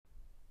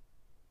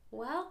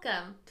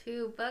Welcome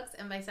to Books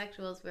and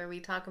Bisexuals, where we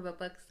talk about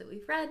books that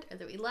we've read or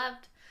that we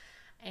loved,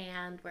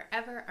 and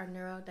wherever our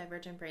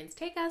neurodivergent brains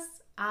take us.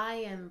 I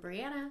am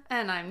Brianna.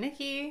 And I'm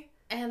Nikki.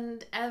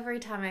 And every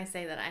time I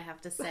say that, I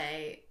have to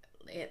say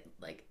it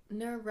like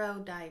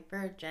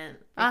neurodivergent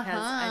because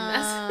I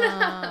mess it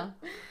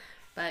up.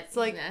 But it's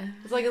like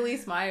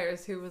Elise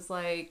Myers, who was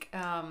like,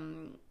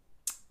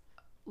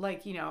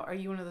 you know, are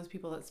you one of those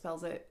people that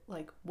spells it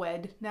like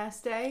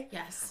Wednesday?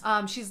 Yes.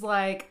 She's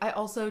like, I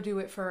also do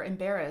it for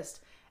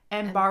embarrassed,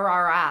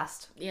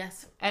 embarrassed.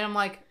 Yes. And I'm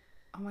like,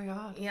 oh my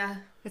god. Yeah.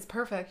 It's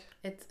perfect.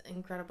 It's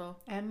incredible.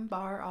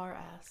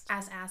 Embarrassed.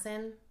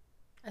 Assassin.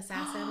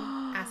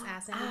 Assassin.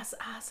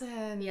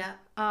 Yeah.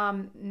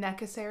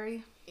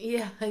 Necessary.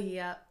 Yeah.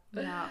 Yeah.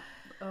 Yeah.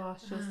 Oh,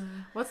 it's just.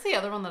 What's the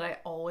other one that I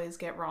always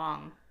get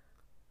wrong?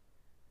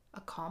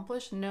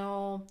 Accomplish?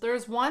 No.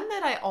 There's one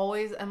that I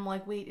always am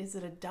like, wait, is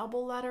it a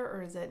double letter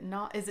or is it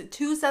not? Is it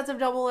two sets of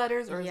double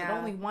letters or is it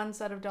only one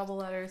set of double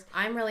letters?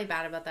 I'm really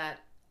bad about that.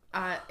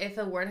 If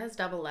a word has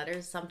double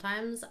letters,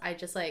 sometimes I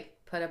just like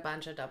put a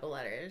bunch of double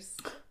letters,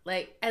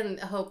 like, and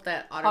hope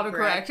that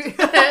autocorrect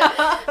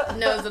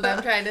knows what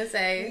I'm trying to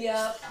say.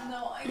 Yeah.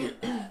 No, I get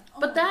that.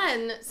 But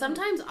then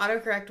sometimes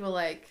autocorrect will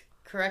like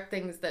correct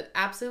things that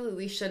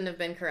absolutely shouldn't have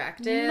been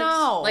corrected.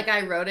 No. Like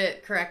I wrote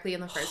it correctly in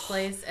the first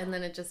place and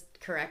then it just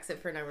corrects it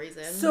for no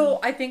reason. So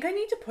I think I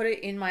need to put it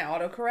in my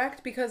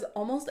autocorrect because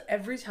almost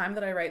every time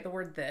that I write the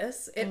word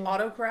this, it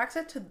autocorrects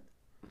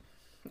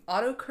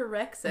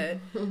it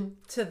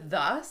to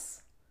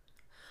thus.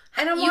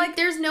 And I'm like,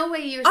 there's no way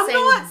you're I'm saying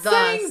not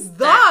saying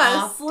thus.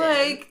 often.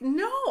 Like,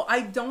 no,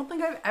 I don't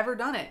think I've ever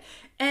done it.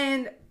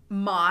 And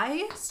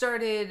my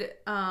started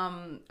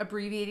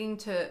abbreviating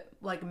to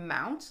like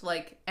mount,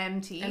 like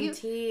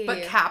MT,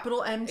 but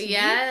capital MT.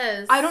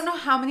 Yes. I don't know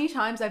how many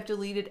times I've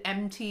deleted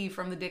MT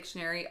from the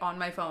dictionary on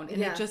my phone,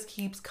 and it just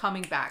keeps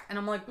coming back. And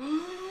I'm like,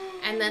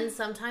 and then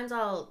sometimes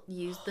I'll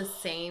use the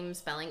same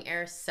spelling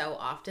error so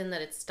often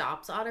that it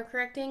stops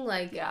autocorrecting.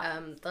 Like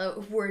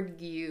the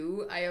word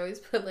you, I always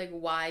put like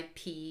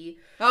YP.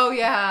 Oh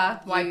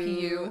yeah,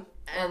 YPU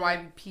or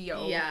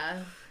YPO.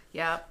 Yeah.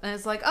 Yeah, and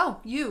it's like, oh,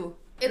 you.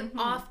 It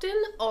often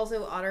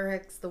also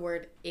autocorrects the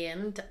word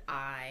in to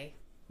I.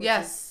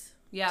 Yes.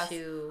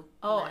 Too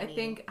Oh, many. I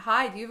think.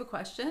 Hi, do you have a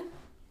question? Yeah,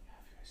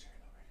 have you guys started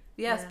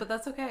already? Yes, but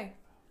that's okay.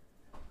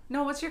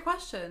 No, what's your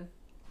question?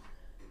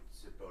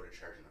 It's about a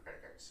charge on the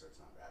credit card, so it's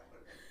not bad. But...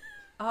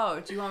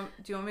 Oh, do you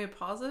want me to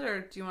pause it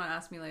or do you want to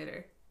ask me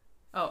later?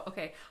 Oh,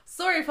 okay.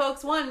 Sorry,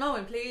 folks. One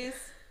moment, please.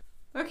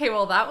 Okay,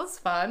 well, that was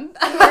fun.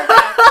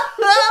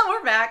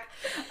 We're back.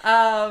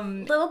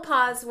 Little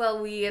pause while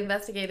we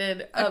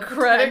investigated a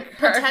credit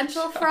card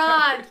potential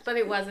fraud, but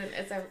it wasn't.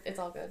 It's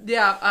all good.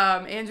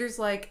 Yeah. Andrew's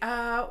like,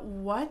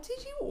 what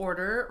did you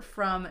order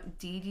from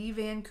DD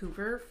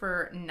Vancouver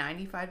for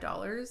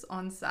 $95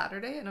 on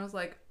Saturday? And I was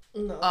like,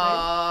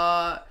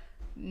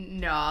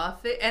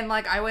 nothing. And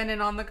like, I went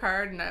in on the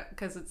card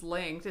because it's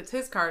linked. It's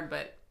his card,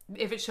 but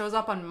if it shows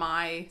up on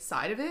my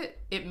side of it,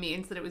 it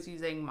means that it was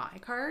using my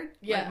card,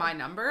 like my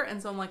number.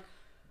 And so I'm like,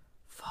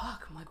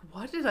 fuck. I'm like,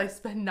 what did I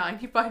spend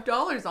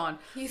 $95 on?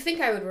 You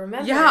think I would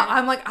remember? Yeah,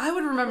 I'm like, I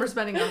would remember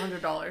spending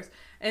 $100.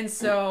 And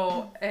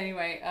so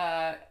anyway,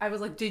 I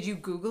was like, did you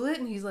Google it?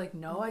 And he's like,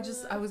 no,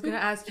 I was gonna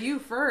ask you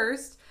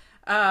first.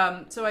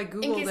 So I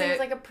Googled in case it was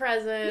like a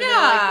present.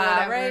 Yeah, or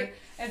like right.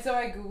 And so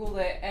I Googled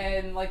it,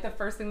 and like the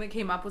first thing that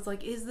came up was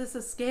like, is this a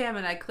scam?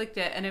 And I clicked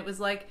it, and it was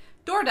like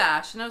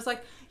DoorDash. And I was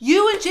like,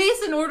 you and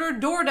Jason ordered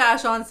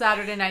DoorDash on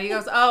Saturday night. He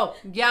goes, oh,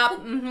 yep,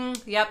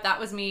 yep, that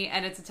was me,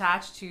 and it's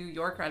attached to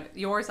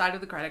your side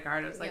of the credit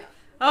card. I was like,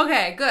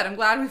 okay, good. I'm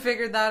glad we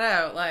figured that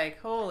out. Like,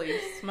 holy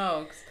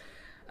smokes.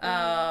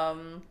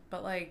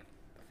 But like,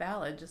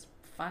 valid, just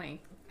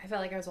funny. I felt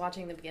like I was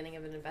watching the beginning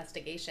of an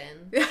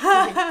investigation.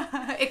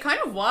 It kind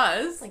of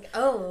was. Like,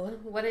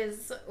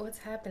 what's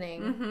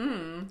happening?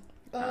 Mm-hmm.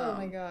 Oh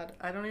my god.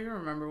 I don't even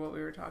remember what we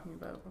were talking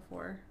about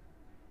before.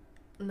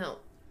 No.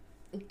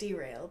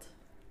 Derailed.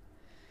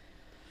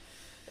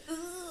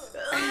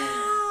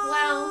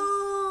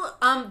 Well,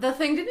 the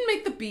thing didn't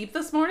make the beep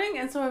this morning,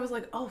 and so I was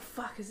like, oh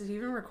fuck, is it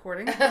even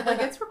recording?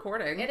 Like, it's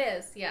recording. It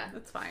is, yeah.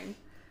 It's fine.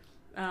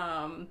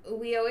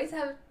 We always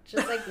have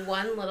just like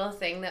one little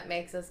thing that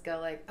makes us go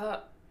like,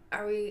 oh,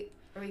 are we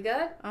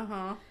good?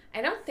 Uh-huh.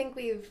 I don't think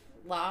we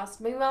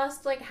lost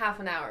like half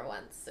an hour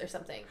once or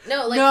something.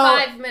 No,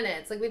 5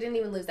 minutes. Like we didn't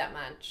even lose that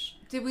much.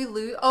 Did we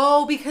lose?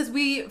 Oh, because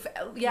we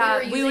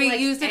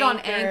used it on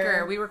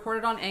Anchor. We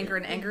recorded on Anchor,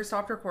 and Anchor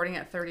stopped recording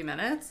at 30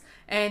 minutes.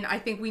 And I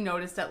think we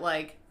noticed at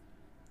like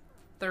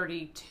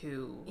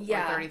 32 or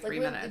 33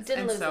 minutes. It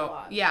didn't lose a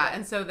lot. Yeah,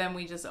 and so then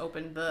we just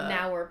opened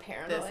Now we're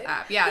paranoid. This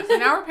app. Yeah, so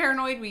now we're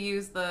paranoid. We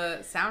use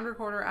the sound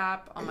recorder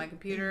app on my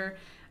computer.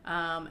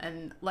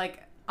 And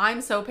like,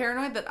 I'm so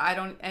paranoid that I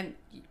don't, and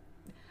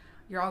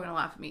you're all going to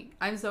laugh at me.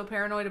 I'm so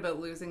paranoid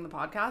about losing the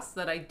podcast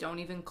that I don't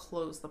even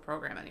close the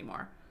program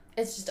anymore.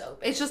 It's just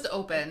open. It's just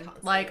open.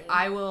 Constantly. Like,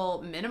 I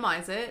will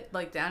minimize it,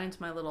 like, down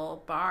into my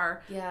little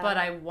bar, but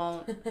I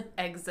won't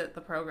exit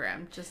the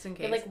program, just in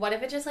case. But, like, what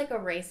if it just, like,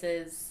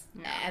 erases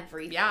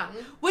everything? Yeah.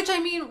 Which, I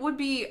mean, would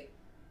be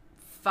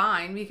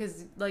fine,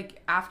 because,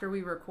 like, after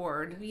we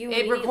record,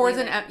 it records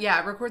an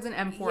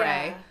M4A,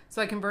 Yeah. so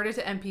I convert it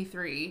to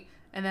MP3,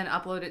 and then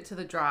upload it to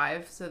the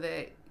drive, so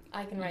that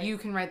you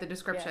can write the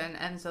description,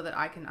 and so that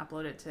I can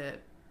upload it to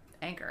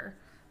Anchor.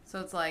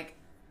 So it's like,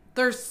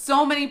 there's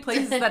so many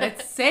places that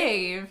it's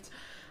saved.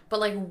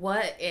 But, like,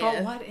 what if?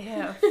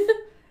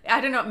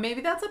 I don't know. Maybe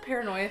that's a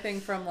paranoia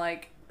thing from,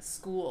 like,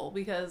 school.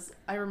 Because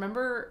I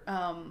remember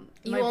my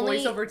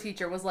voiceover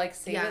teacher was like,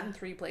 save it in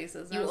 3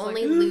 places. And you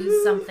only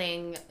lose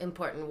something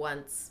important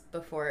once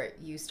before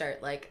you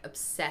start, like,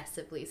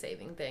 obsessively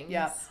saving things.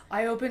 Yeah.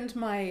 I opened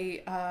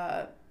my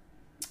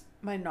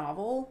my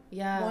novel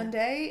one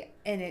day,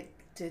 and it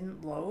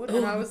didn't load,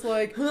 and I was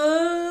like,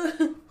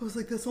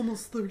 that's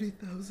almost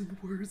 30,000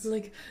 words.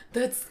 Like,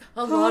 that's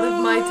a lot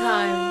of my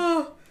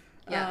time.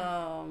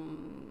 Yeah.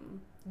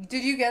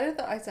 Did you get it?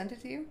 That I sent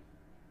it to you?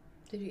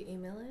 Did you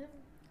email it?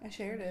 I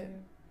shared it.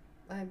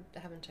 I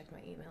haven't checked my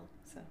email,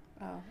 so.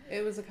 Oh,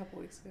 it was a couple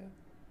weeks ago.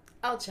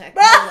 I'll check.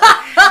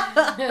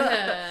 I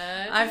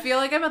feel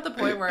like I'm at the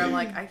point where I'm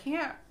like, I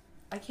can't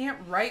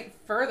write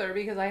further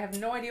because I have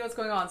no idea what's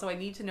going on, so I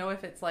need to know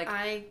if it's like...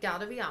 I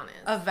gotta be honest.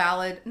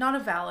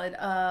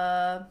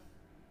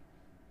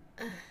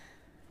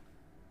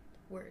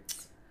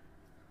 Words.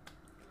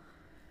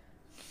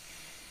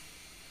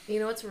 You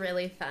know what's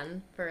really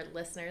fun for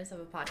listeners of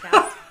a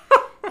podcast?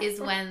 Is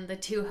when the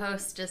 2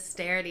 hosts just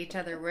stare at each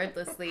other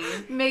wordlessly.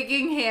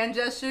 Making hand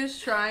gestures,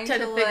 trying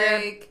to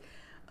like...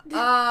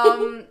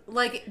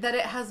 like, that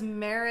it has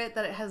merit,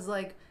 that it has,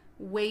 like,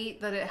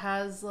 weight, that it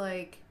has,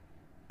 like...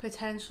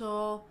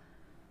 potential.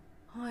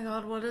 Oh my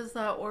god, what is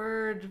that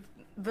word?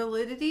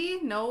 Validity?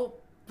 No.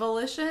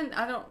 Volition?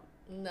 I don't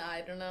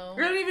know.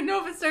 I don't even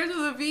know if it starts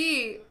with a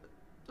V.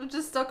 I'm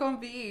just stuck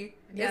on V.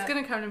 Yeah. It's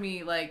gonna come to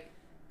me, like,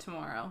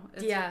 tomorrow.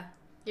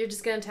 You're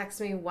just gonna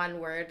text me one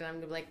word and I'm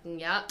gonna be like,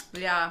 yep.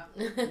 Yeah.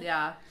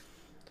 Yeah.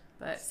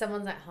 But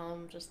someone's at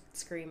home just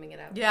screaming it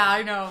out. Yeah,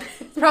 I know.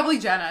 It's probably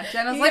Jenna.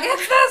 Jenna's like,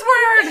 it's this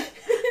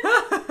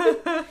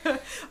word!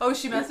 Oh,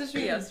 she messaged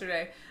me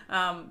yesterday.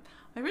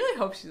 I really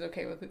hope she's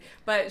okay with it.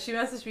 But she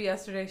messaged me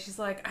yesterday. She's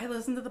like, I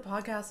listened to the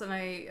podcast and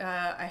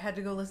I had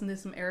to go listen to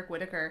some Eric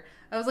Whittaker.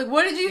 I was like,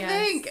 what did you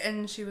think?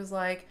 And she was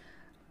like,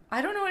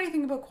 I don't know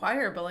anything about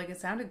choir, but, like,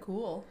 it sounded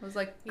cool. I was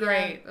like,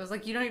 great. I was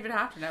like, you don't even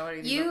have to know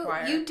anything about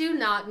choir. You do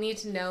not need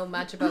to know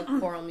much about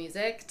choral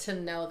music to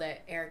know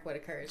that Eric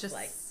Whittaker is, just,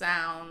 like,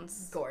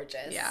 sounds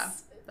gorgeous. Yeah,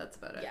 that's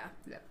about it.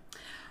 Yeah.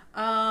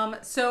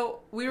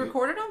 So we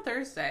recorded on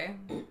Thursday.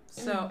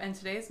 And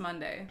today's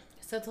Monday.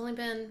 So it's only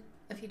been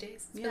a few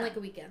days. It's been like a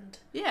weekend.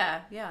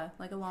 Yeah,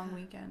 like a long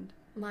weekend.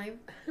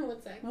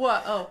 What's that?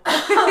 What? Oh.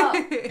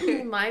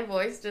 My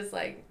voice just,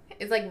 like,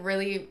 it's like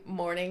really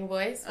morning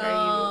voice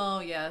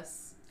where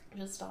yes.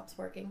 just stops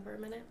working for a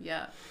minute.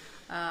 Yeah.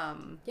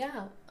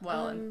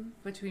 Well,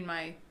 between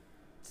my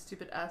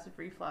stupid acid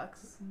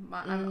reflux,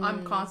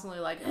 I'm constantly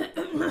like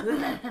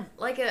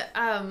like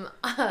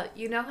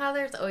you know how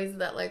there's always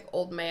that, like,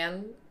 old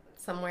man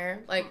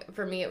somewhere? Like,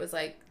 for me, it was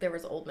like there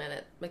was old men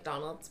at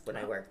McDonald's when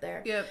I worked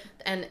there. Yep.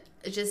 And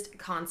just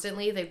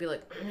constantly they'd be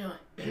like,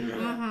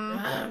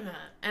 and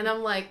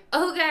I'm like,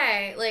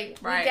 okay, like,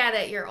 we get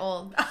it, you're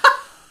old.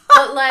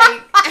 But,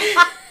 like,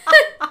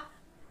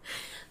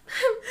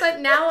 but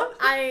now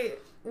I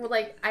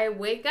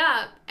wake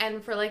up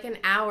and for, like, an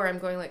hour I'm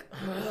going, like,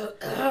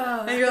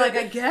 and you're like,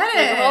 I get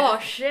it. Like, oh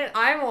shit,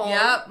 I'm old.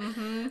 Yep.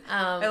 Mm-hmm.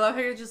 I love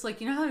how you're just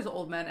like, you know how there's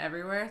old men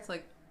everywhere? It's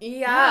like,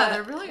 yeah,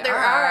 there really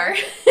are.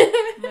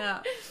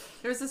 Yeah.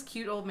 There was this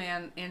cute old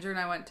man. Andrew and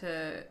I went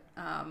to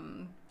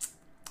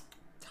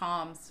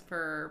Tom's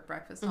for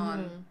breakfast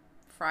on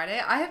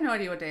Friday. I have no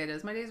idea what day it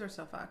is. My days are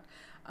so fucked.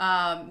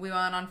 We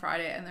went on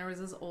Friday and there was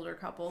this older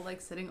couple,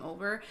 like, sitting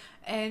over,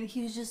 and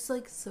he was just,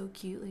 like, so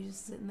cute, like,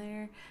 just sitting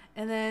there.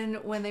 And then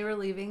when they were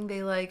leaving,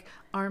 they, like,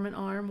 arm in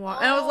arm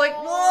walked, and I was like,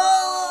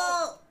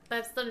 whoa!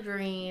 That's the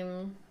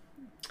dream,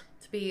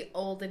 to be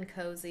old and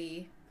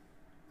cozy.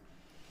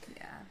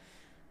 Yeah,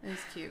 it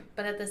was cute.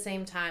 But at the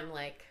same time,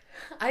 like,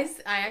 I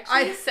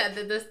actually said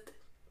that this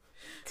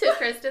to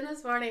Kristen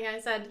this morning. I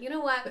said, you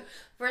know what,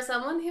 for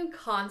someone who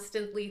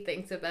constantly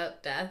thinks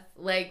about death,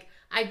 like,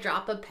 I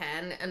drop a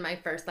pen and my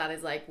first thought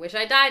is like, wish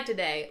I died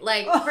today.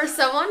 Like, for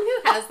someone who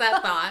has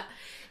that thought,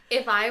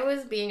 if I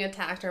was being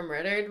attacked or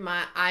murdered,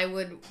 I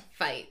would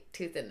fight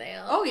tooth and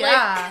nail. Oh,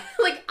 yeah.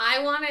 Like,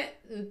 I want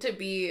it to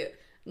be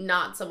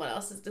not someone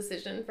else's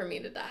decision for me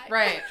to die.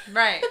 Right,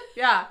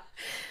 yeah.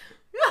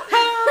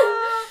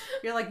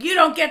 You're like, you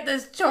don't get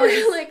this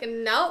choice. Like,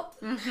 nope.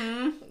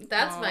 Mm-hmm.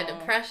 That's my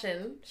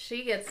depression.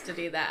 She gets to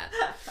do that.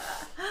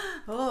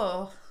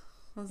 Oh,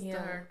 that was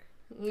dark.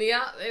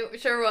 Yeah, it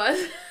sure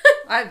was.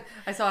 I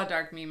saw a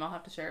dark meme. I'll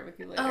have to share it with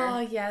you later. Oh,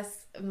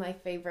 yes. My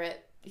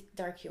favorite.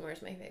 Dark humor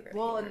is my favorite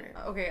humor.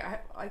 Okay,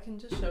 I can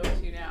just show it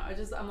to you now.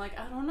 I'm like,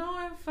 I don't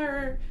know if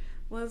our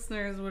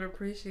listeners would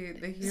appreciate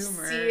the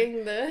humor.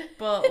 Seeing the...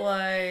 But,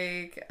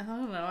 like, I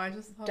don't know. I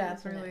just thought it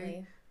was Definitely.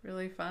 really,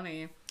 really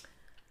funny.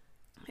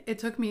 It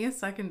took me a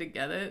second to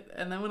get it.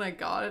 And then when I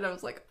got it, I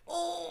was like,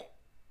 oh.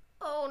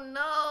 Oh,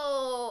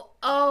 no.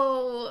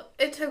 Oh,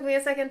 it took me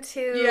a second,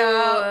 too.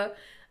 Yeah.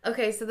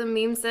 Okay, so the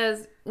meme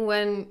says,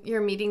 when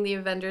you're meeting the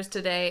Avengers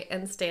today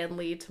and Stan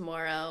Lee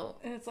tomorrow.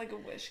 And it's like a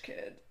wish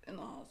kid in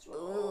the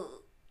hospital.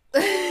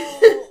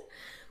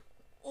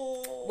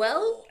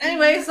 Well,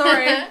 anyway,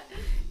 sorry.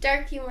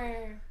 Dark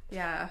humor.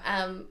 Yeah.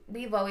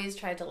 We've always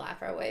tried to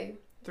laugh our way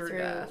Through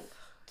death.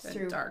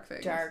 through dark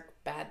things. dark,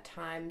 bad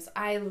times.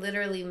 I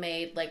literally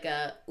made like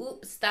a,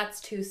 oops,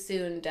 that's too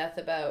soon death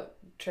about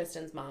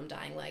Tristan's mom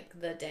dying like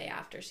the day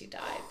after she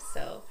died.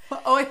 So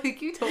Oh, I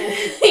think you told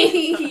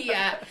me.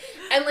 yeah.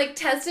 And like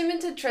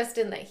testament to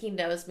Tristan that he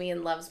knows me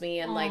and loves me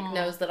and like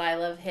knows that I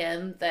love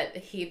him, that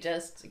he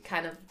just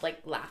kind of like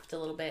laughed a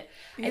little bit.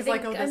 He's I think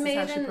like, oh, I this is made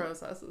how she an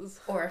processes.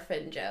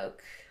 orphan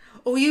joke.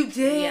 Oh, you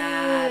did?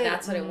 Yeah,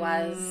 that's what it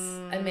was.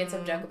 I made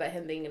some joke about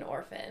him being an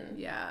orphan.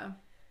 Yeah.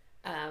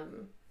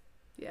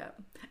 Yeah.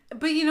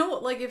 But you know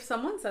what? Like, if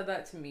someone said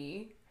that to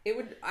me, it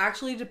would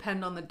actually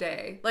depend on the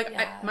day. Like,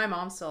 Yeah. my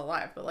mom's still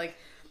alive, but like,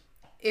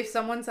 if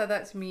someone said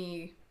that to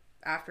me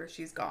after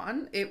she's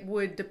gone, it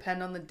would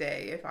depend on the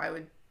day if I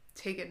would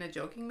take it in a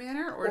joking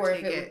manner or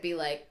take if it would be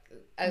like,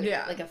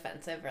 like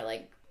offensive or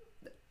like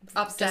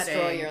upsetting.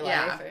 destroy your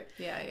life.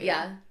 Yeah.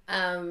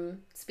 Yeah.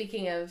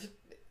 Speaking of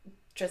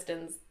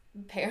Tristan's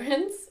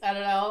parents, I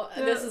don't know.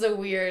 This is a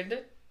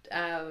weird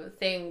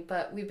thing,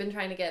 but we've been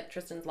trying to get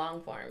Tristan's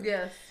long form.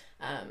 Yes.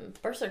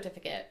 Birth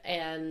certificate,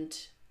 and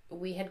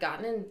we had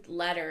gotten a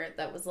letter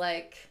that was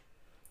like,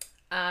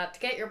 to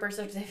get your birth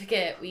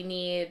certificate, we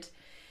need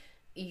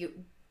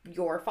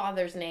your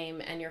father's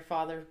name and your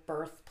father's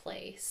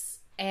birthplace.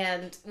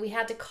 And we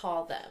had to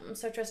call them.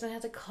 So Tristan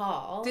had to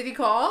call. Did he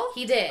call?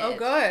 He did. Oh,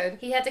 good.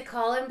 He had to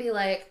call and be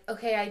like,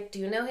 okay, I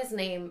do know his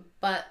name,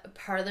 but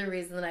part of the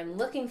reason that I'm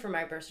looking for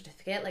my birth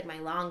certificate, like my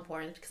long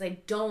form, is because I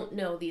don't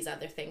know these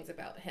other things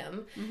about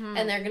him. Mm-hmm.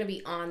 And they're going to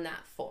be on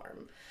that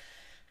form.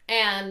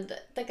 And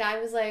the guy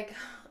was like,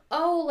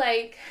 oh,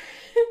 like,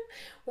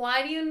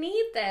 why do you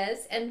need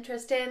this? And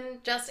Tristan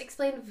just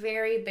explained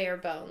very bare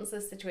bones the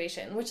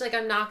situation, which, like,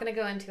 I'm not going to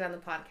go into on the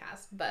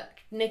podcast, but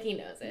Nikki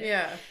knows it.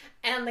 Yeah.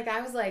 And the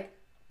guy was like,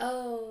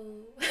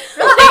 oh.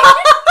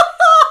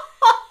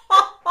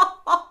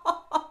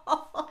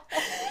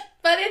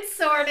 But it's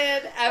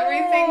sorted.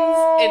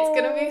 It's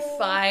going to be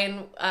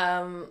fine.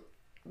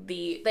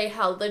 They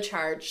held the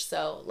charge,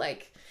 so,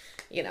 like,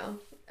 you know,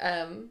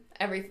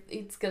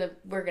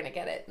 we're gonna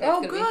get it.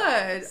 Oh,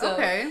 good. So,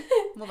 okay.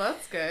 Well,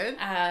 that's good.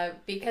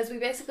 Because we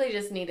basically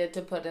just needed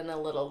to put in a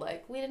little,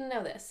 like, we didn't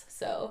know this.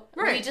 So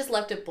right. We just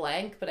left it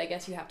blank, but I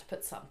guess you have to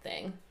put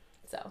something.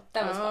 So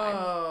that was fine.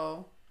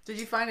 Oh. Did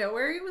you find out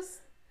where he was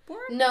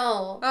born?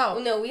 No.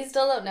 Oh. No, we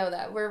still don't know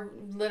that. We're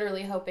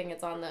literally hoping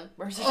it's on the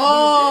birth certificate.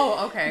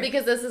 Oh, okay.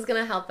 Because this is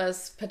gonna help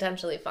us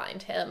potentially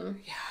find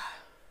him. Yeah.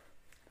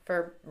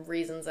 For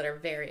reasons that are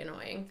very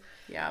annoying.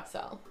 Yeah.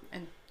 So.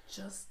 And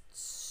just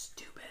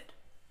stupid.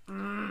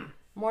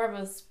 More of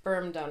a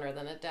sperm donor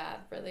than a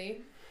dad,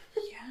 really.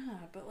 Yeah,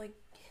 but like,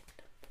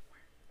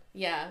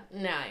 yeah,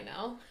 now I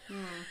know.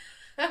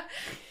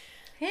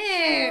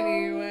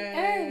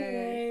 Anyway.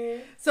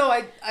 So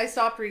I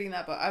stopped reading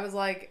that book. I was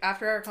like,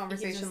 after our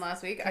conversation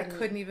last week, I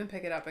couldn't even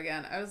pick it up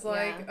again. I was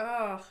like,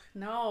 oh,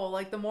 no.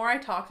 Like, the more I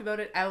talked about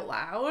it out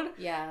loud,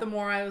 the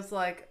more I was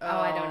like, oh,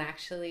 I don't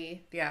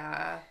actually.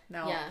 Yeah,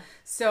 no. Yeah.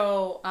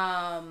 So,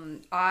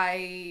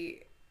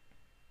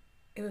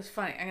 it was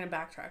funny. I'm going to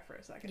backtrack for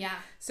a second. Yeah.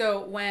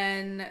 So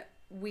when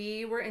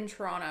we were in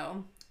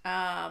Toronto,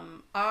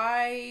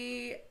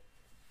 I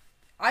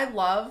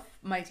love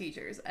my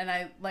teachers, and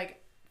I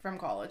like from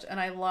college, and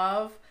I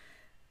love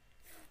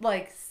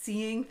like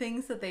seeing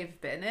things that they've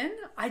been in.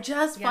 I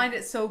just find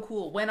it so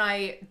cool when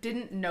I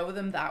didn't know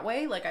them that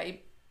way.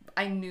 Like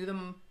I knew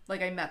them,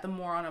 like I met them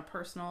more on a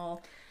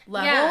personal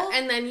level. Yeah,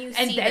 and then you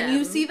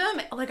see them.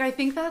 Like, I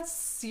think that's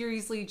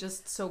seriously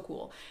just so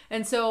cool.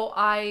 And so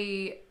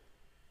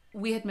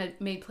we had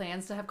made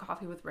plans to have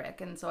coffee with Rick,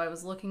 and so I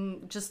was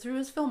looking just through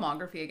his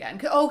filmography again.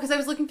 Because I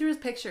was looking through his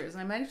pictures,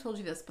 and I might have told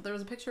you this, but there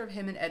was a picture of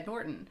him and Ed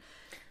Norton.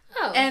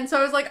 Oh. And so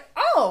I was like,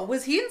 oh,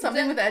 was he in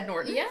something with Ed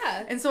Norton?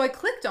 Yeah. And so I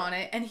clicked on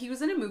it, and he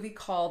was in a movie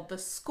called The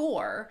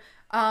Score,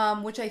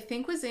 which I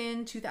think was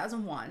in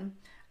 2001.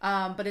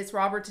 But it's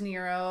Robert De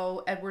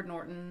Niro, Edward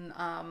Norton,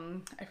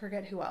 I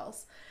forget who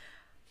else.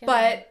 Yeah.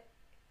 But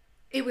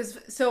it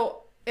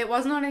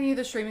wasn't on any of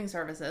the streaming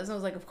services. I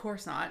was like, of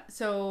course not.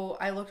 So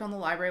I looked on the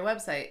library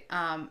website,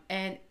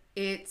 and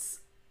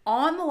it's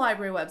on the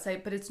library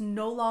website, but it's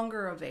no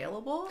longer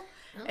available.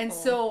 Oh. And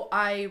so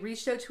I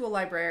reached out to a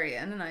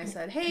librarian, and I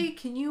said, hey,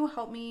 can you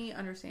help me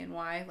understand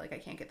why, like, I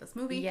can't get this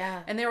movie?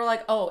 Yeah. And they were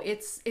like, oh,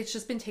 it's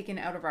just been taken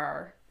out of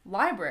our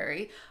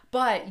library,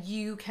 but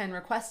you can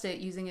request it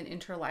using an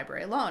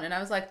interlibrary loan. And I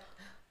was like,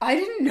 I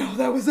didn't know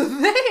that was a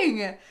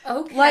thing.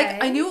 Okay.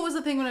 Like, I knew it was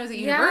a thing when I was at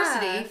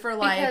university for,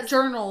 like,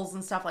 journals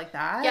and stuff like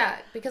that. Yeah,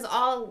 because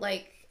all,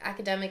 like,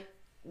 academic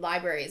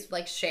libraries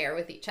like share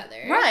with each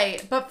other.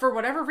 Right. But for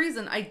whatever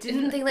reason, I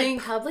didn't they think...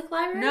 like public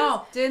libraries?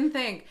 No, didn't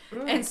think.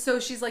 And so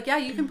she's like, yeah,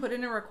 you can put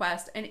in a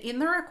request. And in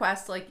the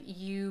request, like,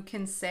 you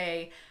can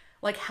say,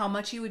 like, how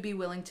much you would be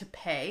willing to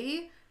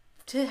pay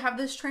to have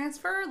this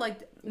transfer.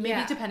 Like,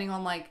 maybe depending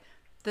on, like,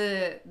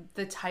 the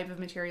type of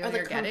material or the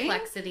you're getting.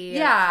 Complexity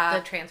of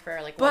the transfer,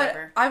 like,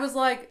 whatever. But I was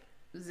like,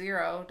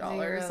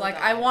 $0. Like,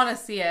 I want to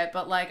see it,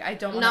 but, like, I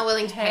don't want to not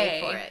willing to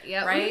pay for it.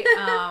 Yep. Right?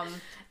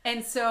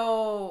 And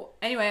so,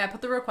 anyway, I put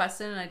the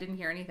request in and I didn't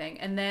hear anything.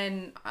 And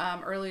then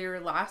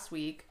earlier last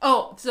week...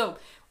 Oh, so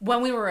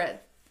when we were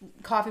at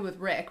Coffee with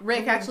Rick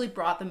actually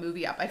brought the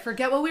movie up. I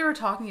forget what we were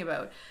talking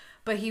about.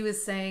 But he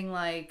was saying,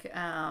 like,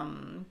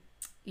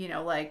 you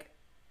know, like,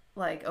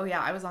 oh, yeah,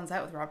 I was on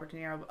set with Robert De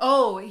Niro.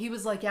 Oh, he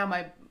was like, yeah,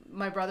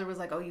 my brother was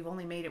like, oh, you've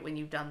only made it when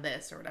you've done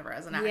this or whatever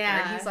as an actor.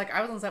 Yeah. And he's like,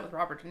 I was on set with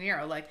Robert De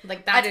Niro. Like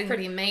that's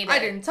pretty made it. I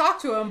didn't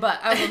talk to him, but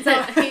I was on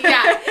set.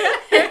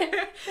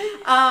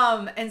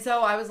 And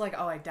so I was like,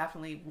 oh, I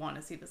definitely want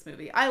to see this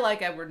movie. I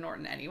like Edward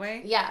Norton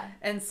anyway. Yeah.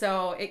 And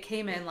so it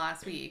came in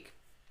last week.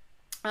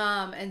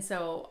 And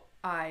so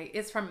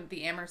it's from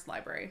the Amherst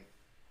Library.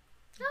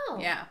 Oh.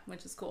 Yeah,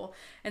 which is cool.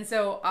 And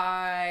so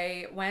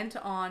I went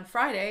on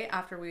Friday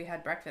after we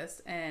had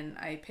breakfast and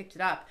I picked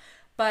it up.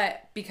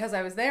 But because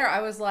I was there,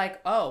 I was like,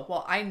 oh,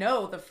 well, I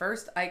know the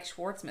first Ike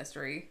Schwartz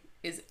mystery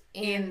is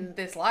in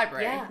this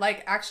library. Yeah.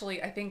 Like,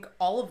 actually, I think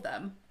all of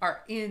them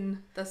are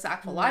in the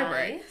Sackville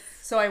Library.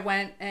 So I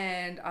went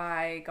and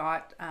I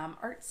got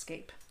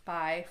Artscape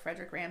by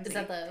Frederick Ramsay. Is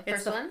that the it's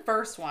first the one?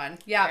 First one.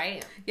 Yeah.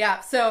 Right. Yeah.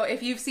 So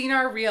if you've seen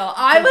our reel,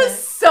 I was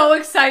so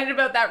excited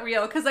about that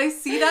reel because I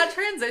see that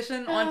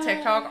transition on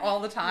TikTok all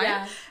the time.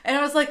 Yeah. And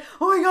I was like,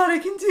 oh my God, I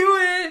can do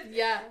it.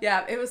 Yeah.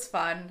 Yeah. It was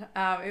fun.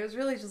 It was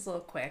really just a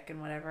little quick and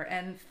whatever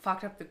and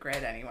fucked up the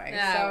grid anyway.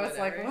 Yeah, so it's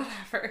like,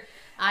 whatever.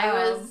 I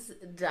was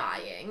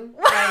dying.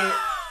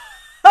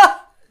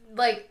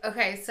 Like,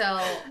 okay, so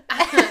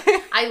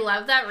I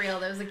love that reel.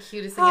 That was the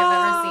cutest thing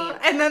I've ever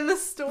seen. And then the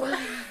story.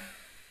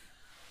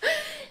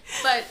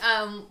 But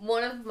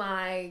one of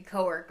my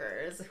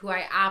coworkers, who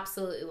I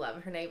absolutely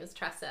love, her name is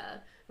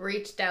Tressa,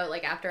 reached out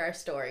like after our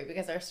story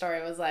because our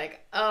story was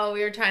like, oh,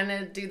 we were trying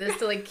to do this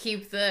to like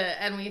keep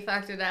and we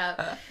fucked it up,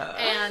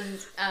 and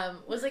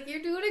was like,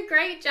 you're doing a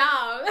great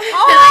job.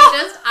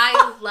 And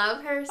I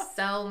love her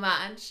so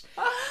much.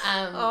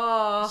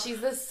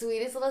 She's the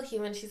sweetest little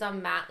human. She's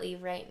on mat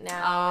leave right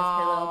now with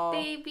her little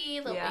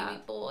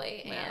baby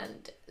boy,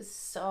 and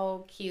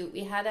so cute.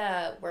 We had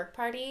a work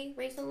party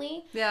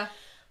recently. Yeah.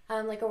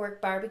 Like a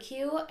work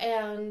barbecue,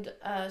 and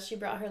she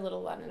brought her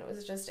little one, and it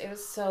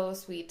was so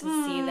sweet to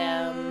see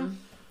them.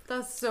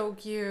 That's so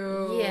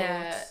cute.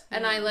 Yeah.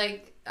 And I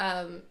like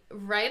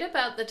right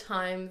about the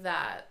time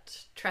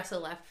that Tressa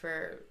left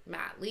for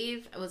mat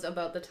leave, it was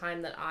about the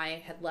time that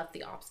I had left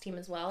the ops team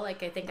as well.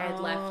 Like I think I had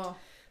left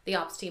the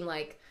ops team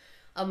like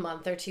a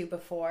month or two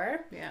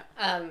before. Yeah.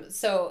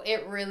 So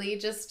it really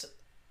just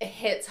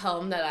hits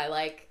home that I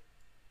like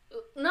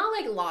not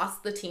like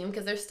lost the team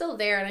because they're still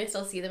there and I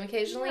still see them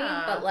occasionally,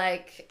 but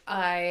like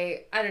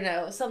I don't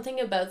know, something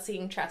about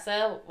seeing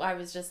Tressa, I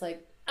was just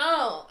like,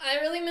 oh,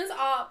 I really miss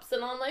ops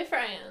and all my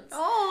friends.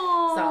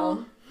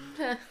 Oh,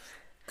 so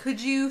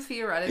could you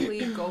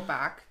theoretically go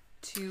back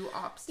to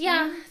ops team?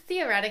 Yeah,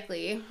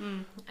 theoretically.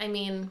 I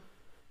mean,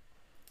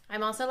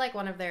 I'm also like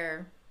one of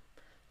their,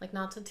 like,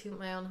 not to toot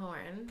my own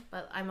horn,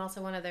 but I'm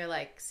also one of their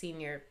like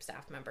senior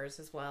staff members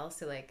as well,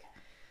 so like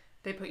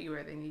they put you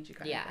where they need you,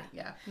 kind of thing.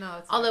 Yeah. No,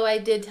 it's although I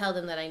did tell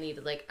them that I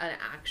needed like an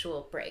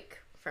actual break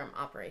from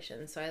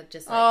operations, so I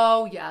just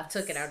like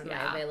took it out of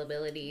my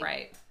availability.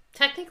 Right.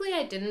 Technically,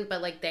 I didn't,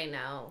 but like they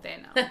know. They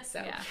know.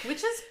 So yeah,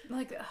 which is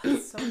like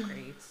so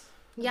great.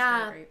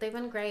 Yeah, great. They've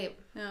been great.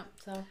 Yeah.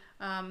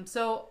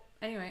 So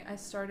anyway, I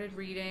started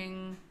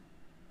reading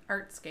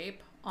Artscape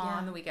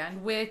on the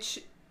weekend,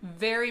 which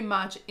very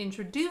much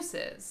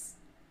introduces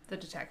the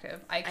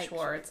detective Ike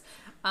Schwartz.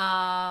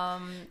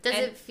 Does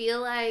it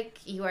feel like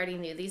you already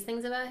knew these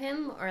things about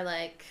him, or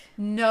like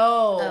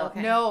no,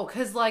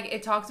 because like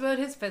it talks about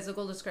his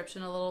physical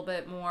description a little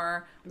bit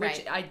more,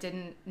 which I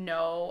didn't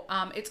know.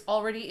 It's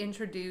already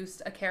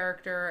introduced a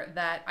character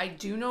that I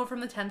do know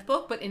from the 10th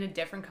book, but in a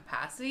different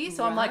capacity.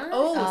 So I'm like,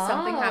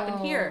 something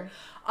happened here,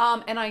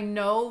 and I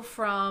know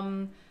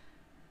from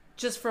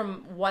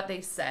what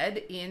they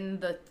said in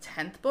the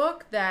 10th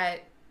book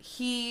that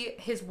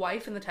his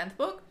wife in the 10th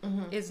book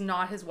is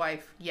not his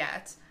wife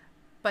yet.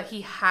 But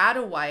he had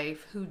a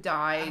wife who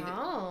died,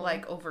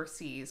 like,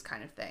 overseas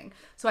kind of thing.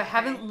 So I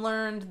haven't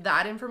learned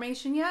that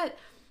information yet.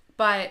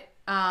 But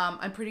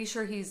I'm pretty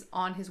sure he's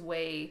on his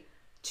way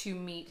to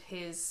meet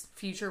his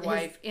future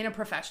wife in a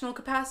professional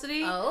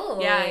capacity. Oh.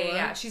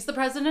 Yeah. She's the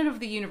president of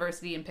the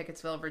university in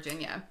Pickettsville,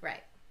 Virginia.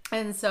 Right.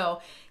 And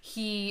so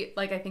he,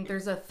 like, I think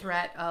there's a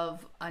threat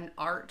of an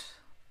art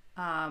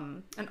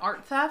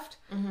theft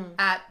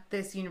at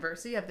this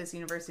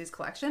university's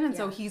collection, and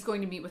so he's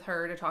going to meet with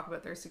her to talk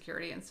about their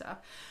security and stuff.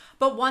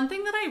 But one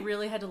thing that I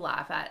really had to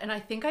laugh at, and I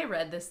think I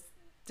read this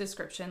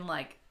description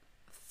like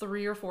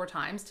 3 or 4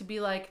 times to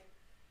be like,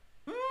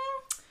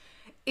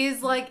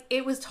 is like,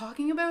 it was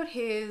talking about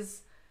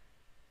his,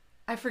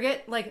 I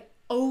forget, like,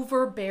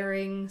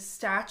 overbearing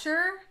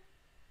stature.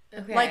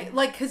 Okay.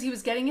 Like, because he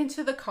was getting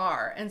into the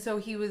car, and so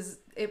it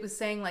was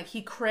saying, like,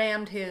 he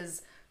crammed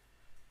his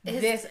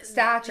this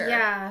stature.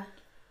 Yeah.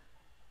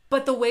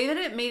 But the way that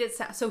it made it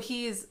sound, so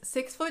he's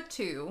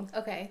 6'2".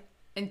 Okay.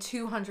 And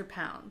 200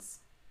 pounds.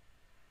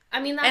 I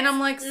mean, that's and I'm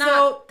like, not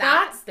so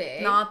that that's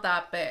big. not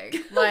that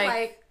big.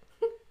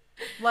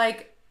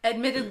 Like,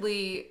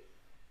 admittedly,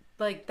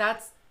 like,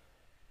 that's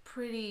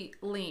pretty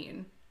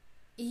lean.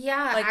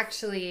 Yeah, like,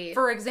 actually.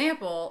 For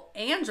example,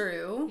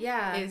 Andrew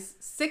Yeah. is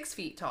 6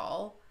 feet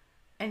tall,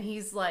 and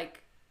he's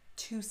like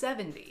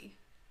 270.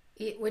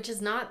 Which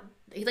is not,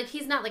 like,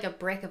 he's not like a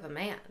brick of a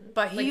man.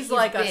 But he's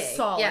like big. a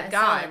solid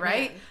guy,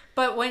 right? Man.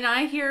 But when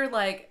I hear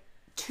like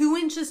 2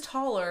 inches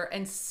taller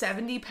and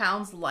 70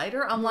 pounds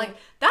lighter, I'm like,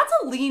 that's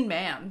a lean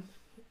man.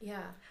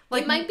 Yeah.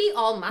 Like, it might be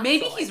all muscle.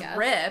 Maybe he's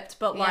ripped,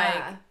 but like,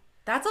 Yeah.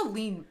 that's a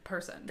lean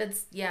person.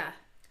 That's, yeah.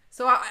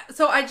 So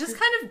I just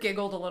kind of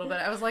giggled a little bit.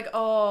 I was like,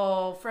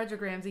 oh,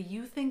 Frederick Ramsay,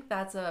 you think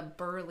that's a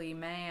burly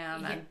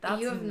man. And that's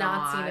you have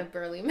not seen a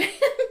burly man.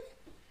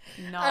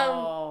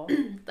 No.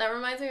 That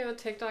reminds me of a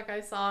TikTok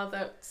I saw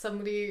that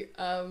somebody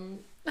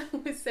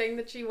was saying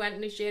that she went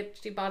and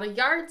she bought a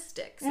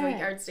yardstick. So a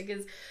yardstick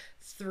is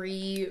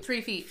 3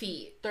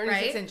 feet. 36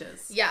 right?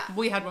 inches. Yeah.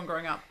 We had one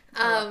growing up.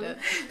 I loved it.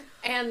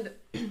 And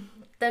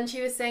then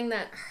she was saying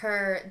that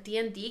her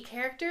D&D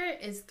character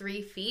is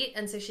 3 feet,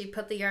 and so she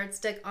put the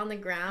yardstick on the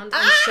ground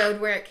and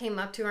showed where it came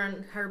up to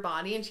her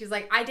body, and she's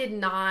like, I did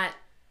not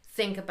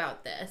think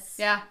about this.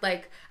 Yeah.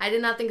 Like, I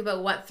did not think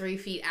about what 3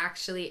 feet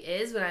actually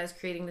is when I was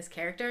creating this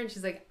character, and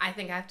she's like, I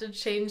think I have to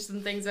change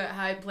some things about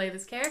how I play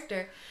this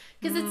character,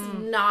 because it's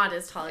not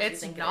as tall as you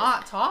think It's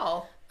not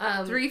tall.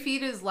 3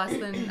 feet is less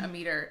than a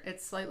meter.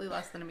 It's slightly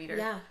less than a meter.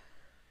 Yeah.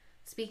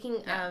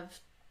 Speaking of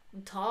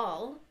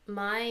tall,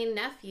 my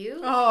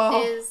nephew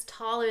is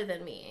taller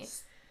than me.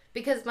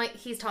 Because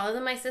he's taller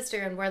than my sister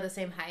and we're the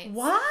same height.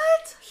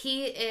 What?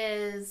 He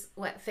is,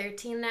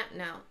 13 now?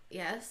 No.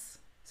 Yes.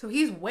 So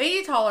he's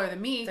way taller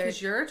than me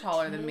because you're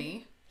taller than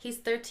me. He's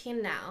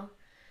 13 now.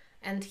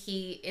 And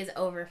he is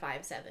over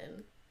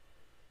 5'7".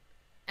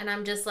 And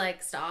I'm just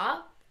like,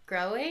 stop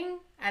growing.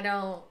 I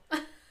don't...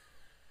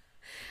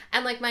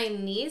 And, like, my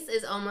niece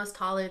is almost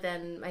taller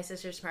than my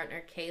sister's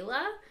partner,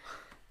 Kayla.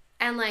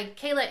 And, like,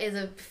 Kayla is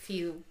a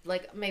few,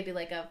 like, maybe,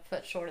 like, a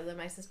foot shorter than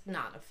my sister.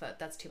 Not a foot.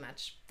 That's too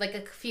much. Like,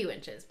 a few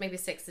inches. Maybe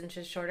 6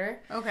 inches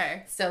shorter.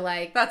 Okay. So,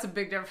 like... That's a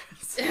big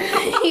difference.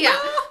 Yeah.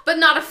 But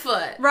not a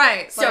foot.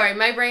 Right. Sorry.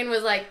 My brain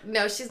was like,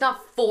 no, she's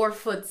not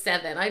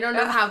 4'7". I don't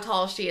know how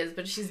tall she is,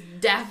 but she's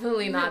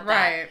definitely not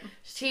that. Right.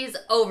 She's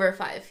over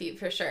 5 feet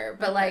for sure.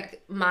 But,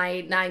 like,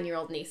 my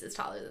 9-year-old niece is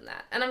taller than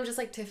that. And I'm just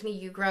like, Tiffany,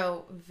 you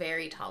grow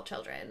very tall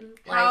children.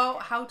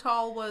 Like, how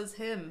tall was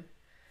him?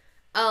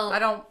 Oh, I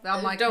don't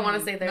want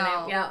to say their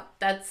name. Yeah,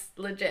 that's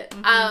legit.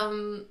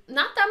 Mm-hmm.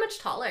 Not that much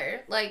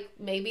taller. Like,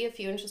 maybe a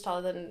few inches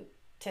taller than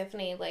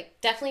Tiffany.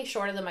 Like, definitely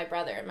shorter than my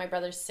brother. My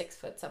brother's 6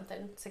 foot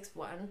something,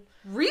 6'1".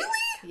 Really?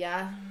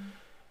 Yeah.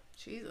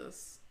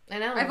 Jesus. I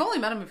know. I've only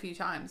met him a few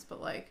times,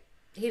 but like,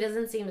 he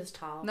doesn't seem as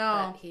tall.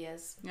 No. But he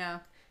is.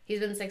 Yeah.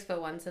 He's been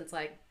 6'1" since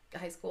like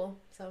high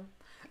school. So.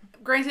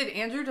 Granted,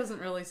 Andrew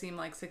doesn't really seem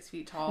like 6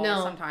 feet tall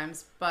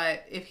sometimes,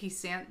 but if he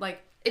stands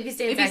If he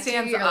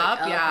stands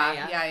up, like,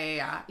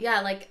 yeah.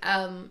 Yeah, like,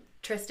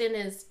 Tristan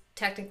is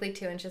technically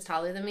 2 inches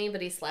taller than me,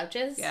 but he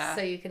slouches,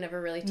 so you can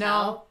never really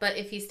tell. No. But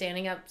if he's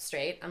standing up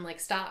straight, I'm like,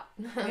 stop.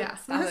 Yeah.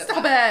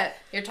 Stop it.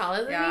 You're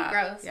taller than me?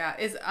 Gross. Yeah.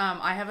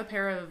 I have a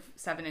pair of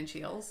 7-inch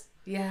heels.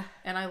 Yeah.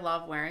 And I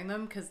love wearing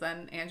them because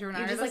then Andrew and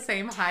I are just, the like,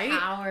 same height.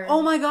 tower.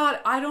 Oh my God.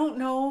 I don't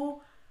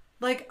know.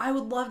 Like, I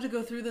would love to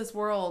go through this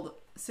world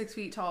 6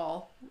 feet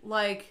tall.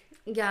 Like,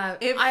 yeah,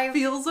 it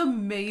feels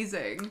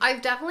amazing.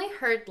 I've definitely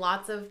heard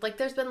lots of, like,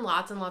 there's been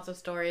lots and lots of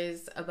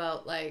stories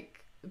about,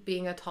 like,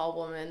 being a tall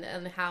woman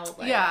and how,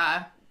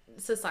 like,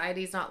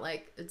 society's not,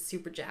 like,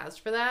 super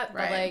jazzed for that.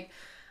 Right. But, like,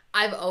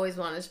 I've always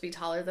wanted to be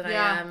taller than I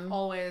am.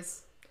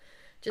 Always.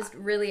 Just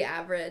really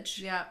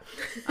average. Yeah.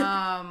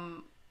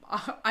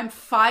 I'm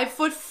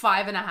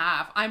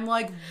 5'5.5". I'm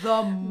like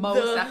the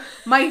most.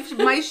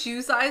 My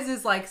shoe size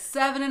is like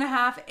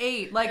 7.5,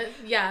 8. Like,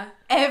 yeah.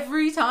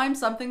 Every time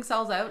something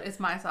sells out, it's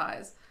my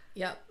size.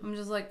 Yep. I'm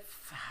just like,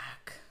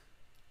 fuck.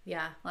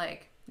 Yeah.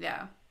 Like,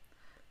 yeah.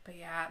 But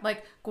yeah,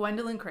 like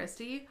Gwendolyn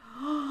Christie.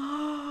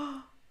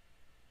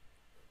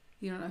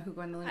 You don't know who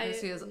Gwendolyn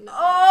Christie is? No.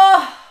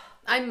 Oh,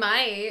 I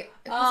might.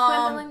 Who's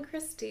Gwendolyn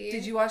Christie?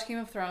 Did you watch Game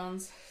of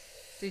Thrones?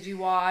 Did you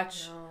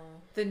watch No.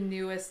 the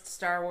newest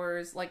Star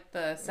Wars, like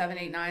the 7,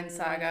 8, 9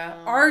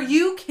 saga? Are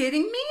you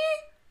kidding me?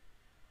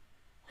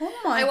 Oh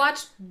my! I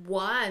watched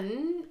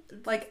one.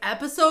 Like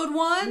episode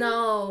 1?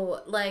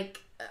 No,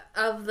 like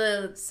of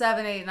the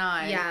 7, 8,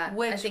 9. Yeah,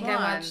 Which I think one?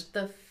 I watched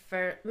the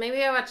first.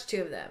 Maybe I watched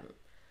 2 of them.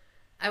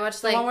 I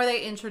watched like the one where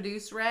they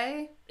introduce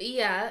Rey.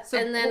 Yeah, so,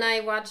 and then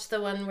I watched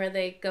the one where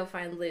they go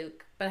find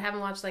Luke, but I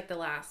haven't watched like the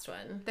last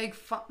one.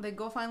 They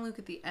go find Luke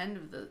at the end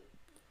of the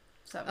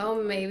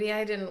Oh, maybe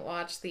I didn't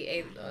watch the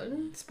 8th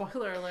one.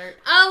 Spoiler alert.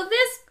 Oh,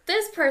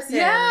 this person.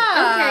 Yeah.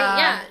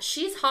 Okay, yeah.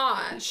 She's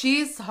hot.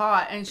 She's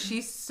hot, and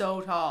she's so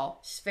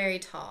tall. She's very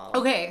tall.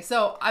 Okay,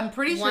 so I'm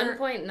pretty sure...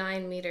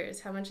 1.9 meters.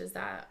 How much is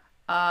that?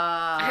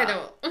 I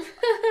don't.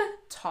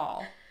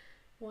 Tall.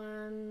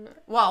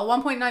 Well,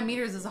 1.9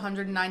 meters is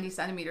 190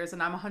 centimeters,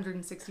 and I'm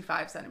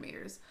 165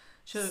 centimeters.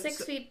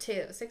 6 feet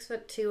 2.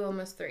 6'2",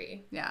 almost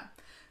 3. Yeah.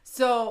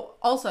 So,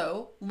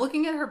 also,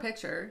 looking at her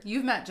picture,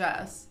 you've met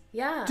Jess.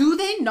 Yeah. Do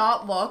they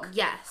not look?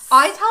 Yes.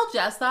 I tell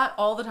Jess that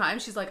all the time.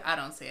 She's like, I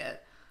don't see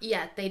it.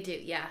 Yeah, they do.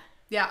 Yeah.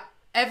 Yeah.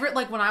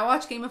 When I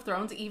watch Game of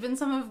Thrones, even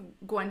some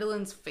of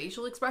Gwendolyn's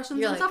facial expressions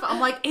You're and like, stuff,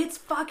 I'm like, it's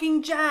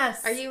fucking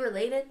Jess. Are you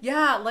related?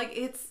 Yeah, like,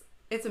 it's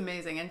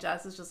amazing. And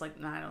Jess is just like,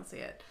 nah, I don't see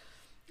it.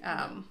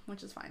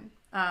 Which is fine.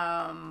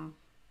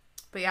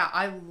 But yeah,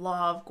 I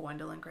love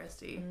Gwendolyn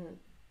Christie. Mm.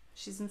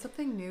 She's in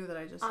something new that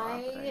I just saw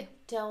today. I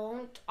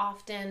don't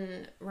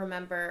often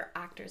remember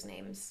actors'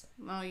 names.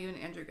 Oh, you and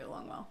Andrew get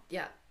along well.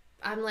 Yeah.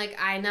 I'm like,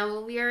 I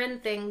know we are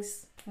in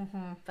things,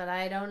 but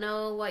I don't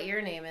know what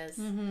your name is.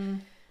 Mm-hmm.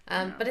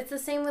 But it's the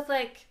same with,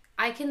 like,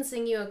 I can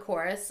sing you a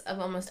chorus of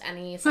almost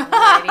any song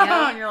on the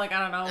radio. And you're like, I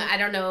don't know. I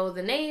don't know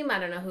the name. I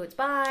don't know who it's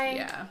by.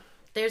 Yeah.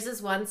 There's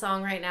this one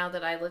song right now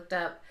that I looked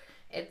up.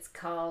 It's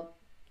called,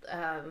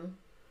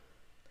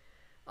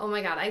 oh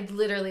my God, I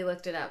literally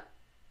looked it up.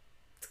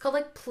 It's called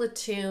like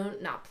Pontoon.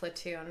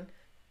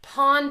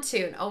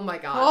 Oh my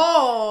God.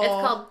 Oh.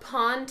 It's called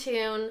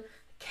Pontoon.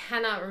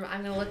 Cannot remember.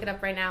 I'm going to look it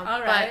up right now.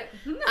 All right.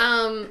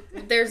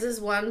 But there's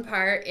this one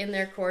part in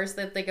their chorus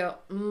that they go,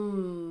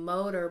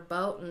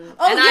 motorboating.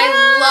 Oh, and yeah!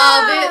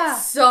 I love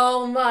it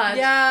so much.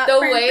 Yeah. The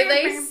way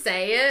they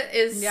say it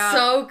is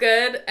so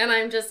good. And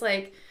I'm just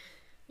like,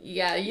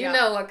 yeah, you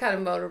know what kind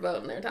of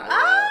motorboating they're talking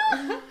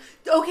about.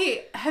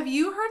 Okay, have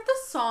you heard the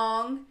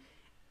song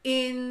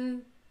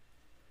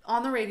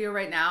on the radio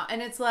right now?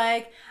 And it's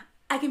like,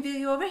 I can feel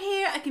you over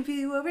here, I can feel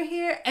you over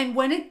here. And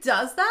when it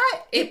does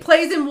that, it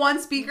plays in one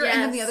speaker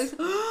and then the other.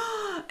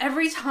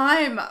 Every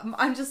time,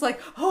 I'm just like,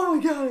 oh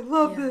my God, I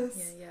love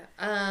this.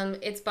 Yeah.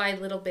 It's by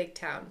Little Big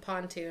Town.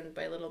 Pontoon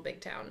by Little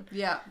Big Town.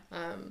 Yeah.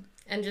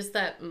 And just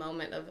that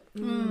moment of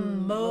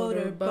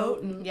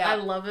motorboating. Yeah. I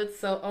love it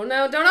so. Oh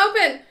no, don't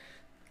open!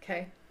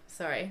 Okay,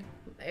 sorry.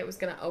 It was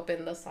going to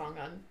open the song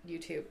on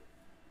YouTube.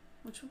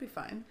 Which would be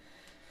fine.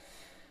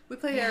 We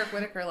played Eric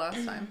Whitacre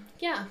last time.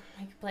 Yeah,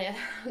 I could play a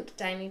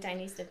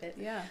tiny snippet.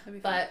 Yeah, that'd be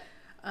fun.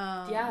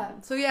 But, yeah.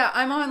 So yeah,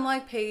 I'm on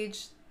like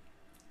page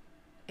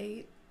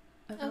 8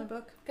 of my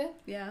book. Good.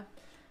 Yeah.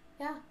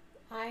 Yeah.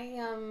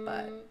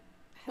 But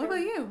what about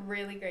you?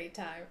 Really great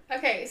time.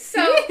 Okay, so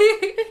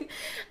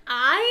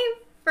I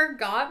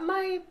forgot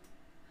my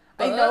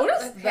book. I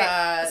noticed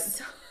that.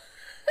 So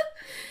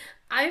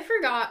I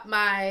forgot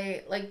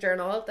my like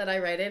journal that I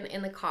write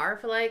in the car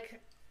for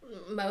like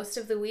most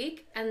of the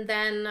week, and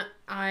then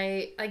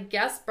I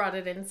guess brought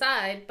it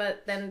inside,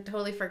 but then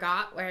totally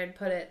forgot where I'd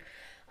put it.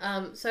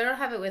 So I don't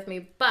have it with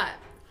me, but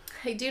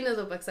I do know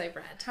the books I've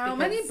read. How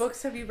many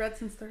books have you read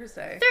since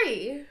Thursday?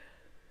 3.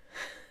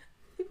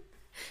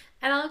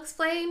 And I'll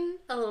explain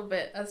a little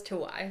bit as to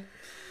why.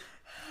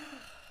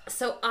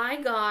 So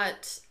I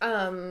got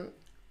the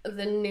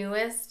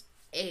newest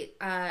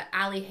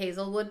Ali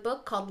Hazelwood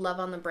book called Love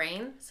on the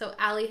Brain. So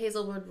Ali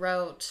Hazelwood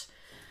wrote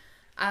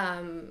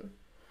The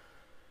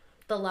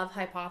Love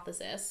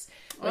Hypothesis,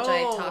 which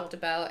I talked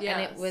about.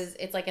 Yes. And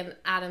it's like an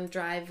Adam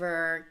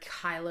Driver,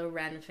 Kylo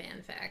Ren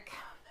fanfic.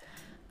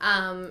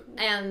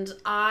 And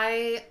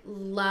I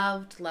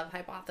loved Love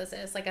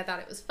Hypothesis. Like, I thought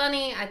it was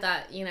funny. I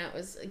thought, it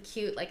was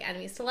cute, like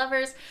enemies to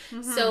lovers.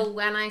 Mm-hmm. So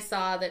when I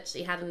saw that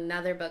she had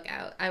another book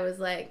out, I was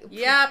like,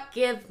 yep,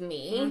 give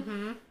me.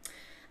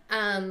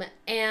 Mm-hmm.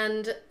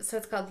 And so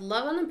it's called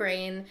Love on the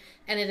Brain,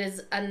 and it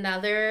is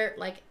another,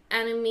 like,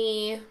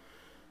 enemies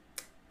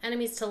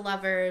to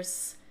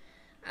lovers,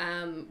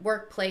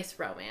 workplace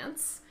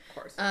romance. Of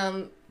course.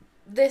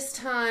 This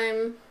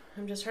time,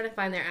 I'm just trying to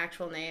find their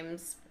actual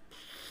names.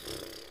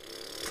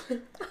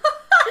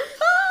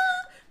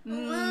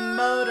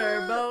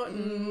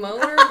 Motorboating.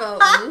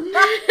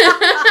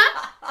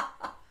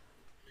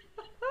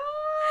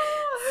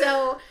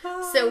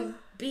 So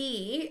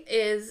B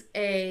is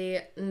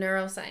a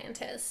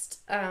neuroscientist,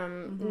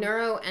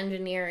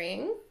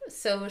 neuroengineering.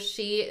 So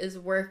she is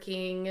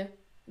working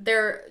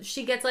there.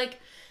 She gets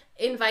like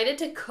invited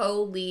to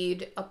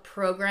co-lead a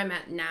program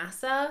at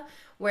NASA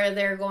where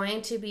they're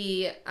going to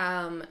be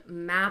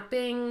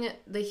mapping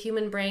the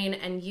human brain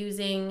and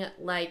using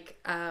like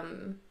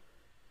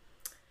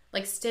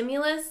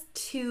stimulus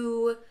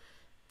to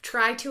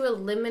try to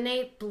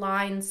eliminate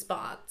blind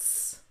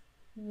spots,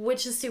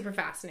 which is super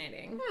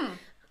fascinating.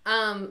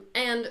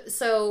 And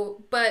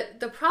so, but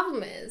the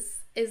problem is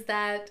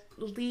that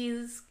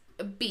B,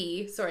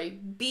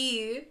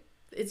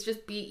 it's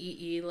just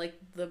BEE, like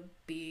the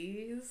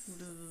bees.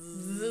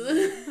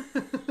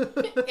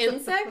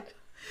 Insect?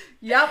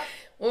 Yep.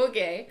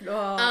 Okay.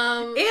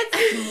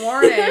 It's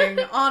morning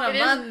on a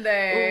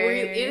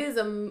Monday. It is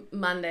a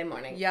Monday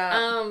morning.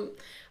 Yeah.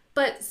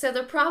 But so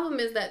the problem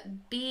is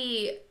that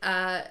B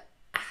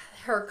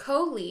her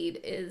co-lead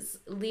is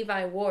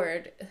Levi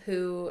Ward,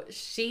 who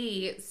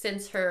she,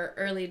 since her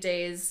early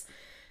days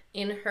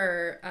in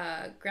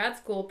her grad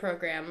school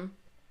program,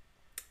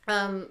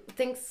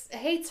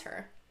 hates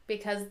her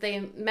because they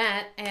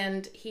met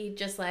and he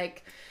just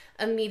like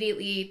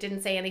immediately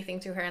didn't say anything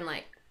to her and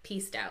like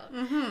pieced out.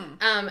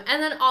 And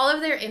then all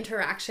of their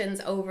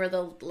interactions over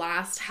the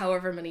last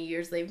however many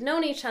years they've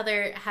known each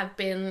other have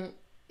been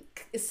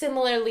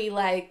similarly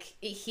like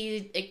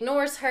he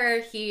ignores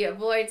her, he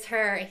avoids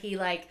her, he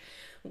like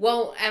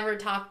won't ever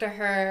talk to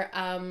her.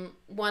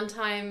 One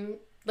time,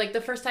 like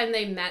the first time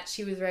they met,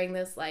 she was wearing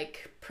this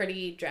like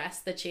pretty dress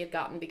that she had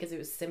gotten because it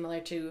was similar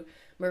to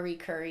Marie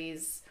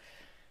Curie's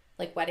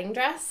like wedding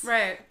dress.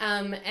 Right.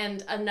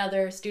 And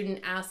another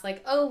student asked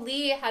like, "Oh,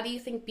 Lee, how do you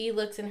think B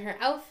looks in her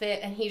outfit?"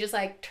 And he just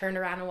like turned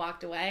around and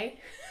walked away.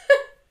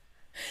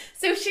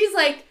 So she's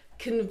like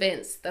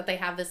convinced that they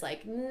have this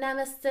like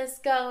nemesis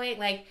going,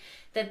 like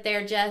that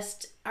they're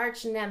just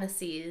arch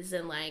nemesis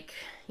and like,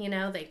 you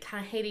know, they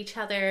kind of hate each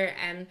other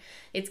and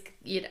it's,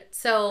 you know,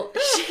 so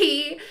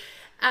she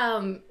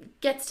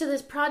gets to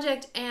this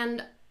project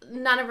and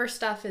none of her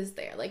stuff is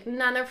there. Like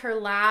none of her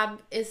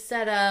lab is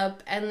set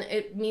up and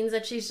it means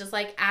that she's just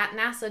like at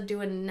NASA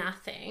doing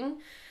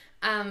nothing.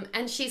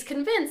 And she's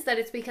convinced that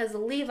it's because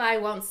Levi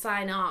won't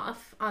sign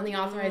off on the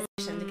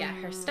authorization to get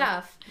her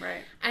stuff.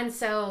 Right. And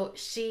so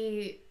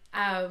she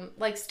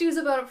like stews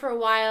about it for a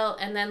while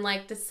and then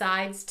like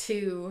decides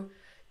to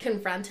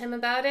confront him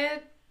about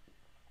it.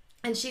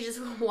 And she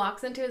just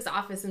walks into his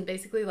office and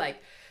basically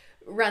like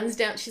runs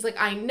down. She's like,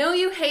 "I know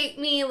you hate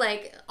me,"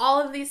 like all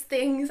of these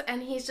things.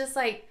 And he's just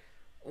like,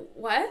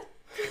 "What?"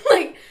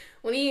 Like,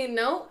 what do you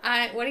know?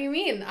 What do you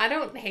mean? I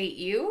don't hate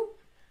you.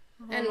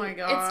 Oh my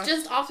gosh. It's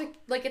just often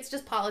like it's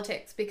just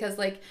politics because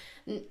like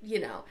you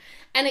know,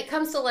 and it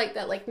comes to like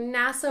that like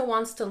NASA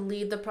wants to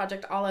lead the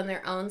project all on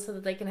their own so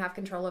that they can have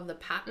control of the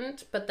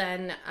patent, but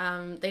then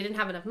they didn't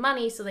have enough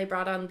money, so they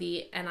brought on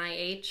the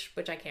NIH,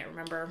 which I can't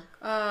remember.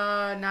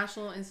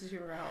 National Institute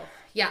for Health.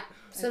 Yeah.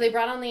 So they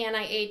brought on the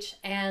NIH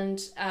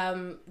and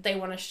they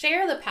want to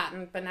share the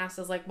patent, but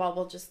NASA's like, "Well,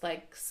 we'll just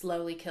like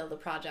slowly kill the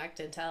project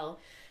until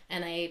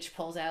NIH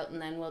pulls out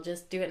and then we'll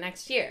just do it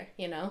next year,"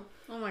 you know?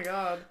 Oh my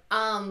god.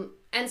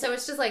 And so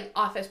it's just like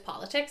office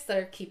politics that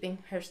are keeping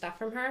her stuff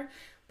from her.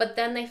 But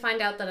then they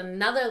find out that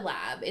another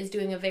lab is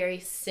doing a very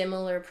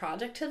similar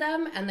project to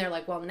them. And they're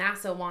like, "Well,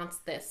 NASA wants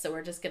this, so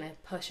we're just going to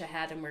push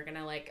ahead and we're going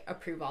to like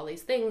approve all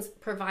these things,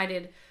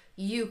 provided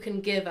you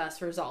can give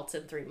us results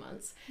in 3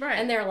 months." Right.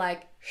 And they're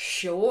like,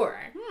 "Sure."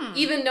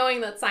 Even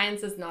knowing that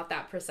science is not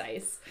that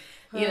precise,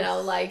 you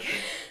know, like.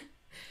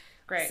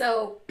 Great.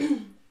 So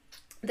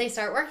they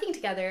start working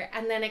together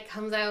and then it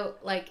comes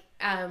out like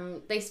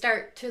they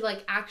start to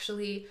like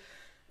actually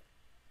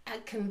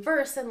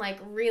converse and like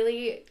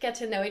really get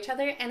to know each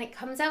other, and it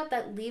comes out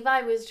that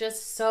Levi was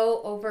just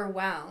so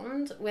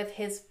overwhelmed with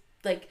his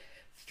like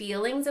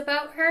feelings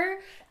about her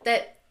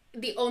that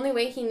the only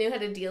way he knew how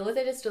to deal with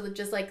it is to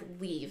just like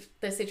leave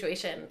the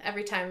situation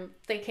every time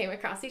they came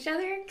across each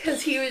other,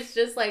 because he was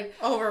just like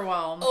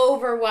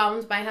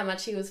overwhelmed by how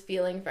much he was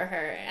feeling for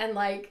her. And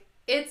like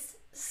it's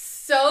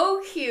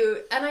so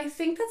cute, and I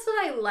think that's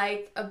what I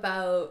like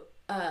about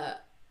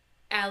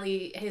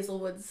Ali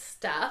Hazelwood's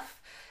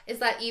stuff, is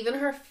that even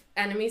her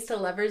enemies to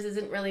lovers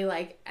isn't really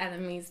like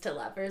enemies to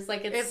lovers.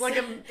 Like it's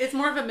like it's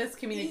more of a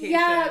miscommunication.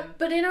 Yeah,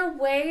 but in a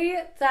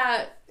way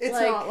that it's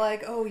like, not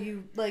like, oh,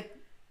 you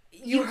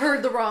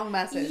heard the wrong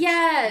message.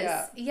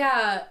 Yes.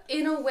 Yeah.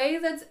 In a way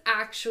that's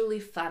actually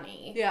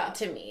funny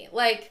to me.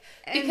 Like,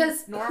 and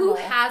because who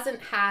hasn't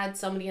had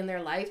somebody in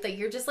their life that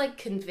you're just like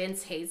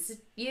convinced hates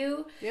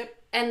you? Yep.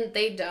 And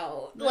they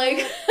don't.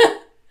 Like,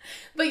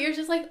 but you're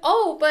just like,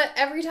 "Oh, but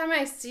every time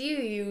I see you,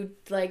 you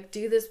like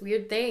do this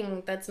weird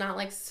thing that's not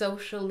like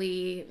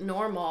socially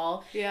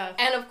normal." Yeah.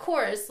 And of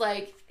course,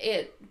 like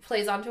it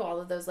plays onto all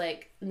of those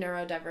like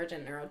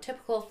neurodivergent,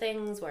 neurotypical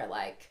things where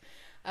like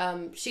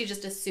she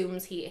just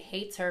assumes he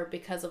hates her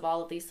because of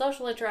all of these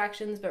social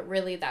interactions, but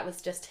really that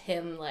was just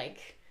him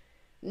like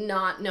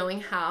not knowing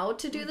how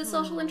to do the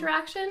social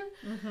interaction.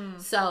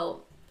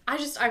 So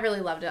I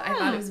really loved it. I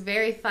thought it was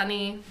very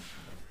funny.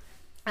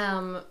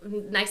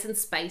 Nice and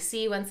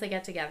spicy once they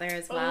get together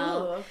as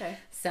well. Oh, okay.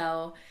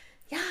 So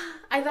yeah,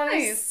 I thought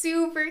it was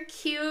super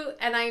cute,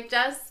 and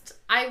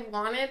I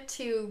wanted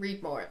to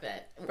read more of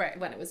it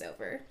when it was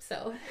over.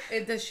 So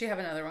does she have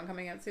another one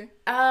coming out soon?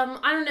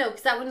 I don't know,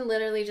 because that one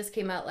literally just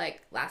came out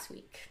like last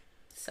week.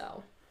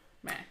 So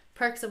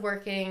perks of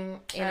working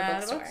in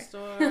a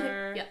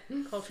bookstore. Yeah.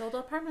 Cultural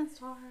department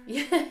store.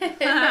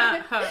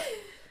 Yeah.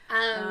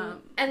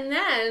 And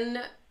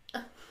then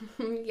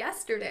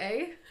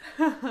yesterday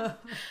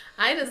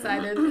I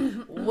decided,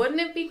 wouldn't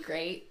it be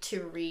great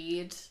to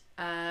read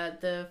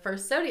the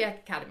first Zodiac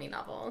Academy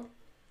novel?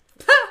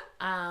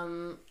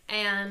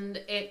 And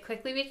it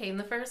quickly became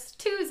the first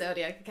 2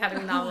 Zodiac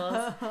Academy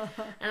novels.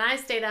 And I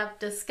stayed up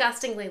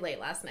disgustingly late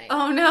last night.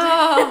 Oh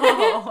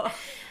no.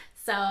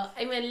 So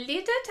I'm a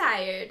little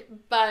tired,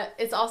 but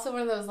it's also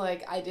one of those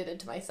like I did it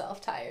to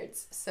myself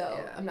tireds, so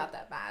I'm not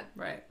that bad.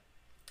 Right.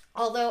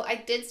 Although I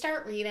did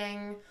start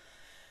reading,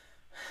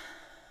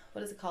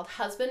 what is it called?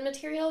 Husband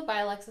Material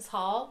by Alexis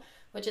Hall,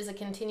 which is a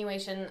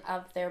continuation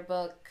of their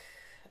book,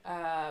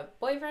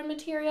 Boyfriend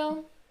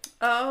Material.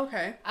 Oh,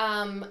 okay.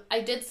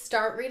 I did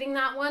start reading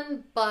that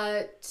one,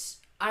 but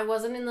I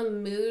wasn't in the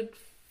mood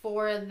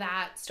for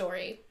that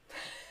story.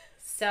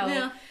 So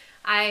Yeah.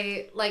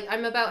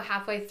 I'm about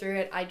halfway through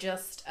it. I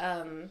just,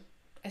 I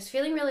was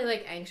feeling really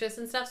like anxious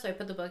and stuff, so I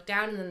put the book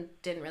down and then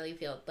didn't really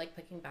feel like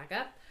picking back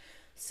up.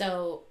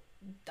 So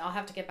I'll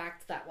have to get back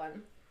to that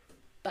one.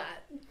 But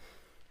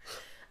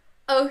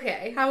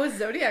okay. How was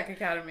Zodiac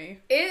Academy?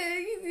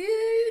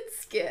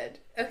 It's good.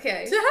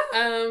 Okay.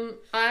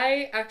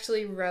 I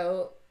actually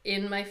wrote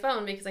in my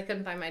phone because I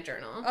couldn't find my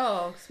journal.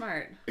 Oh,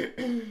 smart.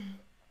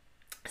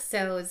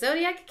 So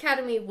Zodiac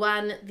Academy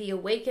 1, The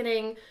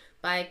Awakening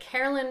by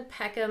Carolyn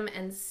Peckham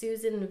and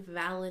Susan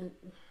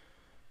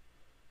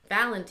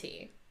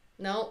Valenti.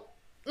 No.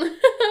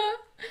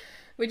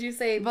 Would you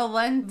say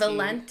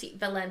Valenti?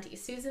 Valenti.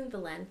 Susan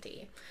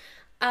Valenti.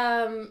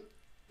 I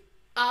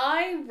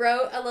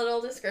wrote a little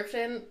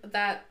description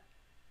that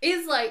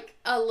is like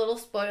a little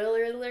spoiler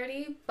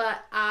alerty,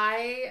 but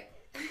I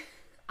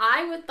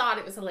would thought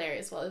it was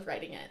hilarious while I was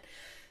writing it.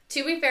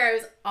 To be fair, I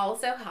was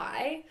also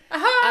high.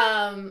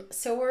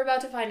 So we're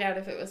about to find out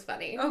if it was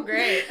funny. Oh,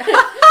 great.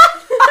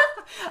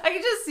 I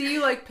could just see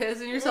you like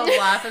pissing yourself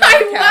laughing on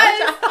the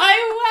couch.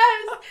 I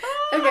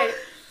was. Okay,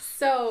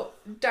 so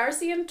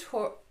Darcy and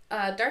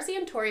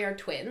Tori are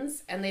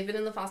twins, and they've been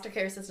in the foster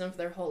care system for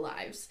their whole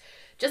lives.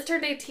 Just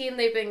turned 18,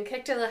 they've been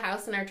kicked out of the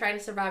house and are trying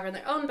to survive on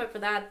their own, but for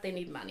that, they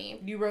need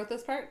money. You wrote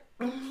this part?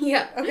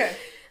 Yeah. Okay.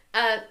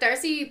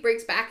 Darcy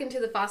breaks back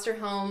into the foster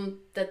home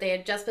that they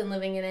had just been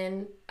living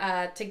in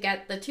to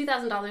get the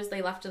 $2,000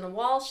 they left in the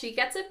wall. She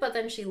gets it, but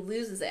then she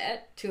loses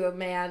it to a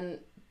man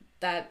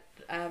that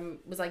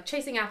was like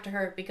chasing after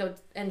her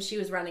and she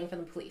was running from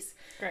the police.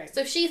 Great.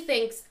 So she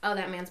thinks, oh,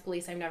 that man's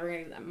police. I'm never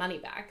going to get that money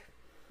back.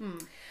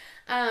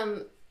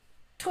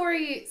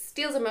 Tori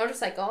steals a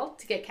motorcycle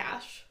to get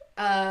cash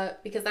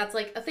because that's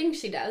like a thing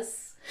she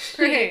does.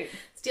 Great.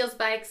 Steals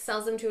bikes,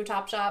 sells them to a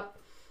top shop,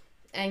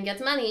 and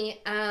gets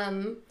money.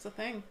 It's a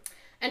thing.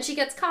 And she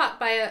gets caught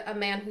by a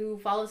man who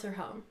follows her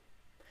home.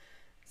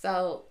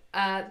 So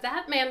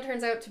that man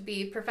turns out to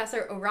be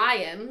Professor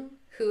Orion,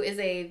 who is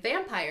a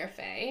vampire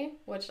fae,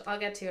 which I'll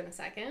get to in a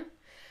second,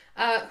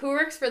 who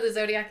works for the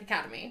Zodiac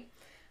Academy,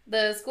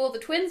 the school the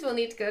twins will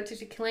need to go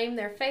to claim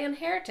their fae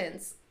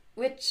inheritance,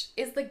 which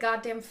is the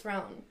goddamn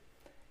throne.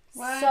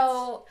 What?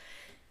 So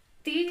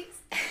these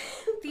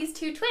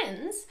two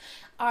twins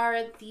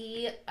are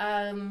these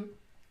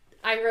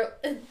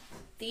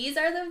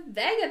are the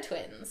Vega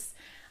twins,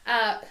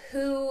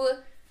 who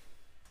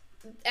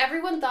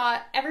everyone in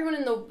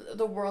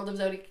the world of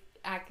Zodiac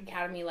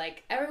Academy,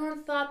 like,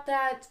 everyone thought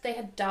that they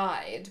had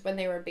died when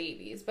they were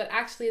babies, but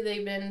actually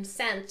they've been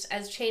sent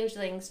as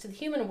changelings to the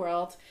human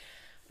world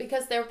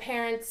because their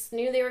parents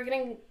knew they were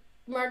getting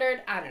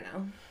murdered. I don't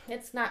know.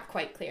 It's not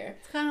quite clear.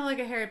 It's kind of like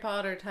a Harry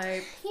Potter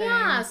type thing.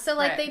 Yeah, so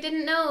like Right. they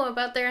didn't know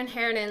about their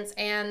inheritance,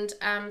 and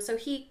so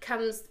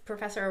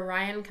Professor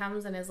Orion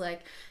comes and is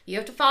like, you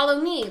have to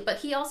follow me, but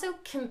he also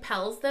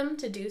compels them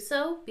to do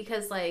so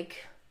because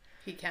like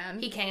He can.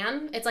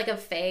 it's like a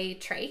fae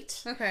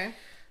trait. Okay.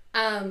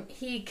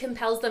 He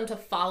compels them to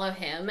follow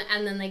him,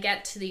 and then they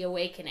get to the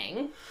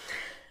awakening.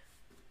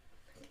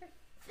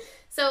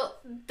 So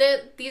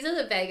these are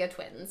the Vega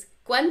twins.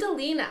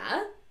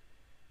 Gwendolina,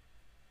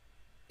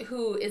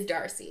 who is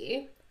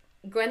Darcy,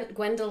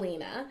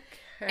 Gwendolina,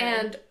 Okay.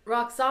 and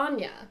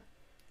Roxania,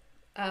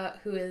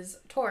 who is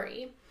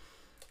Tori,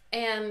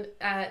 and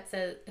it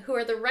says, who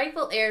are the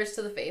rightful heirs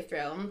to the Fae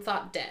throne,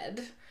 thought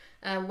dead.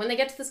 When they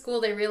get to the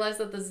school, they realize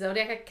that the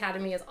Zodiac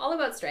Academy is all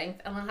about strength,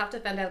 and they'll have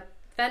to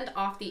fend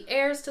off the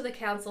heirs to the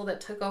council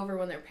that took over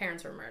when their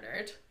parents were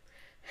murdered.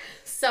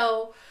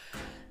 So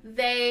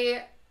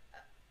their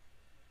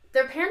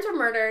parents were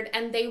murdered,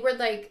 and they were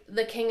like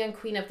the king and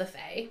queen of the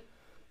Fae.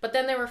 But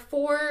then there were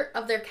 4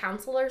 of their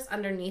counselors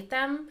underneath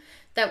them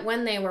that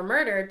when they were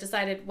murdered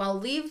decided, well,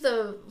 leave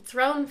the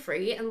throne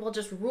free and we'll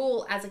just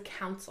rule as a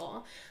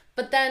council.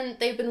 But then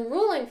they've been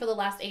ruling for the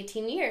last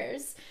 18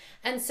 years.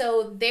 And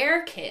so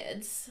their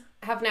kids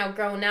have now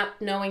grown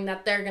up knowing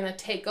that they're going to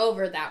take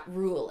over that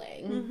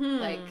ruling. Mm-hmm.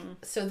 Like,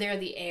 so they're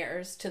the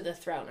heirs to the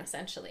throne,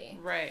 essentially.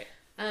 Right.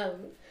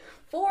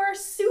 4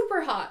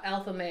 super hot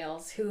alpha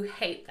males who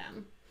hate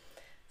them.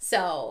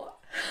 So,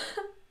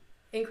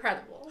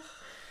 incredible.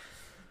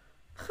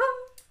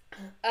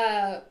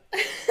 Oh,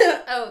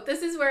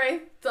 this is where I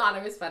thought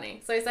it was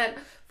funny. So I said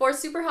 4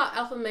 super hot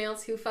alpha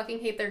males who fucking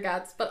hate their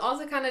guts, but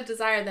also kind of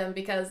desire them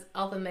because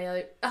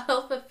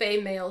alpha fae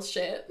male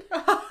shit.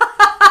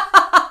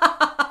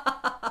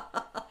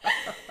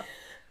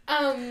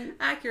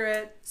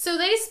 Accurate. So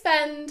they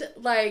spend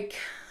like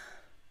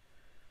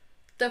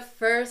the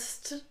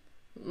first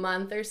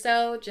month or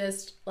so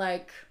just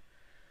like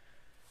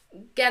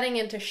getting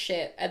into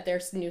shit at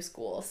their new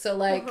school. So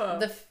like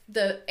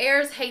the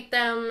heirs hate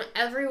them.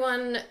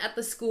 Everyone at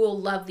the school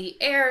love the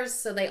heirs,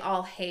 so they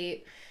all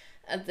hate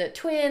the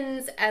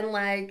twins. And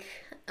like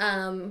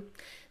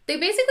They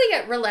basically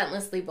get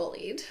relentlessly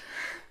bullied.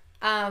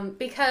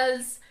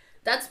 Because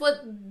that's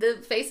what the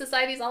Fae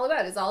Society is all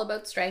about. It's all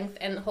about strength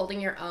and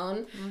holding your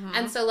own. Mm-hmm.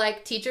 And so,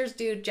 like, teachers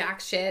do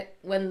jack shit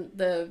when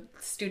the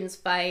students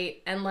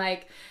fight. And,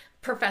 like,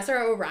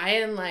 Professor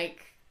Orion,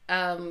 like,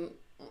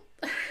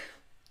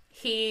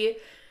 he's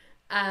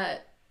a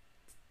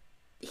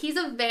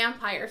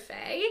vampire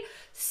fae.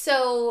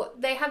 So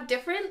they have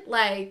different,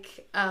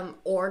 like,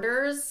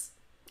 orders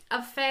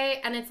of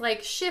fae. And it's,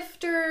 like,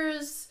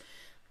 shifters,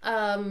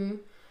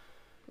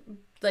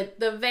 like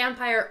the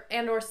vampire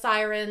and or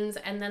sirens,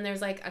 and then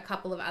there's like a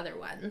couple of other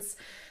ones.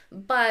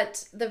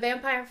 But the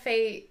vampire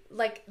fae,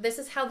 like, this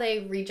is how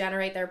they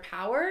regenerate their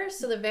power.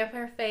 So the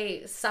vampire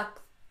fae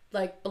suck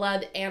like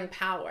blood and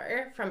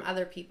power from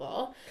other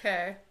people.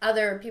 Okay.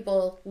 Other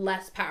people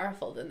less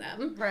powerful than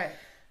them. Right.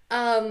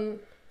 And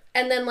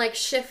then like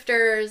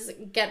shifters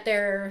get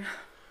their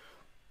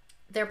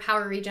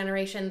power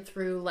regeneration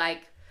through,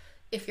 like,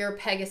 if you're a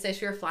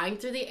Pegasus, you're flying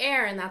through the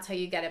air and that's how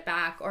you get it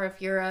back. Or if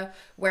you're a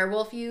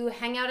werewolf, you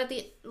hang out at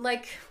the,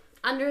 like,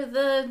 under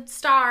the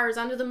stars,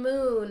 under the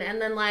moon.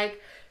 And then, like,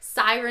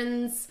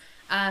 sirens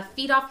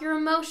feed off your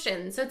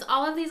emotions. So it's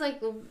all of these,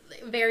 like,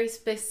 very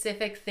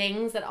specific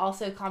things that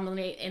also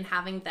culminate in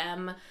having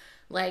them,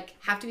 like,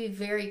 have to be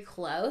very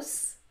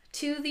close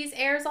to these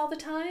heirs all the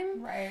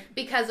time. Right.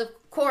 Because, of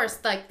course,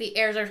 like, the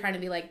heirs are trying to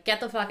be like, get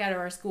the fuck out of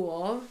our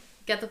school.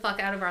 Get the fuck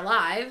out of our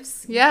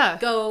lives. Yeah.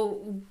 Go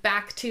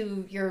back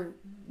to your...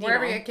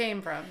 wherever you came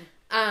from.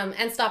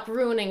 And stop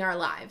ruining our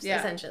lives,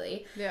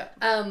 essentially. Yeah.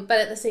 But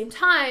at the same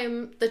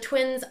time, the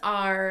twins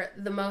are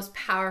the most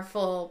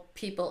powerful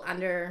people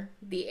under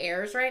the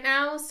heirs right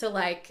now. So,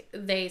 like,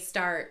 they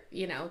start,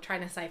 you know,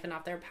 trying to siphon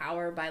off their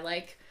power by,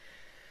 like,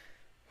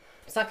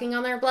 sucking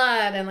on their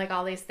blood and, like,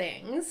 all these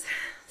things.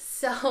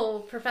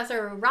 So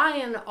Professor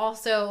Ryan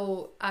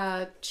also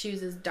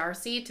chooses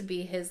Darcy to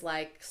be his,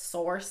 like,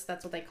 source.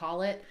 That's what they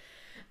call it.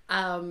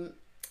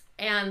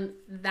 And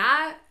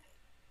that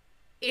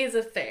is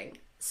a thing.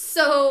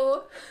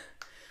 So,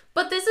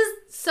 but this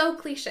is so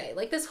cliche.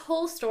 Like, this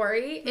whole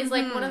story is,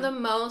 like, one of the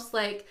most,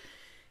 like,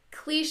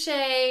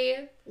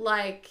 cliche,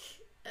 like,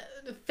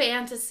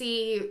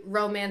 fantasy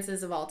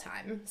romances of all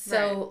time.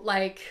 So,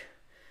 like...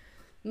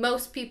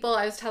 most people,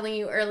 I was telling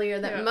you earlier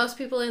that most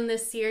people in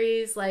this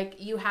series, like,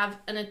 you have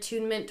an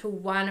attunement to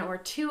one or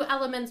two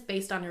elements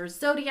based on your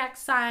zodiac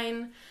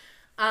sign.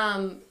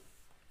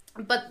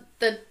 But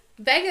the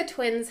Vega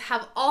twins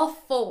have all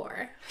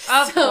four.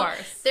 Of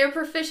course. They're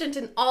proficient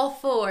in all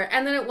four.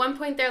 And then at one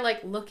point they're,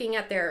 like, looking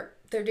at they're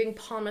doing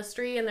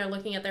palmistry and they're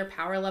looking at their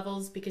power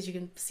levels because you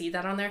can see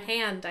that on their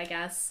hand, I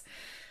guess.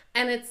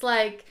 And it's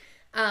like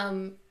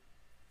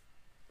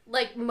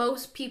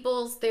most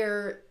people's,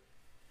 their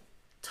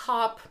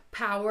top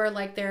power,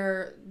 like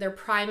their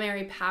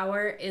primary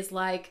power is,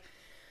 like,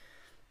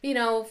 you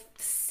know,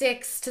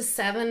 6 to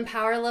 7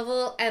 power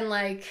level, and,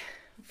 like,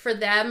 for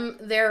them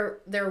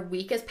their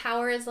weakest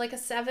power is like a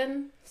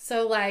 7.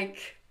 So,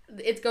 like,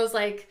 it goes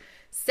like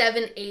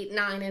 7, 8,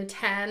 9, and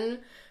 10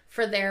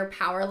 for their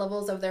power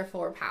levels of their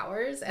 4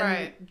 powers,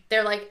 and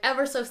they're, like,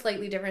 ever so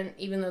slightly different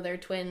even though they're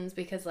twins,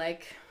 because,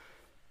 like,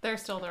 they're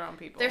still their own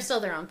people.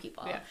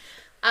 Yeah.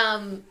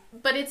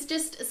 But it's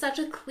just such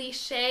a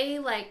cliche,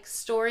 like,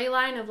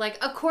 storyline of,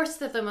 like, of course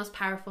they're the most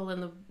powerful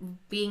in the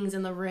beings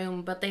in the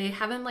room, but they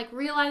haven't, like,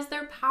 realized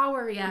their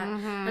power yet.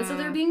 Mm-hmm. And so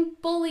they're being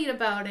bullied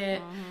about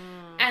it.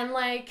 Mm-hmm. And,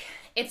 like,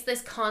 it's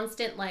this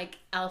constant, like,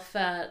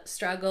 alpha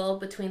struggle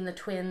between the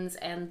twins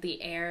and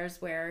the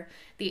heirs, where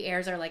the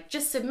heirs are like,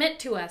 just submit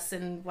to us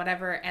and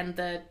whatever. And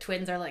the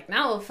twins are like,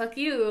 no, fuck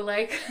you.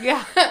 Like,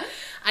 yeah,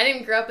 I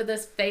didn't grow up with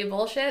this Fae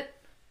bullshit.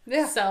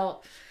 Yeah.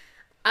 So...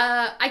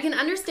 I can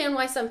understand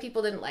why some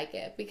people didn't like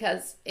it,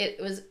 because it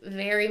was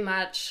very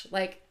much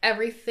like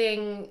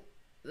everything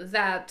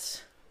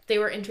that they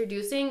were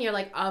introducing, you're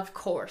like, of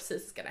course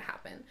this is gonna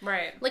happen.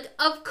 Right. Like,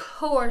 of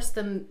course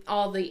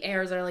all the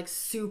heirs are, like,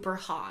 super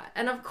hot.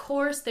 And of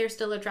course they're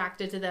still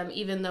attracted to them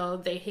even though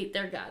they hate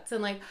their guts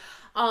and, like,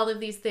 all of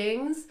these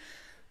things.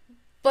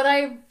 But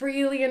I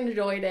really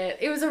enjoyed it.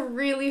 It was a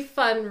really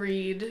fun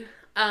read.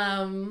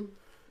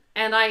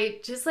 And I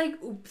just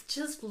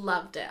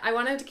loved it. I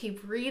wanted to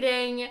keep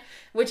reading,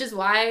 which is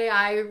why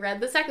I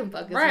read the second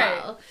book as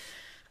well.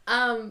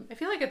 I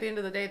feel like at the end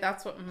of the day,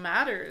 that's what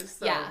matters,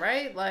 though,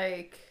 right?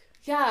 Like...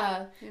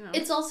 yeah. You know.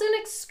 It's also an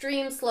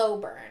extreme slow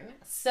burn.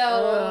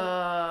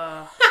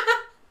 So...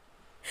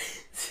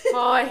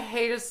 oh, I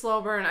hate a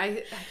slow burn.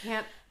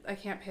 I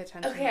can't pay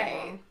attention.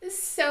 Okay,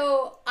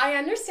 so I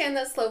understand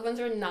that slow burns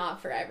are not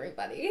for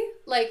everybody.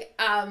 Like,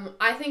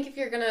 I think if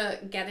you're gonna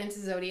get into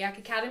Zodiac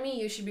Academy,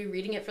 you should be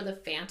reading it for the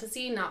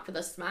fantasy, not for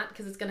the smut,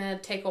 because it's gonna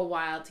take a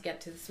while to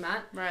get to the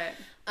smut. Right.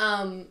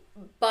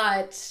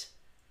 But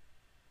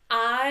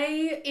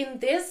in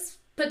this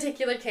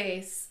particular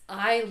case,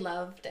 I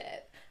loved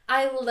it.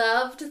 I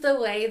loved the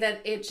way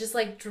that it just,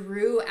 like,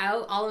 drew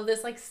out all of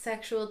this, like,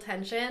 sexual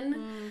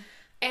tension.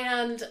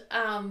 And,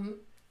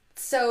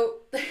 so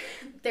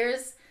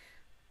there's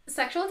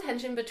sexual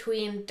tension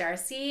between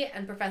Darcy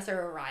and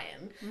Professor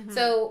Orion.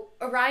 So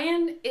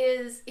Orion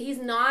he's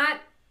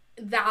not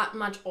that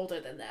much older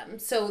than them.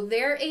 So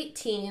they're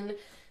 18.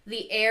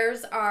 The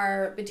heirs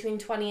are between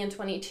 20 and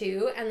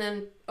 22. And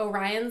then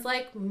Orion's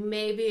like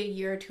maybe a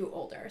year or two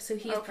older. So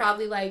he's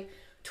probably like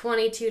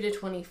 22 to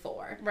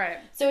 24. Right.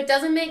 So it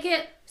doesn't make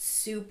it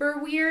super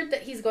weird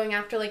that he's going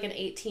after like an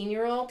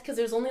 18-year-old because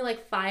there's only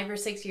like 5 or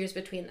 6 years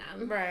between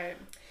them. Right.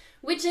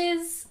 Which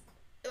is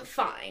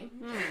fine.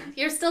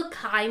 You're still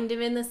kind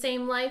of in the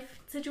same life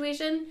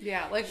situation.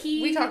 Yeah, like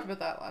we talked about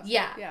that last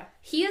Yeah. time. Yeah.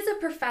 He is a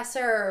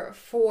professor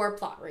for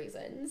plot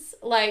reasons.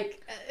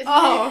 Like,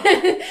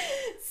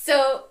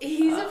 so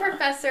he's a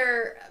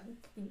professor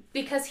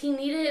because he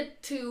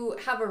needed to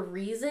have a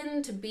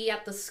reason to be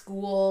at the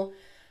school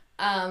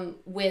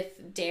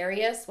with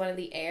Darius, one of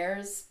the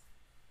heirs,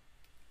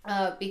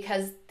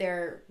 because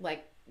they're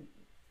like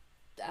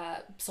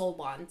soul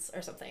bonds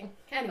or something.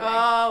 Anyway.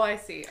 Oh, I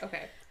see.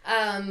 Okay.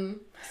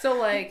 So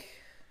like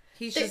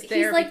he's just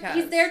there because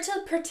he's there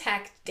to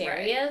protect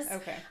Darius.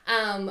 Right. Okay.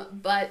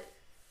 But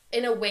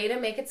in a way to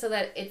make it so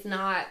that it's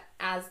not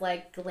as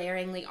like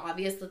glaringly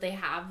obvious that they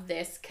have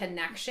this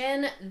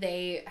connection,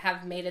 they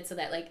have made it so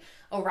that like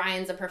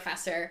Orion's a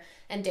professor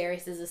and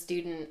Darius is a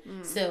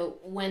student. So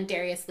when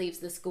Darius leaves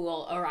the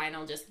school, Orion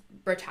will just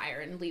retire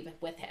and leave it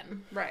with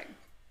him. Right.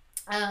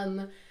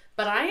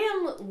 But I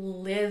am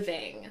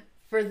living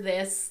for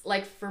this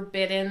like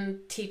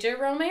forbidden teacher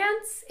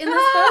romance in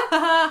this book.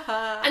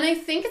 And I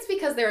think it's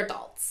because they're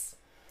adults.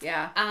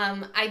 Yeah.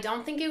 I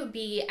don't think it would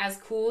be as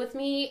cool with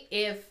me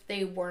if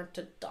they weren't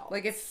adults.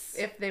 Like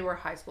if they were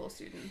high school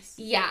students.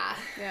 Yeah.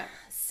 Yeah.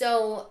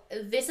 So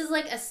this is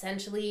like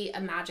essentially a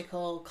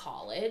magical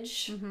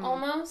college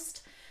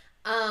almost.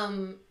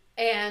 And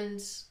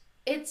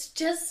it's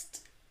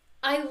just,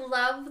 I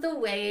love the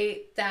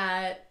way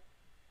that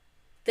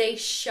they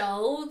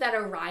show that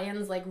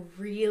Orion's like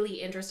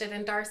really interested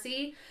in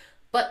Darcy,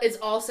 but is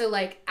also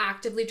like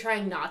actively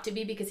trying not to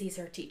be because he's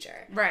her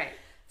teacher. Right.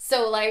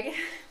 So like,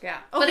 yeah.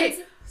 Okay. But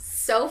it's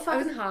so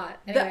fucking hot.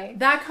 Anyway.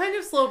 That kind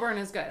of slow burn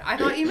is good. I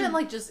thought you meant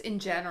like just in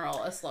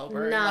general a slow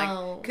burn.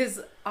 No. Like, cause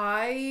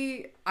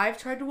I've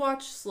tried to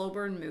watch slow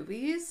burn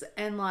movies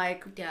and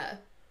like, yeah.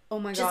 Oh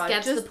my just god.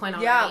 Get to the point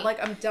already. Yeah,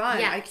 like I'm done.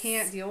 Yes. I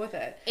can't deal with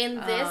it. In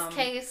this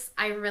case,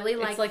 I really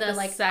like the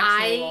like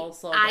sexual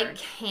slow burn. I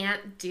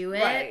can't do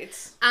it.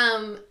 Right.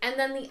 And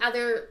then the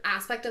other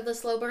aspect of the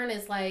slow burn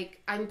is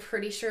like I'm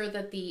pretty sure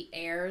that the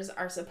heirs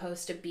are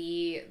supposed to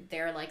be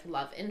their like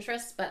love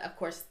interests, but of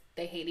course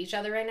they hate each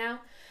other right now.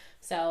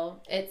 So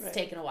it's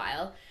taken a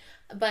while.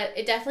 But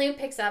it definitely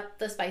picks up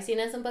the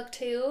spiciness in book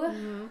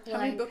 2. How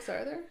many books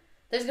are there?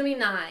 There's gonna be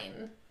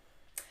 9.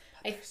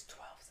 There's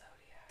 12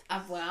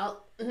 Zodiacs.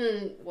 Well,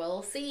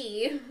 we'll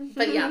see.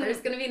 But yeah,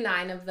 there's going to be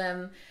 9 of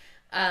them.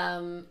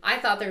 I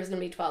thought there was going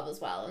to be 12 as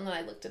well. And then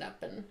I looked it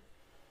up and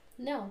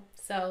no.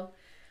 So,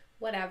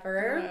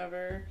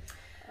 whatever.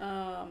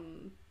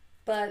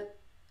 But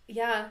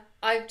yeah,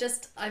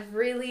 I've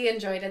really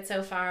enjoyed it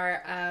so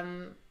far.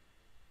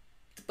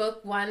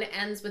 Book 1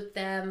 ends with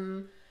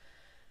them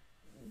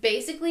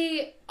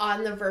basically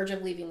on the verge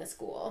of leaving the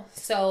school.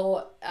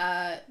 So,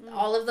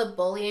 all of the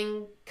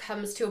bullying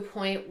comes to a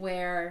point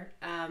where,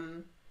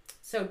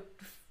 so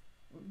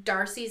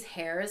Darcy's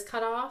hair is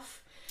cut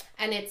off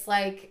and it's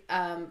like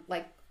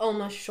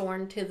almost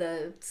shorn to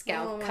the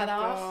scalp cut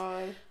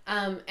off.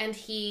 And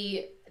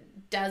he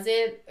does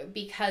it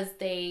because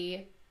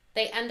they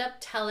end up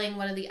telling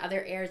one of the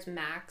other heirs,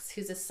 Max,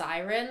 who's a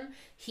siren.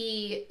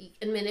 He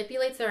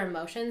manipulates their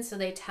emotions, so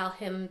they tell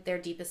him their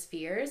deepest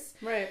fears.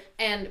 Right.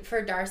 And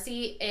for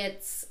Darcy,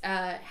 it's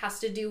has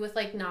to do with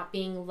like not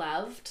being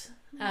loved,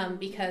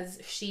 because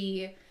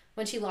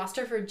when she lost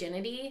her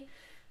virginity,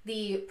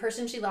 the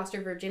person she lost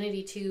her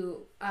virginity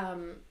to,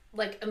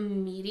 like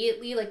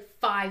immediately, like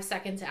 5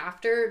 seconds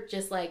after,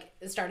 just like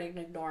started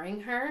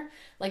ignoring her.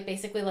 Like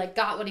basically like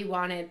got what he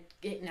wanted,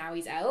 now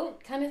he's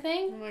out kind of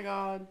thing. Oh my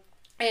god.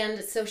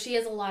 And so she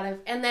has a lot of,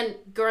 and then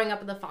growing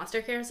up in the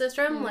foster care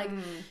system, like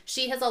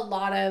she has a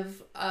lot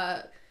of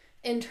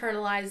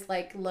internalized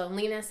like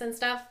loneliness and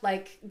stuff,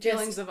 like just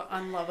feelings of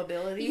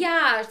unlovability.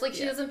 Yeah, like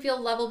she doesn't feel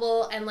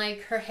lovable, and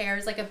like her hair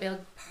is like a big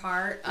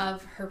part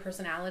of her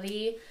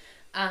personality.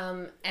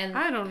 And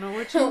I don't know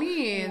what you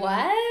mean.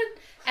 What?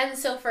 And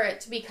so for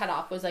it to be cut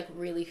off was like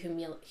really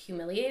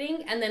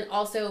humiliating. And then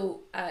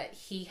also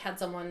he had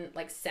someone,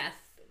 like Seth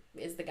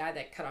is the guy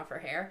that cut off her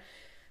hair,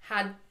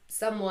 had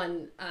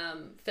someone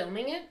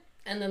filming it,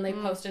 and then they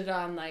posted it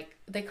on, like,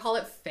 they call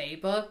it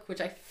Facebook,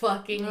 which I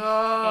fucking hate.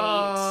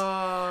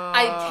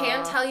 I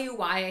can't tell you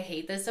why I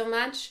hate this so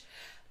much,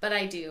 but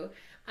I do.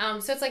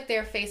 So it's like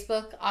their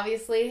Facebook,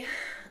 obviously.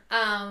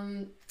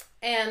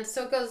 And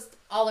so it goes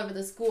all over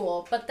the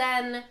school. But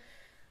then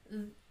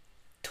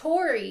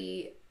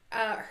Tori,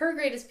 her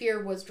greatest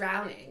fear was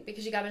drowning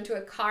because she got into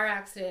a car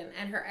accident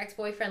and her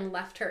ex-boyfriend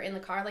left her in the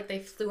car. Like, they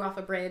flew off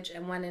a bridge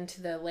and went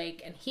into the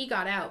lake, and he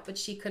got out, but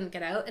she couldn't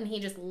get out, and he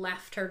just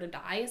left her to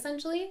die,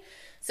 essentially.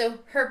 So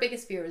her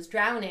biggest fear was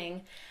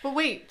drowning. But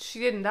wait, she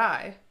didn't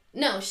die.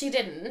 No, she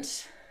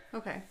didn't.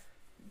 Okay.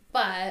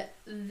 But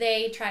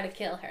they try to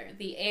kill her.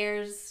 The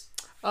heirs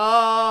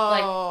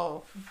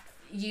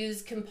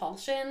use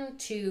compulsion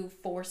to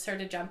force her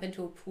to jump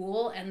into a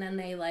pool, and then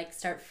they like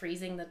start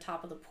freezing the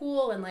top of the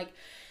pool, and like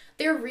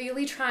they're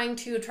really trying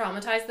to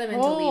traumatize them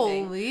into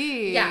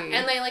leaving. Yeah,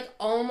 and they like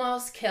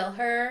almost kill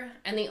her,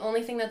 and the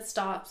only thing that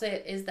stops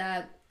it is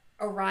that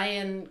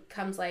Orion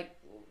comes like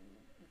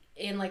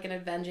in like an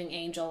avenging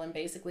angel and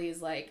basically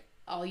is like,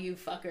 all you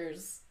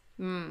fuckers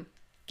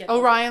get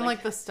Orion,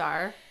 like the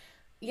star.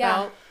 Yeah.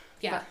 Well,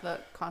 yeah. The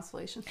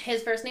constellation.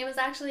 His first name is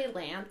actually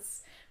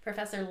Lance.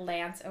 Professor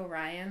Lance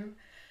Orion.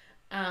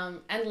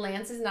 And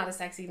Lance is not a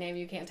sexy name.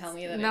 You can't tell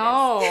me that it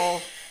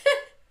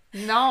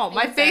is. No,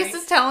 my face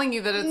is telling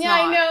you that it's not. Yeah,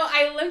 I know.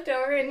 I looked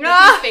over and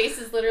Nikki's face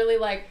is literally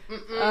like,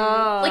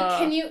 like,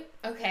 can you,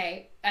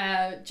 okay,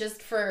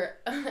 just for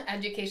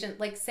education,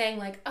 like saying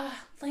like,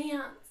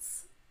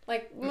 Lance.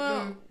 Like,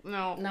 no,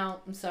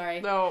 I'm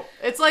sorry. No,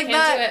 it's like Can't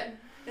that. do it.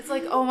 It's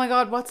like, oh my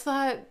God, what's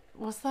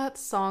that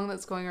song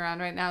that's going around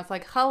right now? It's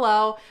like,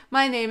 hello,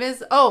 my name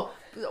is,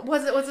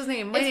 what's his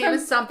name? My name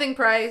is something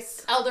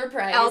Price. Elder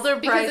Price.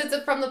 Because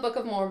it's from the Book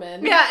of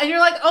Mormon. Yeah, and you're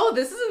like, oh,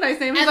 this is a nice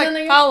name. He's like,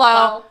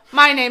 hello,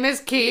 my name is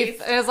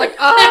Keith. And it's like,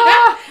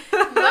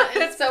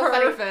 it's so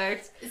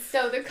perfect. Funny.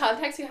 So the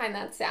context behind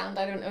that sound,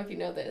 I don't know if you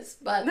know this,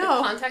 but the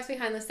context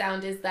behind the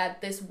sound is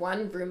that this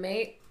one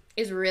roommate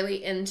is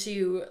really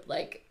into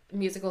like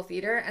musical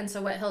theater, and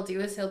so what he'll do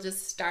is he'll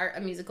just start a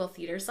musical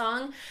theater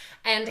song,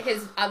 and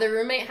his other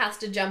roommate has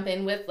to jump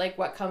in with like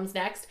what comes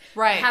next,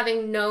 right,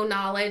 having no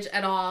knowledge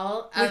at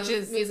all of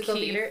musical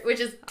theater,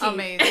 which is Keith.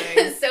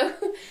 Amazing. So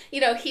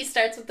he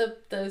starts with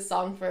the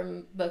song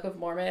from Book of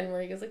Mormon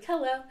where he goes like,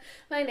 hello,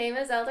 my name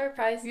is Elder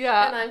Price, and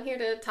I'm here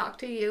to talk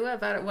to you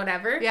about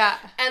whatever,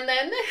 and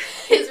then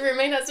his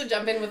roommate has to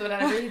jump in with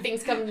whatever he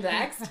thinks comes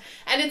next,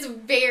 and it's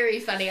very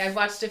funny. I've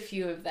watched a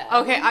few of them.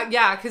 Okay,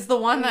 because the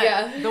one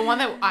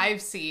that I've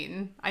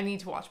seen, I need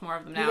to watch more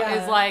of them now,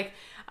 is like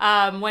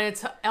when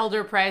it's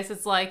Elder Price,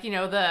 it's like,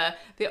 the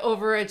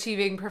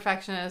overachieving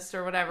perfectionist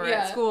or whatever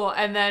at school,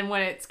 and then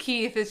when it's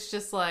Keith, it's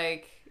just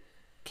like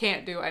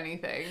can't do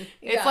anything.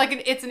 It's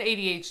like it's an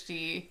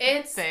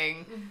ADHD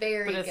thing.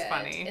 Very but it's good.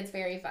 Funny. It's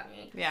very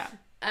funny. Yeah.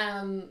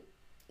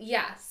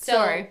 So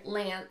sorry.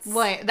 Lance.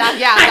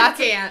 That's I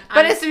can't.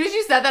 But as soon as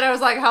you said that, I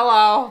was like,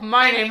 hello,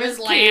 my name is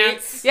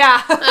Lance. Keith.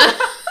 Yeah.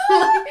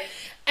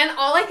 And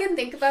all I can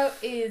think about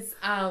is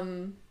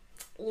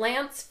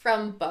Lance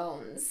from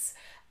Bones.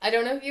 I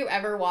don't know if you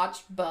ever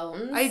watched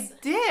Bones. I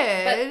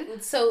did.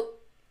 But, so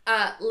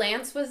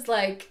Lance was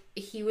like,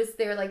 he was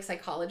their like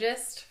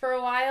psychologist for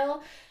a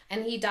while,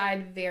 and he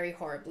died very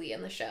horribly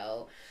in the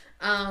show.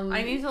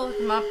 I need to look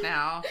him up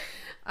now.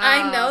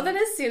 I know that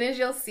as soon as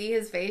you'll see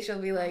his face, you'll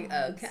be like,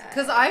 okay.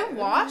 Because I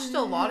watched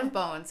a lot of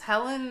Bones.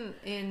 Helen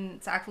in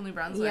Sackville, New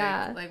Brunswick,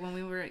 like when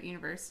we were at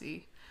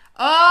university.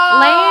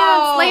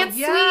 Oh, Lance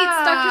Sweets,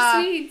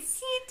 Dr. Sweets.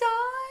 He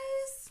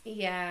dies.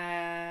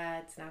 Yeah,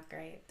 it's not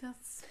great.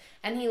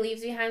 And he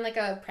leaves behind like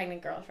a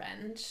pregnant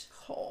girlfriend.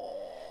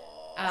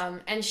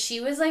 And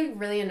she was like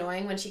really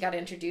annoying when she got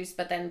introduced,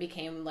 but then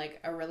became like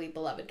a really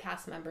beloved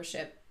cast member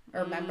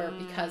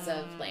because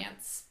of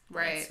Lance.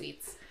 Lance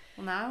Sweets.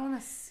 Well, now I want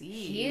to see.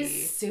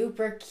 He's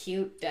super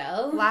cute,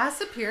 though.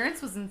 Last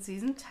appearance was in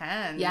season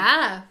 10.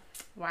 Yeah.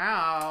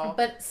 Wow.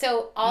 But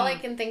so all I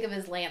can think of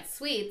is Lance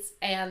Sweets,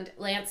 and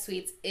Lance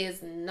Sweets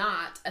is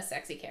not a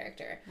sexy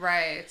character.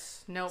 Right.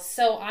 Nope.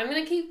 So I'm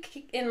going to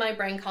keep in my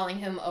brain calling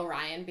him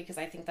Orion because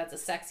I think that's a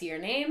sexier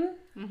name.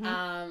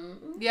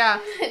 Mm-hmm.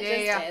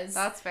 It just is.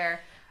 That's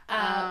fair.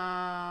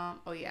 No.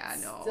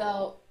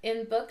 So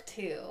in book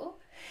 2,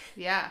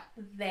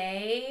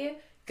 they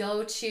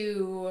go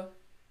to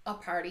a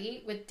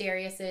party with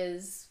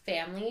Darius's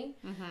family,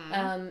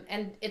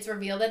 and it's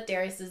revealed that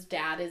Darius's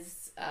dad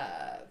is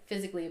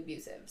physically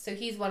abusive. So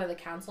he's one of the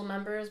council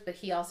members, but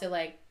he also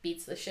like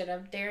beats the shit out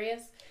of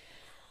Darius.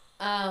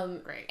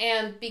 Great.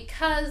 And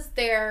because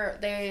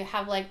they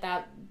have like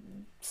that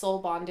soul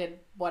bonded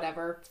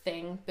whatever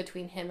thing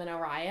between him and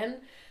Orion,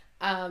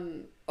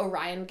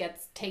 Orion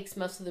takes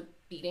most of the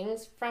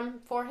beatings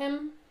for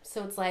him.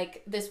 So it's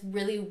like this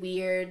really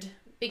weird,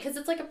 because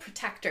it's like a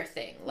protector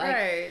thing. Like,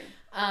 right.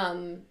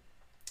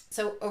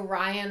 So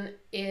Orion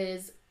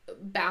is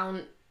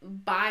bound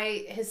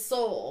by his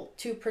soul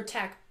to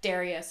protect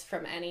Darius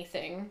from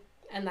anything,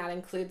 and that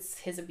includes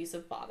his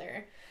abusive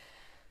father.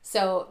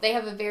 So they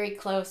have a very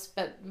close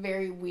but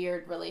very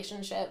weird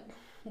relationship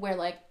where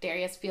like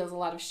Darius feels a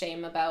lot of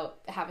shame about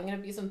having an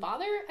abusive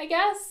father, I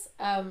guess.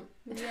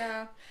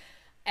 Yeah.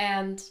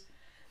 And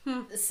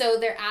so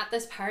they're at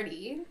this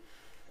party,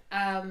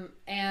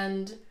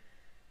 and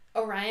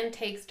Orion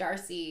takes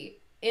Darcy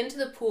into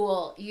the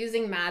pool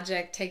using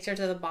magic, takes her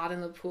to the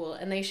bottom of the pool,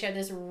 and they share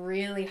this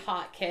really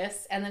hot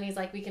kiss, and then he's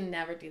like, we can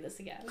never do this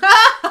again.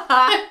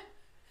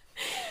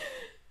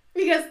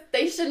 Because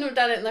they shouldn't have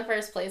done it in the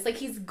first place. Like,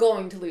 he's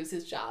going to lose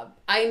his job.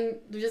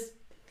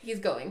 He's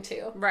going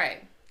to.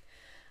 Right.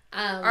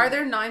 Are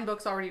there 9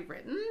 books already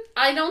written?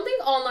 I don't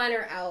think all 9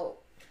 are out.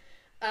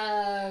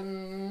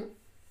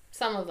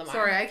 Some of them are.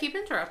 Sorry, I keep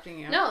interrupting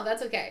you. No,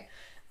 that's okay.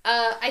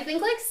 I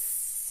think like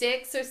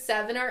 6 or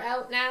 7 are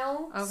out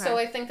now. Okay. So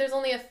I think there's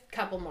only a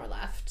couple more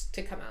left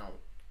to come out.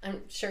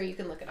 I'm sure you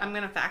can look it up. I'm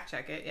gonna fact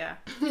check it. Yeah.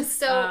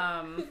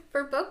 So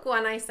for book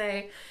 1, I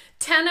say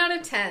 10 out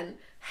of 10.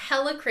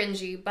 Hella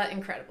cringy, but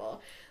incredible.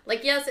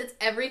 Like, yes, it's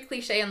every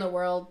cliche in the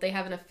world. They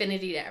have an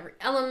affinity to every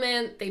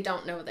element. They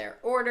don't know their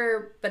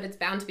order, but it's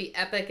bound to be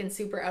epic and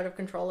super out of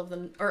control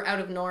or out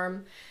of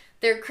norm.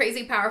 They're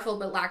crazy powerful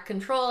but lack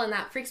control, and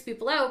that freaks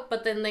people out,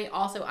 but then they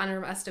also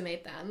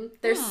underestimate them.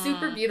 They're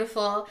super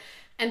beautiful,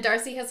 and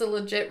Darcy has a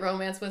legit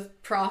romance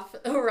with Prof.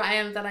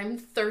 Orion that I'm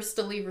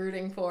thirstily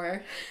rooting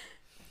for.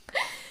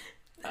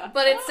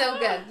 But it's so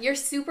good. You're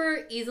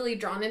super easily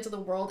drawn into the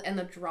world and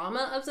the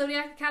drama of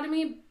Zodiac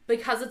Academy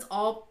because it's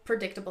all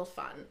predictable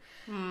fun.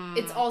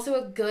 It's also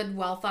a good,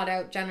 well thought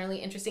out, generally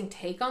interesting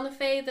take on the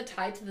Fae. The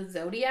tie to the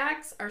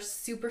Zodiacs are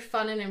super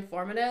fun and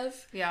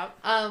informative. Yeah.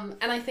 And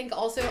I think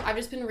also I've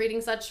just been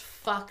reading such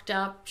fucked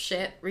up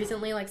shit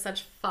recently, like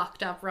such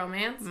fucked up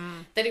romance,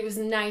 that it was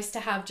nice to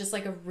have just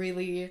like a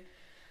really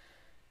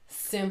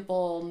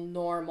simple,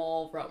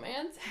 normal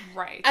romance.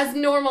 Right. As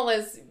normal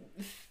as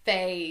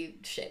Fae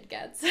shit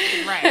gets.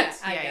 Right.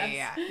 I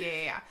guess.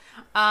 Yeah.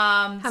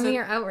 How many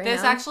are out right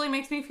This now? actually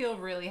makes me feel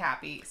really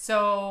happy.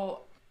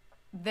 So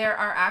there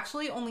are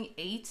actually only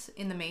 8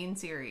 in the main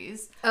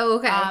series. Oh,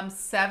 okay.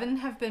 7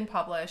 have been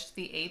published.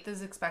 The 8th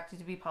is expected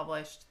to be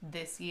published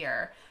this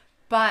year.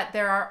 But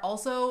there are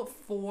also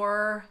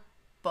 4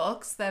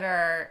 books that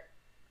are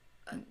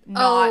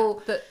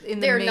not in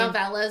the they're main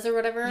novellas or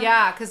whatever.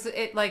 Yeah, because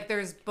it like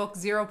there's book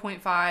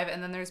 0.5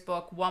 and then there's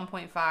book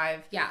 1.5.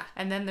 Yeah.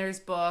 And then there's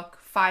book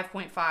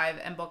 5.5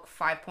 and book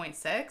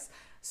 5.6.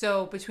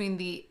 So between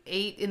the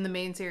 8 in the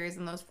main series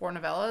and those 4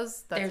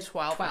 novellas, that's There's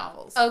 12 12.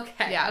 novels.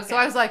 Okay. Yeah. okay. So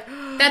I was like,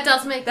 that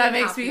does make that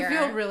me makes me happier.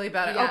 feel really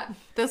better. Yeah. Oh,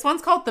 this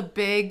one's called The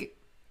Big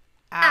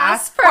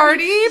Ass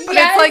Party. Party, but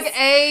Yes. it's like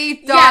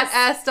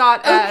A.S.S.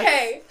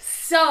 Okay.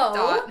 So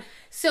Dot.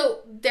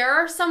 So there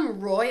are some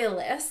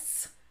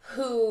royalists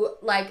who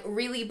like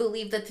really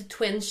believe that the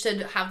twins should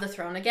have the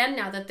throne again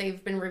now that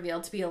they've been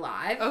revealed to be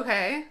alive.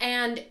 Okay.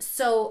 And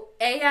so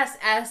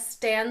ASS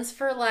stands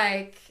for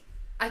like,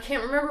 I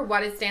can't remember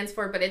what it stands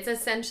for, but it's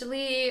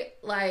essentially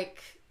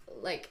like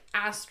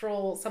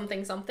astral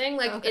something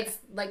like Okay. it's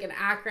like an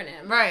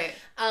acronym. Right.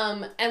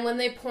 And when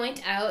they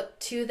point out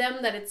to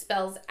them that it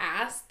spells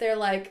ass, they're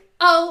like,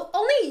 "Oh,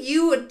 only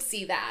you would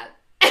see that."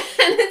 And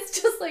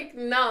it's just like,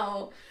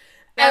 no.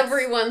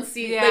 Everyone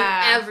sees, like,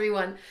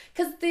 everyone.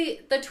 Because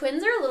the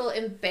twins are a little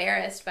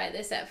embarrassed by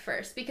this at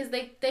first because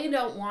they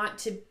don't want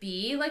to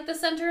be, like, the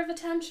center of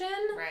attention.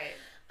 Right.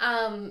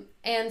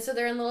 And so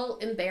they're a little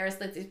embarrassed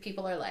that these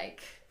people are,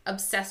 like,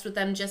 obsessed with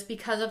them just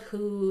because of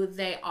who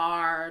they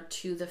are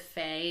to the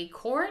Fae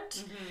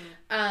court.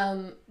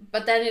 Mm-hmm.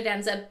 But then it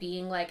ends up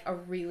being, like, a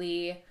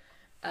really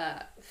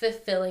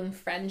fulfilling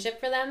friendship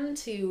for them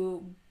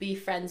to be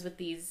friends with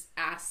these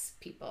ass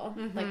people,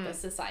 like the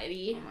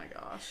society. Oh my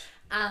gosh.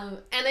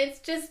 And it's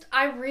just,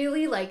 I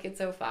really like it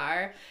so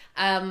far.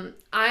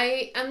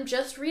 I am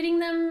just reading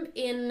them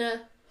in,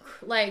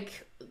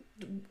 like,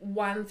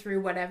 1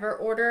 through whatever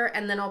order,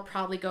 and then I'll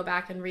probably go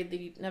back and read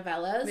the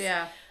novellas.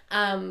 Yeah.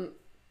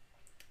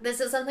 This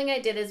is something I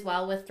did as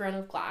well with Throne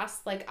of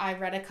Glass. Like, I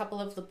read a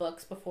couple of the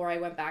books before I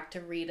went back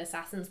to read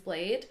Assassin's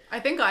Blade. I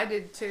think I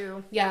did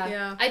too.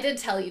 Yeah. I did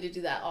tell you to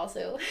do that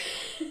also.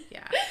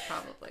 Yeah,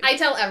 probably. I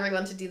tell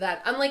everyone to do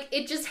that. I'm like,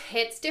 it just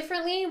hits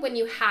differently when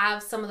you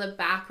have some of the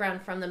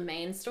background from the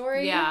main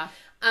story. Yeah.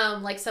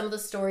 Like some of the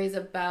stories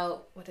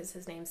about, what is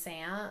his name?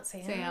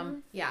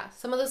 Sam? Yeah.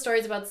 Some of the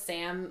stories about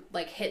Sam,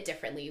 like, hit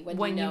differently when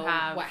you know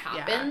what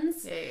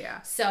happens.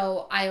 Yeah.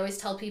 So I always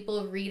tell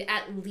people read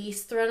at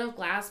least Throne of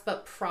Glass,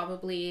 but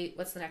probably,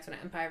 what's the next one?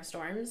 Empire of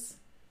Storms?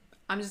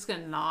 I'm just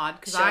gonna nod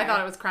because Sure. I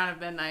thought it was Crown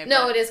of Midnight.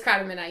 No, it is Crown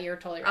of Midnight. You're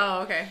totally right.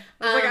 Oh, okay.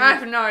 I was like, I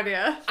have no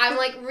idea. I'm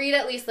like, read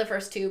at least the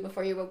first 2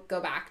 before you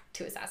go back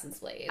to Assassin's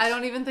Blade. I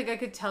don't even think I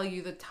could tell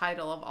you the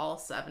title of all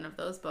 7 of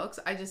those books.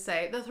 I just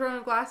say the Throne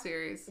of Glass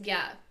series.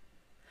 Yeah.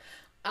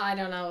 I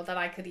don't know that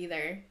I could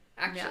either,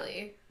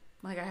 actually.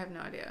 Yeah. Like, I have no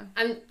idea.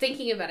 I'm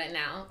thinking about it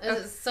now.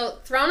 Okay. So,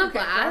 Throne of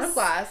Glass. Throne of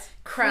Glass.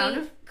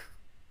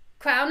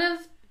 Crown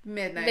of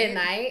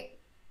Midnight.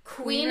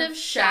 Queen of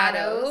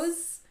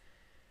Shadows.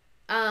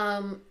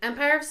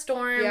 Empire of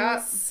Storms.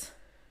 Yeah.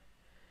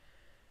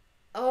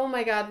 Oh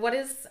my god, what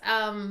is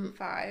 5.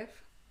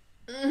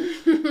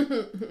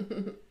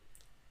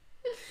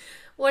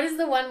 What is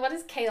the one? What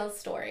is Kale's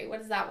story?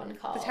 What is that one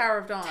called? The Tower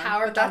of Dawn.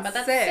 Tower of Dawn, but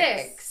that's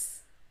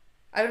 6.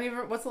 I don't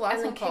even. What's the last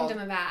and one then called?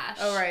 Kingdom of Ash.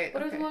 Oh right.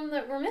 What is the one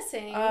that we're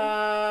missing?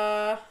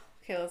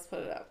 Okay, let's put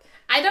it up.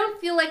 I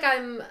don't feel like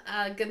I'm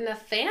a good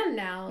enough fan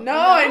now. No,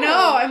 I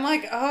know. I'm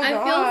like, oh I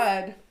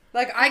god.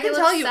 Like, I can feel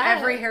tell you upset.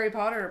 every Harry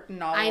Potter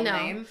novel I know.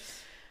 name.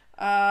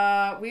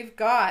 We've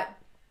got.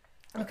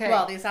 Okay.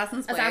 Well, the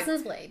Assassin's Blade.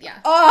 Assassin's Blade, yeah.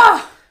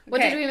 Oh!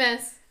 What did we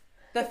miss?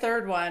 The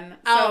third one.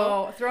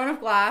 Oh. So, Throne of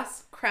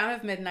Glass, Crown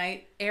of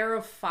Midnight, Heir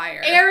of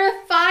Fire. Heir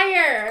of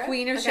Fire!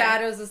 Queen of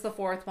Shadows is the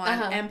 4th one.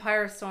 Uh-huh.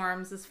 Empire of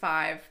Storms is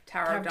 5.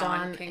 Tower of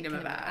Dawn, Kingdom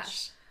of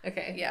Ash.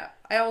 Okay. Yeah.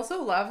 I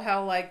also love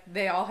how, like,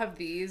 they all have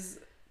these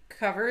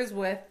covers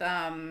with,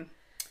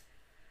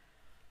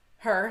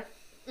 her.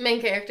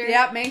 Main character?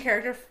 Yeah, main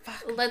character.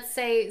 Fuck. Let's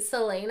say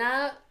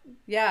Selena.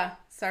 Yeah.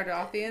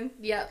 Sardothien.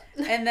 Yep.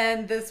 And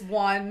then this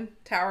one,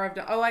 Tower of...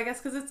 I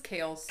guess because it's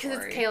Kale's story.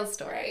 Because it's Kale's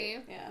story.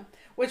 Right? Yeah.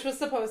 Which was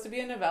supposed to be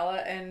a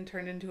novella and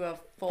turned into a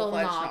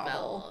full-fledged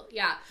novel.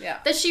 Yeah. Yeah.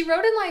 That she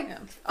wrote in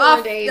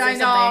 4 days or I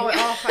know.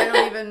 something. I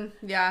don't even...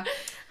 Yeah.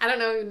 I don't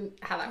know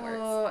how that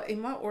works.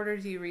 In what order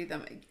do you read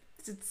them?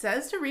 It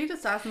says to read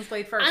Assassin's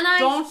Blade first. And I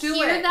don't do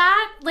hear it.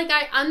 that. Like,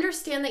 I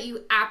understand that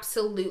you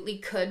absolutely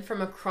could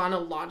from a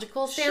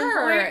chronological standpoint.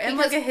 Sure, and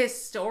like a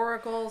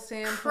historical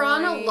standpoint.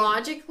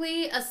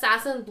 Chronologically,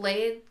 Assassin's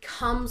Blade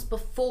comes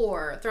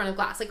before Throne of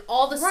Glass. Like,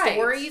 all the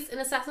stories in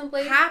Assassin's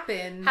Blade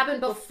happen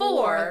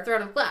before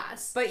Throne of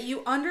Glass. But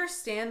you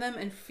understand them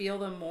and feel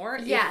them more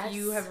if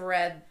you have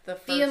read the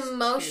first The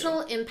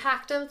emotional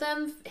impact of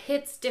them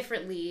hits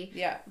differently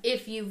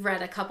if you've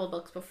read a couple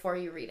books before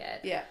you read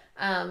it. Yeah.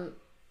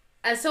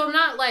 So I'm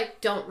not like,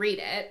 don't read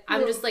it.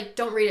 I'm just like,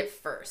 don't read it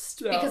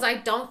first. No. Because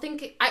I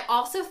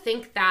also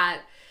think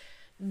that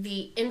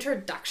the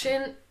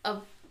introduction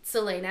of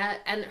Selena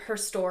and her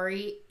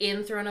story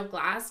in Throne of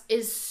Glass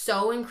is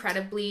so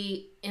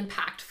incredibly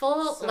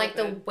impactful. So like,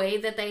 good. the way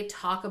that they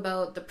talk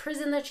about the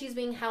prison that she's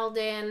being held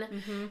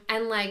in.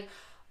 And like,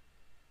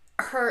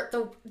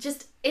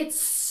 it's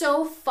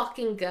so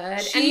fucking good.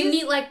 And you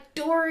meet like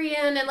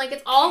Dorian and like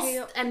it's all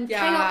Kale, and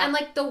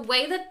like the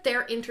way that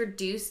they're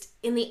introduced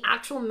in the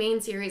actual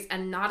main series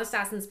and not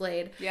Assassin's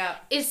Blade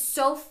is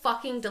so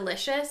fucking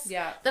delicious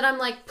that I'm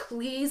like,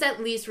 please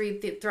at least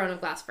read the Throne of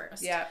Glass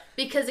first. Yeah.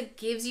 Because it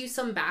gives you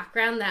some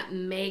background that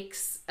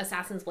makes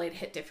Assassin's Blade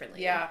hit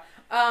differently. Yeah.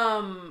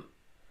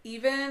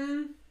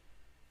 Even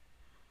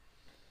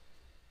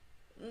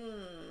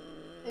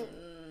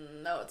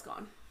no, it's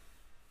gone.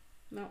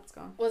 No, it's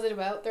gone. Was it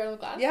about Throne of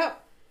Glass?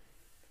 Yep.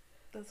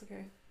 That's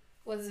okay.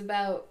 Was it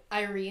about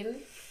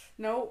Irene?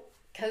 No.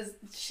 Because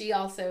she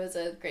also is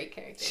a great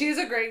character. She's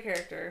a great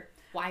character.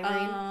 Why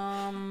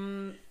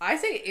Irene? I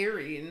say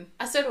Irene.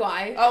 So do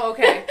I. Oh,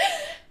 okay.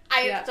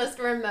 I just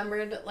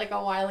remembered like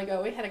a while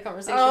ago we had a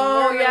conversation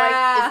where we were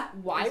like,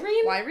 is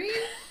Wyrene? Wyrene?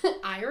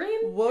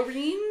 Irene?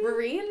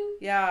 Wareen?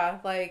 Yeah,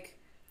 like,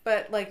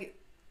 but like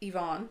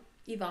Yvonne.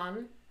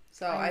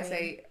 So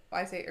Irene.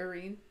 I say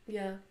Irene.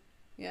 Yeah.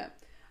 Yeah.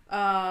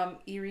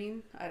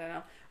 Irene? I don't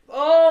know.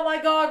 Oh my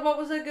god, what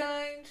was I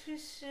going to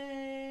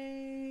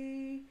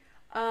say?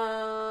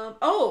 That's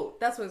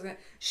what I was going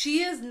to...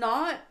 She is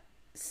not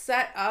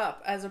set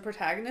up as a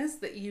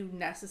protagonist that you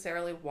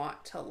necessarily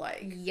want to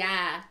like.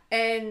 Yeah.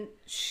 And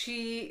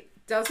she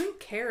doesn't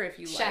care if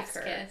you Chef's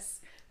like her. Kiss.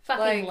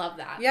 Fucking love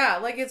that. Yeah,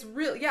 like it's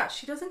real. Yeah,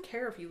 she doesn't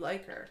care if you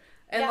like her.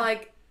 And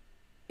like,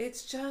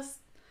 it's just...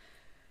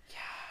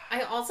 Yeah.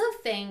 I also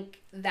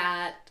think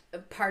that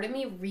part of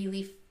me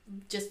really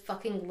just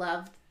fucking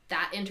loved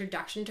that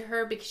introduction to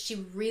her because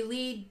she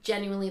really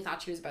genuinely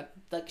thought she was gonna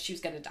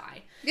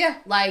die. Yeah.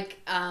 Like,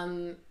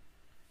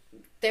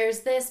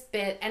 there's this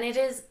bit, and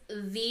it's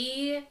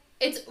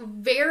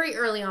very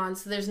early on,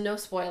 so there's no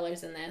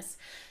spoilers in this,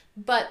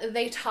 but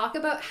they talk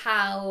about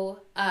how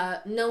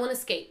no one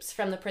escapes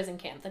from the prison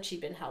camp that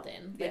she'd been held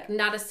in. Like,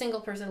 not a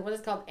single person. What is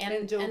it called?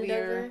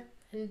 Endovier.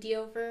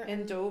 Endovier.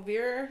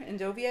 Endovier.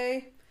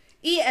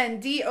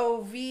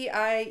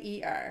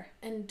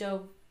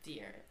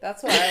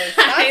 That's what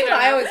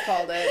I always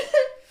called it.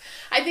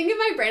 I think in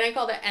my brain I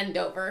called it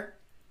Endover.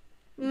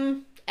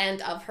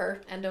 End of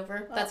her.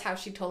 Endover. That's how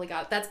she totally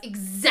got it. That's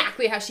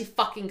exactly how she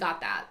fucking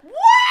got that.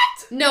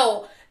 What?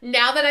 No.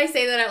 Now that I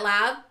say that out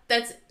loud,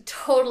 that's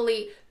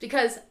totally...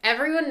 Because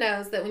everyone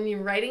knows that when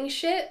you're writing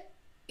shit,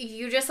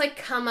 you just like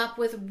come up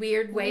with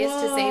weird ways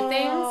to say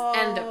things.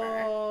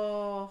 Endover.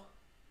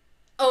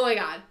 Oh my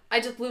god.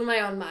 I just blew my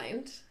own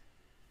mind.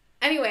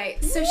 Anyway,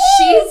 so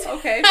she's...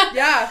 Okay,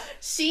 yeah.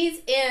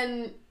 She's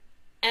in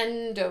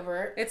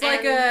Endover. It's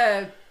like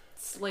a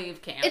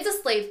slave camp. It's a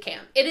slave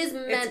camp. It is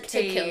meant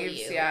to kill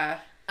you. Yeah.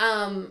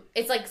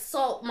 It's like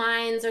salt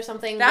mines or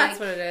something. That's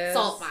what it is.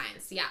 Salt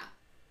mines, yeah.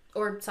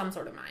 Or some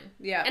sort of mine.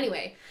 Yeah.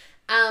 Anyway,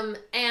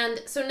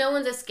 and so no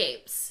one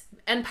escapes.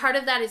 And part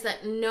of that is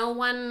that no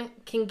one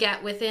can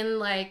get within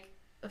like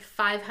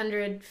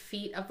 500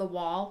 feet of the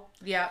wall.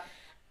 Yeah.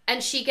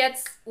 And she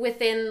gets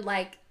within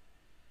like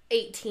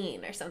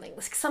 18 or something.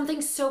 Like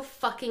something so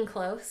fucking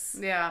close.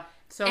 Yeah.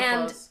 So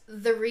and close.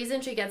 The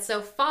reason she gets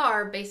so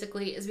far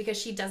basically is because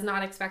she does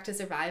not expect to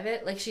survive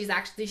it. Like she's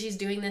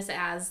doing this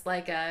as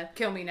like a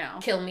kill me now.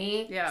 Kill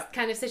me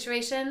kind of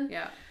situation.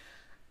 Yeah.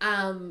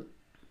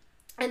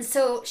 And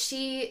so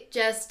she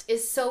just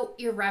is so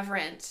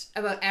irreverent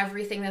about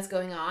everything that's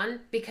going on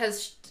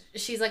because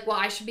she's like, well,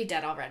 I should be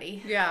dead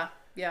already. Yeah.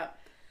 Yeah.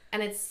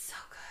 And it's so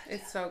good.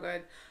 It's so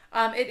good.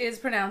 It is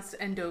pronounced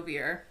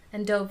Endovier.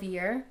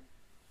 Endovier.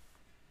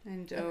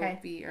 Okay.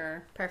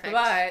 Perfect.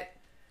 But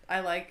I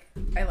like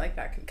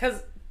that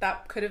because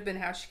that could have been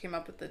how she came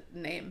up with the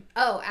name.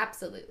 Oh,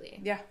 absolutely.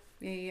 Yeah.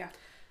 Yeah.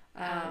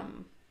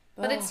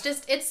 But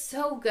it's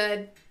so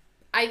good.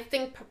 I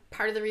think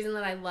part of the reason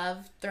that I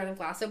love Throne of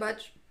Glass so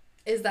much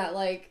is that,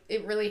 like,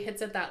 it really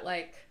hits at that,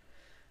 like,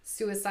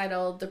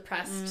 suicidal,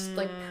 depressed,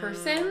 like,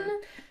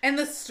 person. And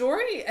the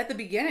story at the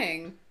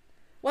beginning,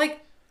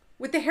 like,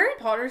 with the Harry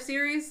Potter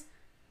series,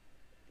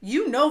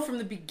 you know from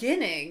the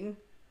beginning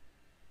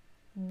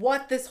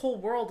what this whole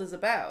world is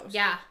about.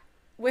 Yeah.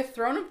 With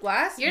Throne of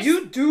Glass,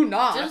 you do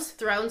not. Just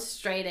thrown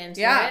straight into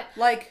it. Yeah,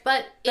 like...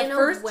 But in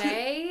a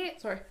way...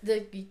 Sorry.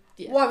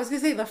 Yeah. Well, I was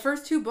going to say, the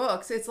first 2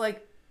 books, it's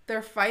like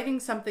they're fighting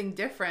something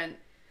different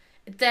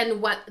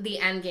than what the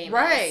end game is.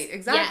 Right,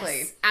 exactly.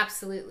 Yes,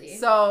 absolutely.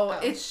 So,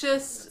 it's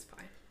just... That's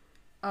fine.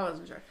 I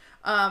wasn't sure.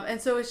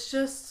 And so it's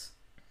just...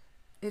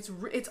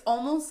 It's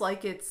almost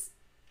like it's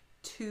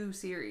 2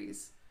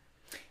 series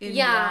in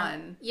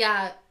one.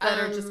 Yeah. That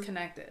are just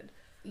connected.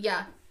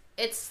 Yeah.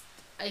 It's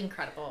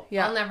incredible.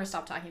 Yeah. I'll never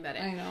stop talking about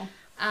it. I know.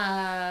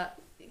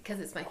 Because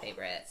it's my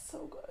favorite.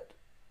 So good.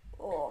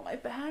 Oh, my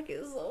back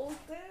is so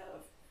stiff.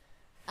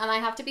 And I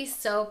have to be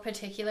so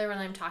particular when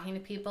I'm talking to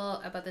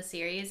people about the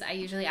series. I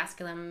usually ask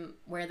them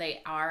where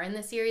they are in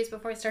the series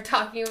before I start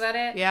talking about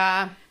it.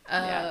 Yeah.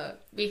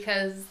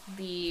 Because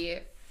the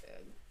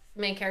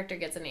main character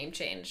gets a name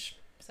change.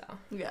 So.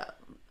 Yeah.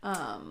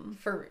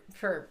 For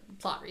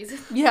plot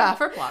reasons. Yeah,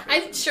 for plot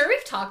reasons. I'm sure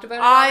we've talked about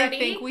it already. I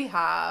think we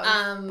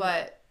have.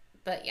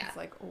 But yeah. It's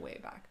like way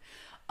back.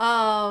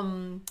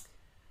 I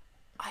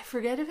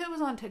forget if it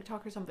was on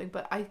TikTok or something,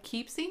 but I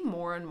keep seeing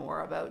more and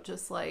more about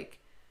just like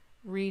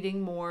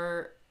reading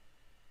more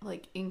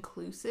like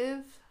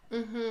inclusive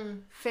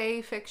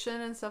fae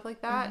fiction and stuff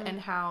like that, and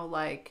how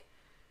like,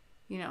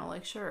 you know,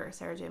 like sure,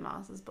 Sarah J.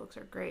 Maas's books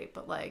are great,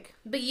 but like...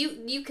 But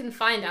you can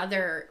find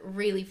other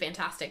really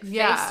fantastic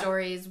fae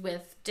stories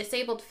with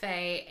disabled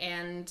fae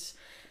and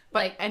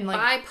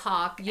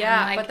BIPOC.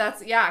 Yeah, and, like, but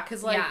that's... Yeah,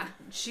 because like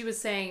she was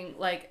saying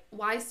like...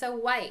 Why so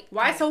white?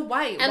 Why so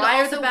white? And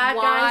why also, are the bad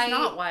guys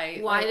not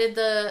white? Why did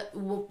the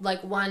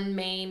like one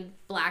main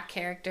black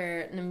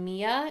character,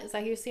 Namia, is that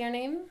how you see her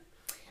name?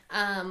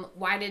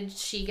 Why did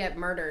she get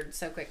murdered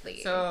so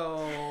quickly?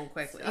 Yeah,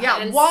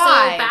 and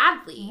why? So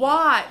badly.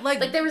 Why?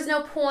 Like there was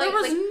no point. There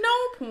was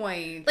no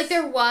point. Like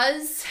there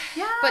was,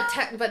 yeah,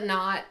 but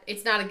not.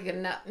 It's not a good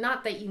enough.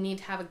 Not that you need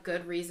to have a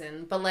good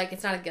reason, but like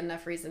it's not a good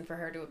enough reason for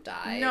her to have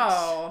died.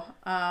 No.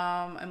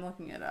 I'm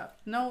looking it up.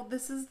 No,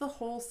 this is the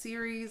whole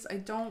series. I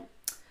don't.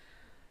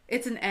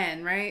 It's an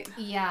N, right?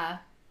 Yeah.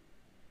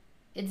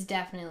 It's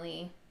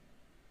definitely.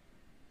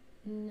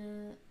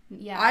 No.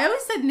 Yeah. I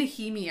always said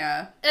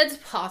Nehemia. It's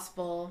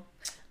possible.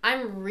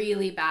 I'm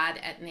really bad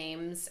at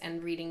names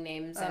and reading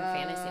names and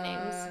fantasy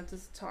names.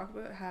 Just talk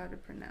about how to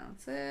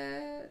pronounce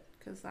it,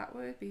 because that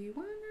would be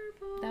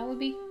wonderful. That would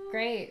be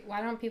great.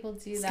 Why don't people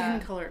do that? Skin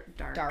color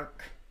dark.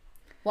 Dark.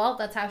 Well,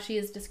 that's how she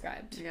is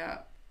described. Yeah,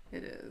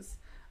 it is.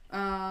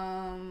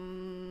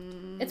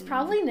 It's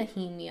probably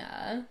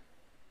Nehemia.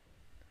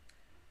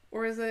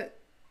 Or is it,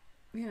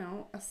 you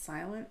know, a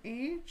silent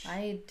H?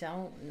 I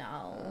don't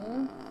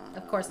know.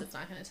 Of course it's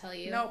not going to tell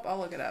you. Nope, I'll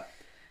look it up.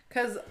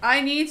 Because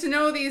I need to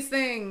know these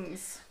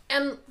things.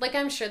 And, like,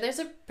 I'm sure there's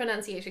a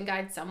pronunciation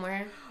guide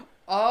somewhere.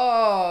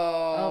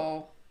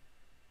 Oh,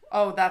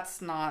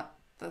 that's not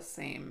the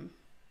same.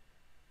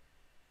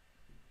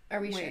 Are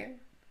we sure?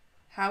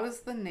 How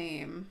is the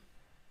name?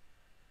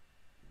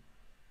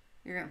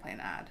 You're going to play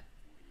an ad.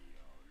 We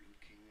are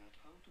looking at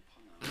how to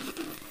pronounce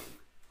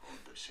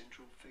the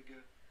central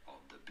figure of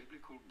the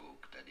biblical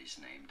book that is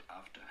named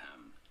after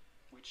him,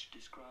 which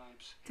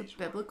describes it's a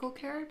biblical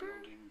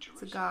character?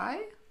 It's a guy?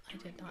 I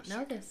did not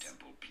know this.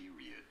 Temple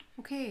period.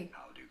 Okay.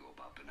 How do you go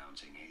about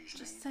pronouncing his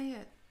Just name? say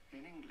it.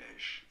 In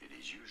English, it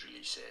is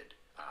usually said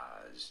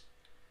as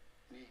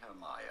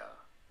Nehemiah.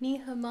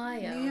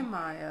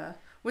 Nehemiah.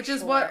 Which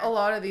is what a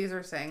lot of these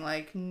are saying,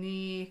 like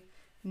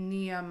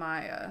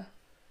Nehemiah.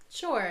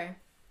 Sure.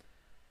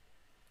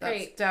 That's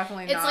Great.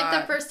 definitely it's not. like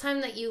the first time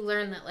that you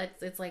learn that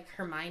it's like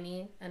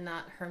Hermione and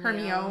not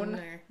Hermione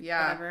or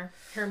whatever.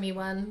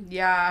 Hermione.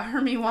 Yeah,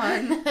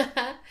 Hermione.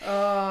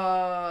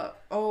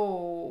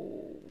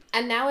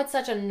 And now it's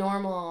such a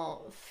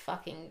normal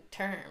fucking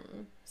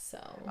term. So.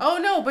 Oh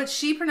no, but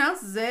she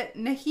pronounces it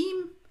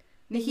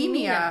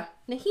Nehemia.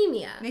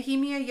 Nehemia.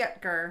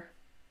 Yetger.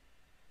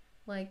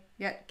 Like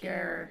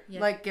Yetger.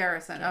 Like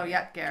Garrison.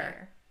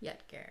 Yetger.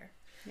 Yetger.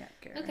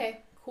 Yetger.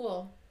 Okay,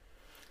 cool.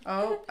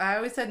 Oh, I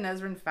always said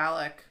Nezrin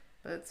Phallic,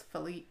 but it's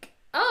Philique.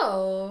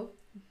 Oh,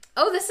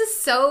 this is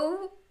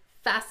so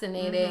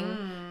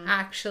fascinating,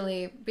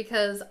 actually,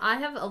 because I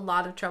have a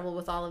lot of trouble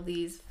with all of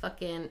these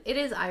fucking... It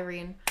is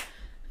Irene.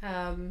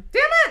 Damn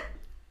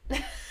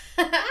it!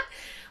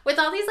 With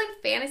all these,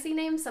 like, fantasy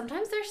names,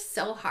 sometimes they're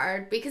so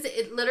hard, because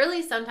it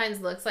literally sometimes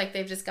looks like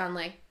they've just gone,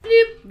 like,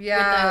 bloop.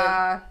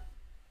 Yeah.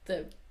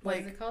 With what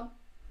is it called?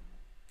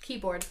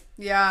 Keyboard.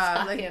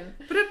 Yeah. Fucking...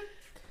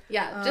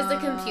 Yeah, just a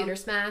computer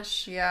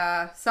smash.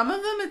 Yeah. Some of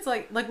them, it's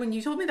like when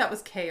you told me that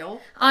was kale.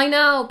 I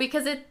know,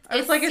 because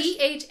it's like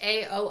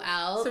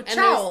CHAOL. So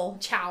chowl.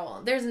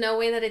 Chowl. There's no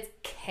way that it's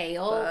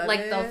kale, But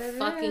like the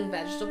fucking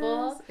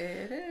vegetable.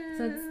 It is.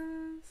 So it's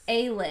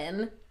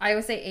Aylin. I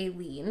always say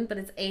Aileen, but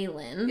it's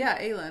Aylin.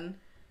 Yeah, Aylin.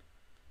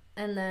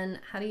 And then,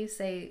 how do you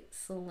say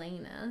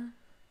Selena?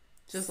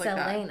 Just like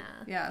that. Selena.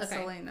 Yeah, okay,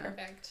 Selena.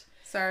 Perfect.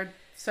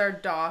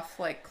 Sardoth,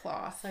 like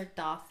cloth.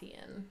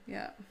 Sardothian.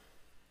 Yeah.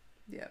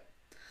 Yep.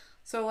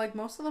 So, like,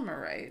 most of them are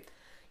right.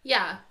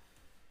 Yeah.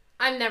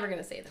 I'm never going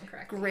to say them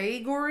correctly.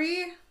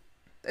 Gregory?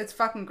 It's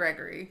fucking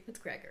Gregory. It's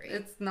Gregory.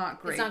 It's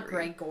not Gregory. It's not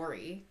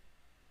Gregory.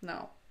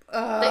 No.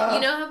 But you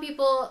know how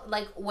people,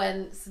 like,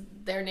 when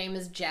their name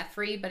is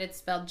Jeffrey, but it's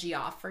spelled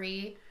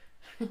Geoffrey?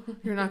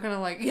 You're not gonna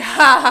like,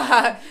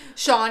 yeah,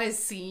 Sean is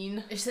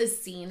Scene. It says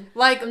scene.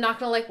 Like, I'm not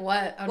gonna like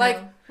what? Oh, like,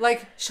 no.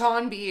 like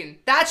Sean Bean.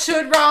 That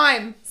should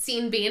rhyme.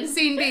 Scene Bean.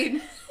 Scene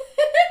Bean.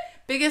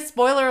 Biggest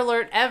spoiler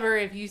alert ever.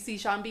 If you see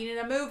Sean Bean in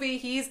a movie,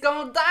 he's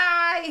gonna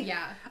die.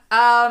 Yeah.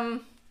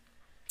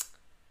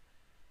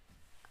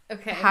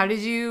 Okay. How did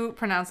you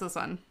pronounce this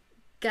one?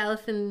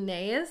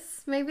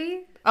 Galifianus,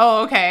 maybe?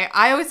 Oh, okay.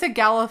 I always said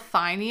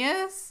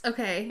Galathinius.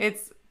 Okay.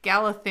 It's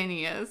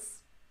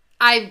Galathinius.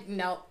 I've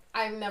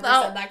never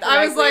said that correctly.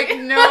 I was like,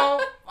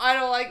 no, I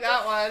don't like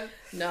that one.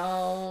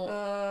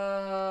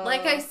 No.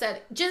 Like I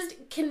said,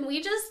 can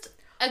we just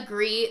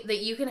agree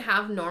that you can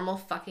have normal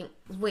fucking...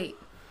 Wait.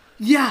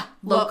 Yeah.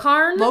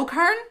 Locarn?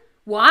 Locarn?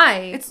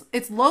 Why? It's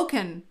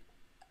Locan.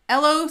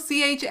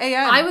 Lochan.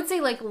 I would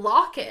say like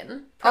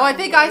Lockin. Oh, I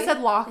think I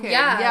said Lockin.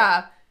 Yeah.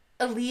 Yeah.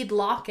 Alid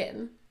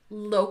Lockin.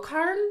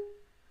 Locarn?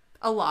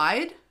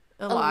 Allied?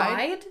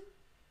 Allied?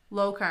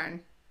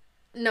 Locarn.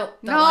 No.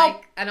 I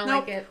don't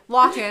like it.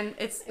 Lockin.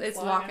 It's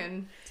Lockin.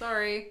 Lockin.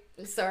 Sorry.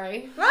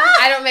 Sorry.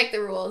 I don't make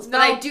the rules, but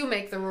No. I do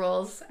make the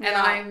rules. And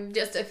Yeah. I'm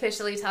just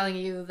officially telling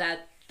you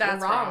that That's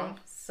you're wrong. wrong.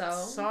 So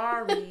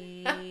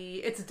Sorry.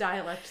 It's a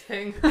dialect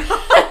thing.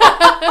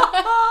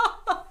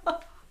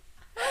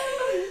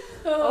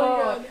 Oh,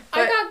 God.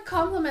 I but- got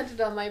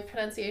complimented on my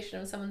pronunciation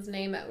of someone's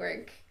name at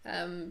work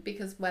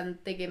because when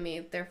they give me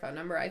their phone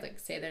number, I like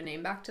say their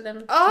name back to them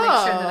to make sure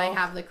that I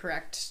have the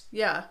correct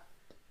Yeah.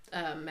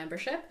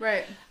 membership.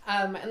 Right.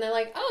 And they're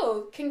like,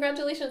 "Oh,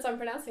 congratulations on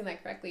pronouncing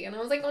that correctly." And I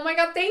was like, "Oh my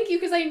God, thank you,"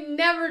 because I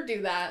never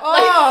do that.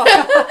 Oh.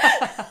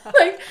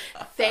 Like,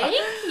 thank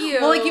you.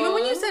 Well, like, even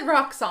when you said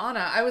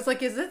Roxana, I was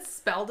like, is it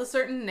spelled a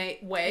certain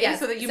way Yes,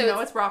 so that you so know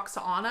it's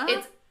Roxana?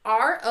 It's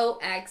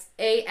Roxanya.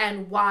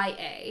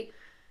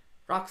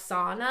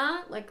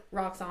 Roxana, like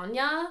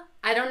Roxanya.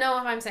 I don't know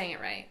if I'm saying it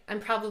right.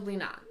 I'm probably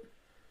not.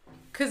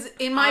 Because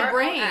in my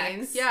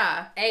brain,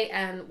 yeah.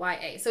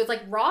 Anya. So it's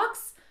like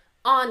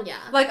Rox-Anya.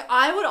 Like,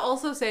 I would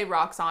also say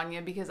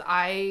Roxana because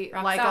I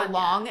like a Roxana.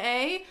 long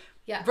A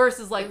Yeah.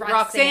 versus like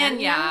Roxania?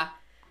 Roxania.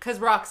 Because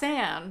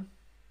Roxanne.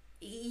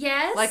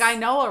 Yes. Like, I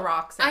know a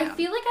Roxanne. I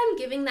feel like I'm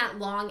giving that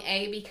long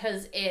A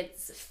because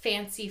it's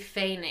fancy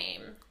Fae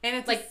name. And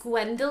it's Like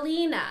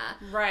Gwendolina.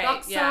 right,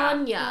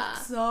 Roxania. yeah.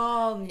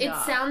 Roxania. It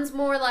sounds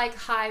more like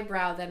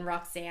highbrow than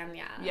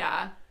Roxania.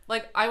 Yeah.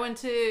 Like, I went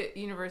to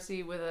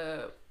university with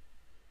a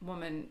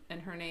woman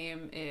and her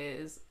name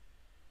is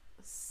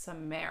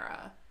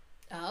Samara.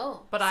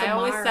 Oh. But I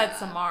always said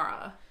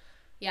Samara.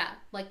 Yeah,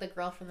 like the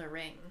girl from The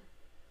Ring.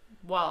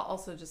 Well,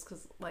 also just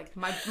because, like,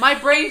 my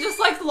brain just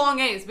likes long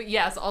A's. But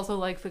yes, also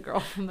like the girl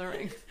from The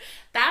Ring.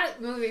 That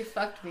movie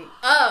fucked me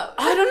up.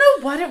 I don't know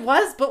what it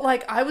was, but,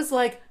 like, I was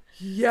like,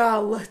 yeah,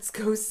 let's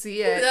go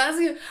see it.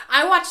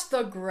 I watched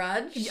The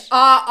Grudge.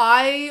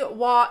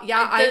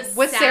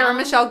 With Sarah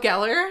Michelle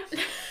Gellar.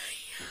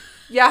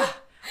 Yeah.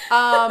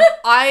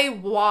 I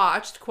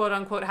watched, quote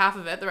unquote, half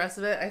of it. The rest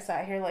of it, I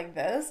sat here like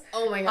this.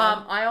 Oh my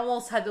God. I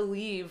almost had to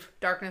leave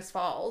Darkness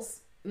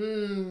Falls.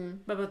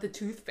 About the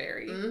Tooth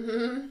Fairy.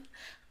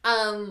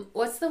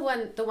 What's the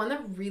one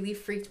that really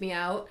freaked me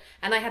out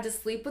and I had to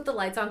sleep with the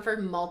lights on for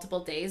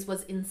multiple days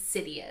was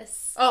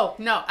Insidious. Oh,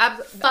 no.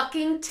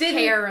 Fucking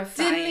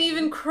terrifying. Didn't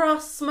even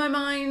cross my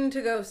mind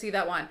to go see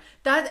that one.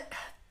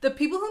 The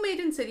people who made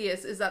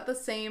Insidious, is that the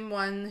same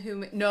one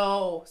who...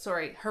 No,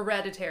 sorry.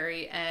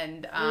 Hereditary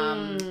and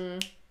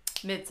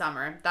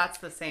Midsummer. That's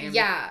the same.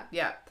 Yeah.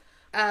 Yeah.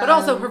 But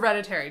also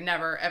Hereditary.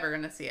 Never, ever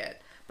gonna see it.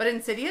 But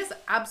Insidious,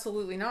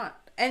 absolutely not.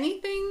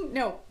 Anything?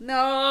 No.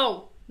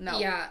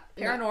 Yeah.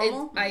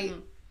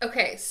 Paranormal?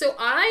 Okay, so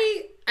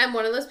I am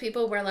one of those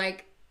people where,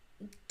 like,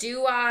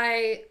 do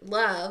I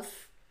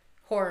love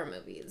horror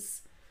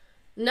movies?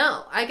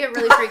 No, I get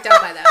really freaked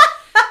out by them.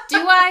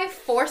 Do I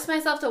force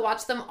myself to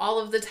watch them all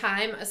of the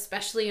time,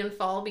 especially in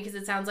fall, because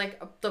it sounds like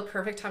the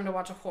perfect time to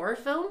watch a horror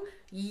film?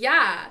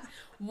 Yeah.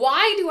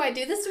 Why do I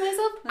do this to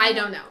myself? I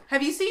don't know.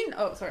 Have you seen...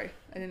 Oh, sorry.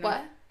 I didn't know.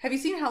 What? Have you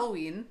seen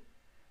Halloween?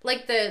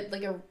 Like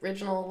the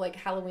original, like,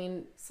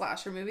 Halloween...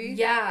 Slasher movie?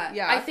 Yeah.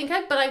 Yeah.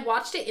 But I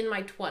watched it in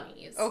my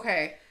 20s.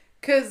 Okay.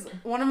 Because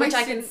one of my... Which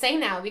I can say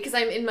now because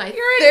I'm in my 30s.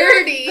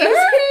 Your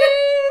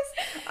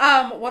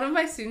 30s! One of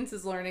my students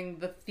is learning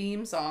the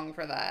theme song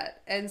for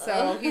that. And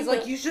so he's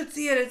like, you should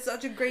see it. It's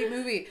such a great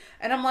movie.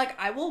 And I'm like,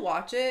 I will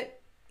watch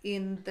it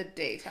in the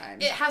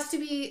daytime. It has to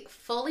be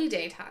fully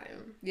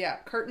daytime. Yeah.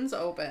 Curtains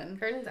open.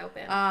 Curtains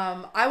open.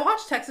 I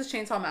watched Texas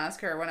Chainsaw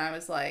Massacre when I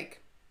was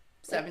like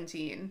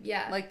 17.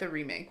 Yeah. Like the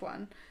remake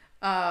one.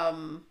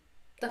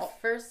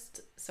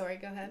 First... Sorry,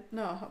 go ahead.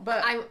 No,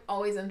 but... I'm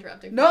always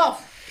interrupting. No!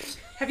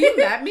 Have you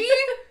met me?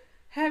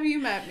 Have you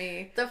met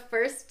me? The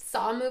first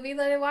Saw movie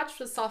that I watched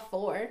was Saw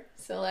 4.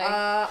 So like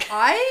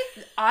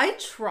I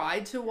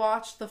tried to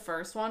watch the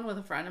first one with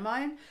a friend of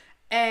mine,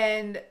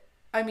 and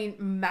I mean,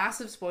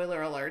 massive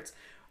spoiler alerts.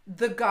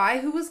 The guy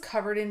who was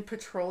covered in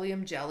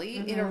petroleum jelly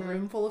in a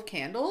room full of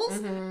candles,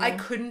 I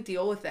couldn't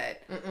deal with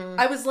it.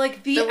 I was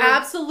like, the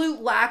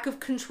absolute lack of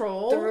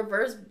control. The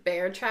reverse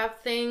bear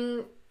trap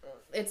thing,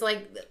 it's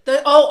like...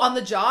 on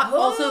the jaw?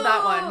 Also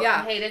that one,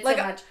 yeah. I hate it like,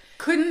 so much.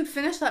 Couldn't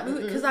finish that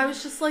movie because I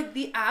was just like,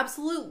 the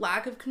absolute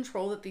lack of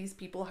control that these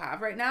people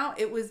have right now,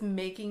 it was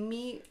making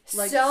me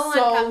like so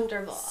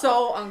uncomfortable.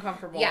 So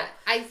uncomfortable. Yeah,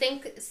 I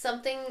think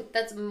something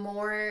that's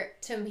more,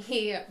 to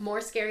me, more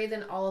scary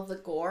than all of the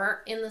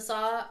gore in the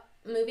Saw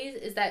movies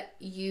is that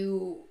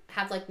you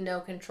have like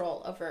no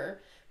control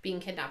over being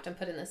kidnapped and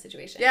put in this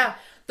situation. Yeah.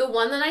 The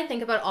one that I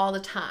think about all the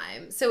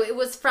time, so it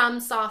was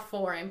from Saw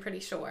 4, I'm pretty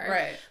sure.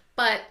 Right.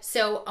 But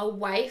so a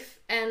wife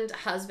and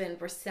husband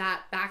were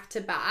sat back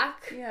to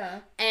back. Yeah.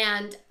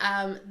 And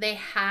they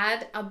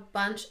had a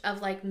bunch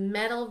of like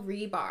metal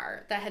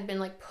rebar that had been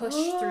like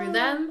pushed through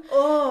them.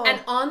 Oh.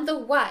 And on the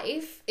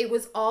wife, it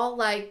was all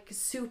like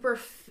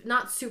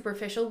not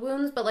superficial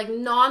wounds, but like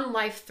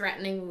non-life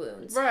threatening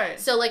wounds. Right.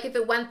 So like if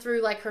it went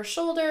through like her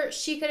shoulder,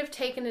 she could have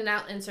taken it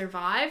out and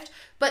survived.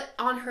 But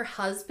on her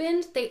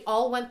husband, they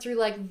all went through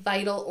like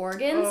vital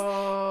organs.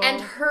 Oh.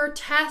 And her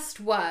test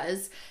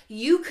was,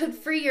 you could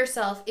free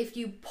yourself if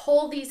you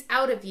pull these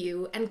out of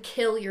you and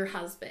kill your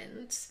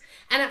husband.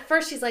 And at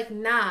first she's like,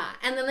 nah.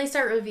 And then they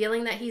start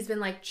revealing that he's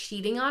been like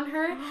cheating on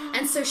her.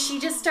 And so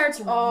she just starts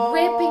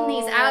ripping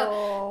these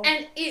out.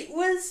 And it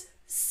was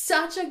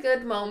such a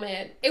good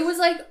moment. It was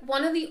like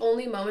one of the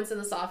only moments in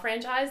the Saw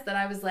franchise that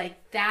I was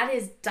like, that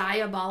is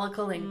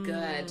diabolical and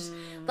good.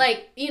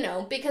 Like, you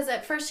know, because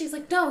at first she's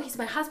like, no, he's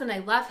my husband, I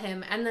love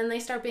him. And then they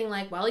start being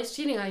like, well, he's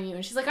cheating on you.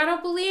 And she's like, I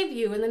don't believe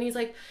you. And then he's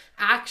like,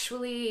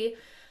 actually,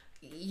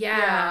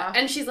 yeah.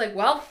 And she's like,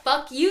 well,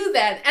 fuck you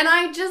then. And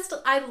I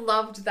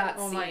loved that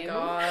scene. Oh my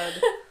god.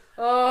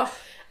 Oh.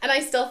 And I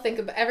still think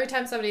about, every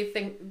time somebody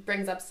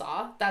brings up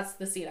Saw, that's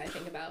the scene I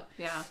think about.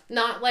 Yeah.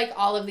 Not like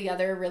all of the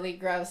other really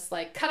gross,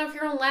 like, cut off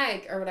your own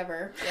leg or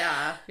whatever.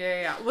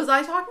 Yeah. Was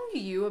I talking to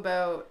you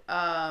about,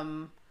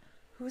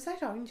 who was I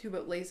talking to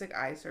about LASIK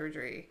eye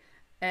surgery?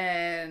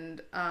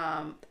 And,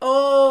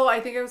 I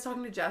think I was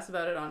talking to Jess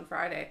about it on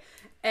Friday.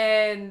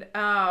 And,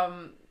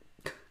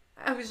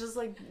 I was just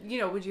like, you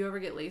know, would you ever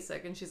get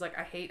LASIK? And she's like,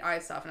 I hate eye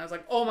stuff. And I was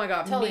like, oh my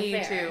god, totally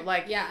me fair. too.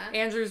 Like, yeah.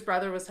 Andrew's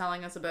brother was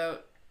telling us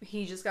about,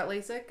 he just got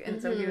LASIK,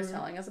 and so he was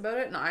telling us about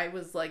it, and I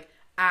was like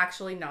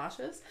actually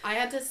nauseous. I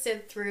had to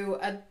sit through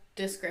a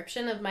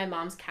description of my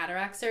mom's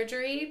cataract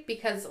surgery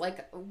because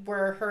like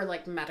we're her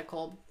like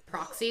medical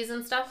proxies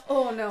and stuff.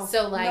 Oh no.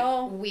 So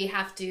like we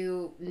have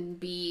to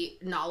be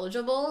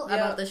knowledgeable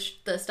about the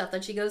stuff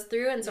that she goes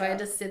through, and so I had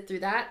to sit through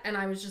that, and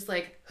I was just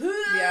like,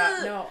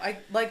 I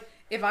like,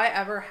 if I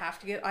ever have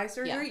to get eye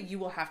surgery, you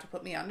will have to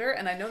put me under,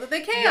 and I know that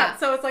they can't.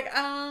 So it's like,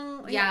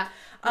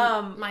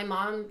 my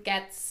mom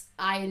gets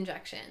eye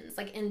injections,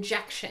 like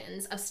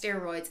injections of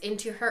steroids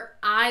into her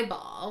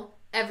eyeball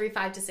every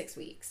 5 to 6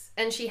 weeks,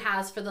 and she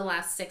has for the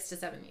last 6 to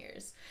 7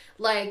 years.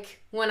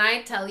 Like, when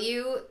I tell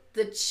you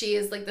that she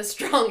is like the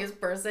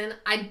strongest person,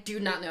 I do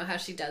not know how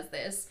she does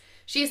this.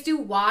 She has to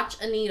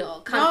watch a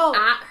needle come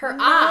at her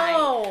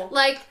eye,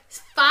 like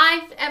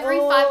every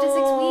 5 to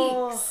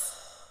 6 weeks.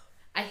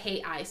 I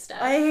hate eye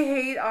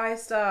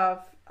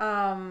stuff.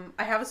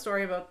 I have a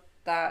story about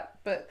that,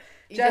 but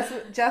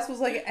Jess was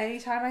like,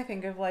 anytime I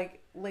think of like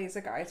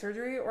LASIK eye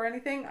surgery or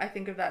anything, I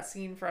think of that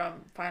scene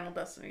from Final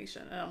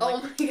Destination, and I'm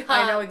like, my god,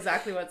 I know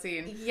exactly what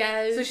scene.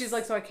 Yes. So she's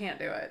like, so I can't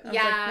do it. I was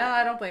like, no,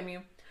 I don't blame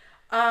you.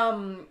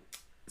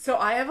 So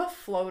I have a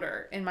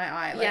floater in my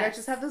eye. Like, I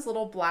just have this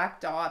little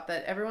black dot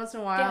that every once in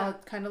a while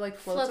kind of like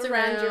floats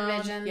around your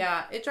vision.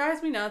 Yeah, it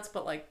drives me nuts,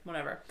 but like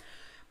whatever.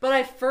 But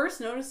I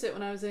first noticed it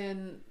when I was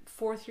in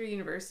 4th year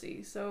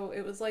university. So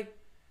it was like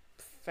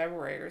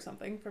February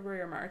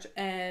or March.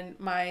 And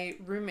my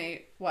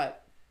roommate,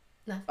 what?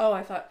 Nothing. Oh,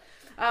 I thought.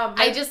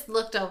 I just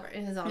looked over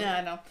in his own. Yeah,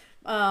 I know.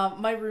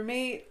 My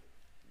roommate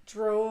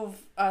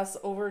drove us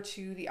over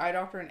to the eye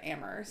doctor in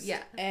Amherst.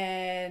 Yeah.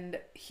 And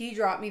he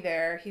dropped me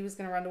there. He was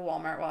going to run to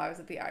Walmart while I was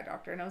at the eye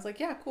doctor. And I was like,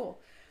 yeah,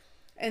 cool.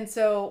 And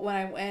so when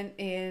I went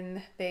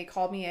in, they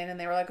called me in and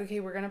they were like, okay,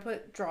 we're going to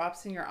put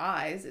drops in your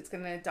eyes. It's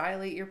going to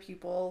dilate your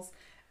pupils.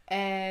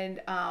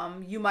 And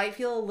you might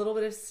feel a little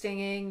bit of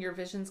stinging. Your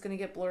vision's going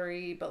to get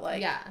blurry. But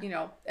like, you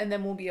know, and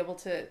then we'll be able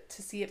to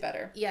see it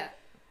better. Yeah.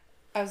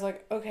 I was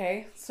like,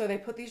 okay. So they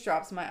put these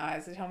drops in my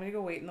eyes. They tell me to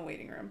go wait in the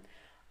waiting room.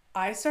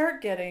 I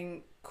start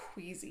getting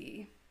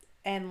queasy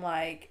and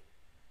like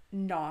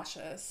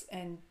nauseous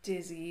and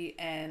dizzy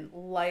and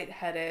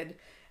lightheaded,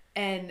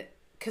 and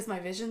because my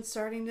vision's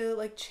starting to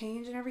like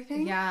change and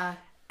everything. Yeah.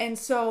 And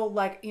so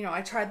like, you know,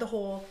 I tried the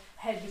whole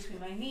head between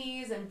my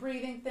knees and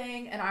breathing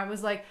thing, and I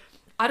was like,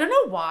 I don't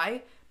know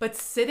why, but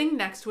sitting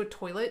next to a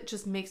toilet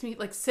just makes me,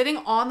 like, sitting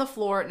on the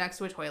floor next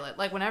to a toilet.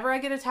 Like, whenever I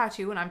get a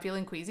tattoo and I'm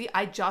feeling queasy,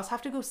 I just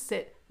have to go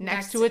sit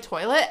next to a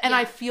toilet and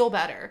I feel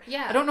better.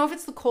 Yeah. I don't know if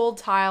it's the cold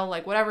tile,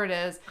 like, whatever it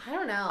is. I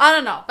don't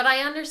know. But I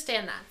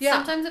understand that. Yeah.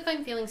 Sometimes if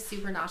I'm feeling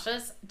super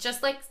nauseous,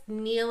 just, like,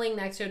 kneeling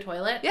next to a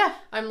toilet,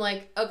 I'm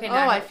like, okay,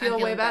 now I feel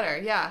way better.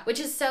 Yeah. Which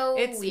is so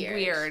It's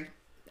weird.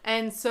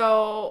 And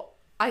so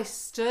I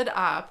stood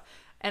up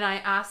and I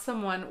asked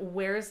someone,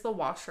 where's the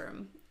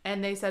washroom?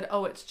 And they said,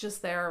 oh, it's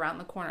just there around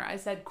the corner. I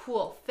said,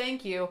 cool,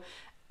 thank you.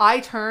 I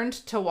turned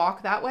to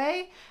walk that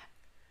way.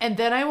 And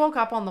then I woke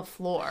up on the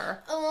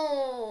floor.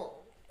 Oh.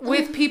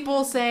 With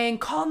people saying,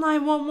 call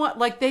 911.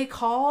 Like, they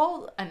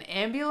called an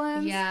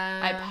ambulance.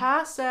 Yeah. I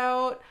passed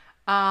out.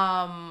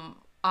 I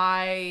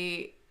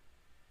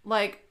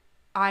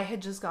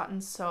had just gotten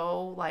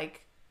so,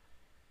 like,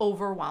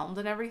 overwhelmed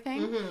and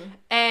everything. Mm-hmm.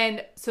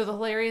 And so the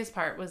hilarious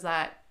part was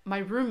that my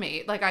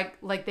roommate,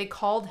 they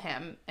called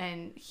him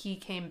and he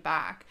came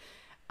back.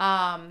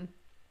 And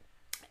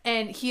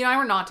he and I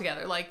were not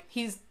together. Like,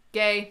 he's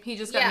gay. He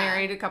just got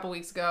married a couple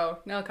months ago,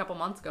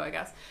 I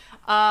guess.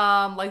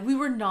 We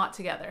were not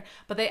together.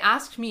 But they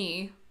asked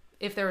me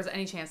if there was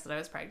any chance that I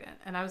was pregnant.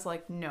 And I was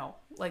like, no.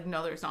 Like,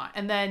 no, there's not.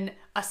 And then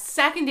a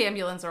second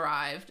ambulance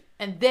arrived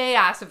and they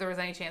asked if there was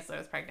any chance that I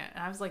was pregnant.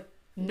 And I was like,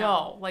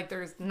 no. Like,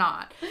 there's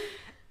not.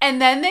 And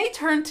then they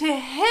turned to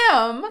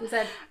him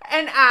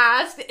and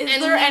asked, is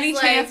there any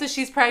chance that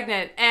she's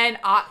pregnant? And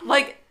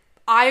I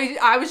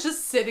was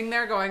just sitting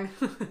there going,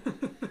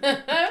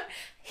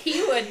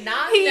 he would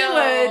not know. He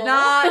would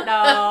not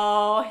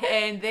know.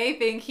 And they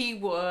think he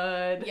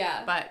would.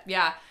 Yeah. But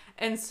yeah.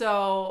 And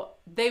so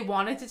they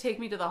wanted to take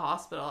me to the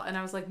hospital. And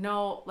I was like,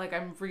 no, like,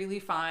 I'm really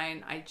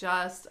fine. It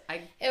was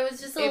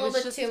just a little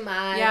bit too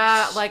much.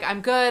 Yeah, like,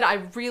 I'm good. I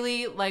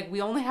really, like,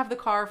 we only have the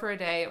car for a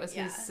day. It was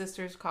his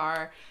sister's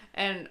car.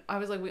 And I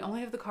was like, we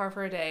only have the car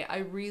for a day. I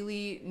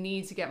really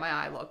need to get my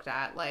eye looked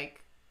at.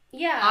 Like,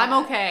 I'm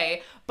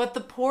okay. But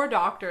the poor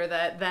doctor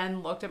that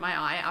then looked at my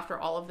eye after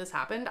all of this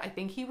happened, I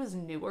think he was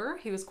newer.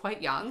 He was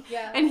quite young.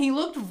 Yeah. And he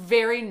looked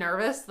very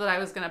nervous that I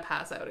was going to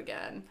pass out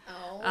again.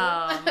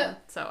 Oh.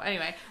 So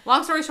anyway,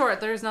 long story short,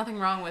 there's nothing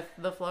wrong with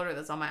the floater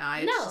that's on my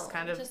eye. It's just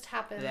kind of just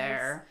happens.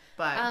 there.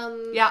 But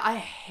I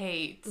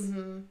hate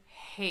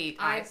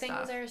eye things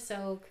stuff. are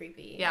so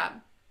creepy. Yeah.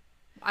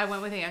 I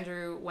went with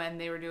Andrew when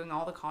they were doing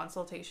all the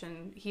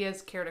consultation. He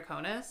has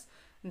keratoconus,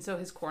 and so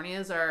his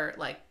corneas are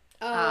like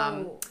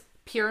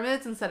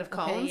pyramids instead of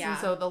cones, and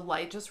so the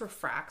light just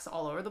refracts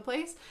all over the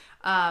place.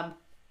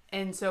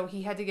 And so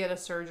he had to get a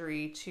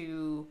surgery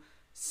to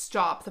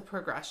stop the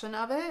progression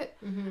of it.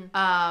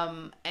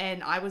 Mm-hmm.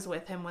 And I was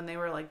with him when they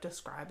were like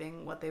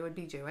describing what they would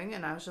be doing,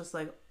 and I was just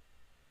like,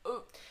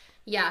 ugh.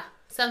 Yeah.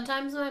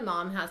 Sometimes my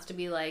mom has to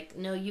be like,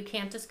 no, you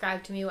can't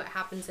describe to me what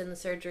happens in the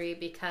surgery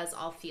because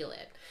I'll feel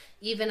it.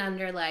 Even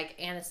under, like,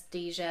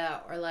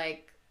 anesthesia or,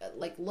 like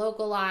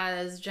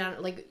localized,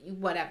 like,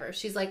 whatever.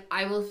 She's like,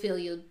 I will feel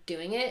you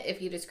doing it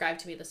if you describe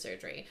to me the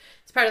surgery.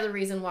 It's part of the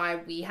reason why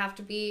we have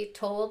to be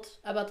told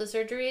about the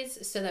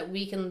surgeries so that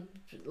we can,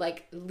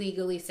 like,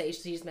 legally say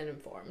she's been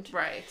informed.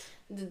 Right.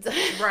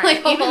 Right.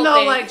 Like, even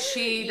though, like,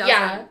 she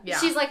doesn't... Yeah.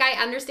 She's like,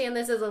 I understand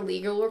this is a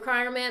legal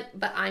requirement,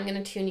 but I'm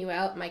going to tune you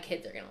out and my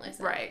kids are going to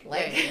listen. Right.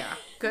 Like, yeah.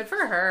 Good for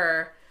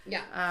her.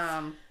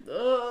 Yeah.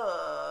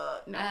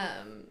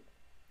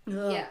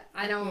 No. Yeah,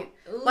 I don't...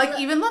 Like,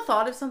 even the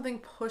thought of something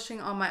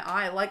pushing on my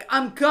eye, like,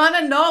 I'm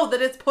gonna know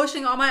that it's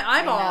pushing on my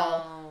eyeball.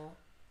 I know.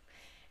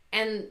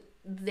 And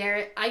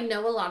I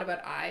know a lot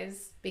about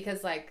eyes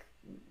because, like,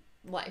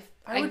 life.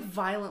 I would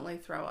violently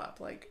throw up,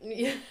 like...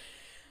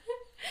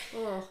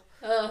 No.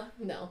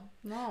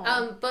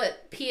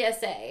 But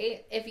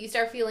PSA, if you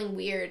start feeling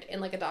weird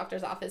in, like, a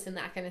doctor's office in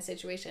that kind of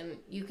situation,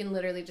 you can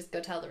literally just go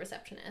tell the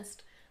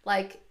receptionist.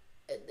 Like...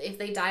 If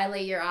they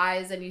dilate your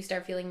eyes and you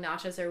start feeling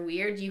nauseous or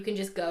weird, you can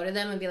just go to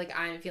them and be like,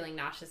 I'm feeling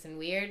nauseous and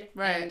weird.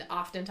 Right. And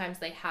oftentimes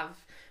they have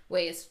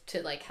ways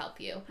to, like, help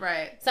you.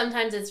 Right.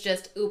 Sometimes it's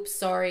just, oops,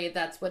 sorry,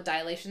 that's what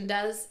dilation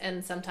does.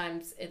 And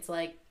sometimes it's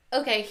like,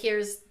 okay,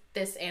 here's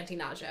this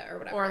anti-nausea or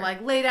whatever. Or,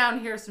 like, lay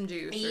down, here's some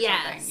juice or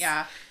something.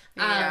 Yeah.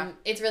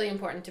 It's really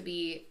important to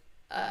be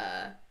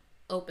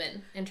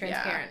open and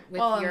transparent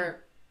with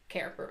your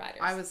care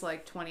providers. I was,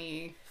 like,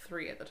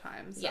 23 at the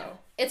time, so... Yeah.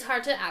 It's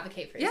hard to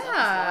advocate for yourself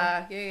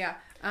as well. Yeah.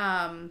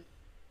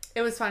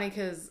 It was funny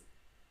because,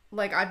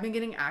 like, I've been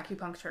getting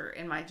acupuncture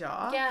in my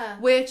jaw. Yeah.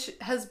 Which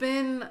has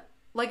been,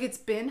 like, it's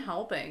been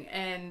helping.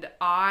 And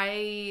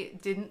I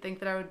didn't think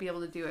that I would be able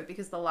to do it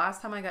because the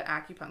last time I got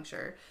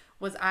acupuncture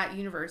was at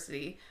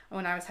university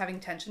when I was having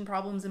tension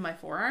problems in my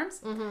forearms.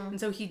 Mm-hmm. And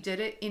so he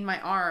did it in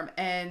my arm,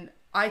 and...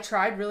 I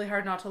tried really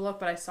hard not to look,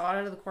 but I saw it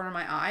out of the corner of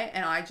my eye,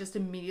 and I just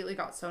immediately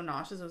got so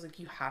nauseous. I was like,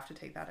 you have to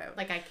take that out.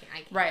 Like, I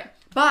can't. Right.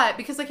 But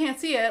because I can't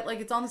see it, like,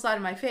 it's on the side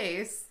of my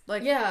face,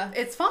 like, yeah,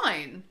 it's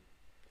fine.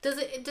 Does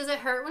it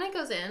hurt when it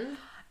goes in?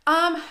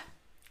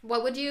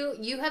 What would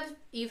you've had,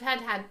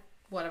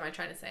 what am I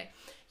trying to say?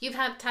 You've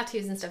had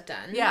tattoos and stuff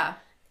done. Yeah.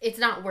 It's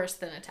not worse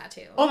than a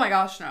tattoo. Oh my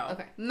gosh, no.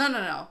 Okay.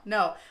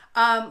 No.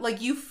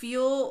 Like, you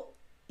feel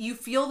you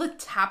feel the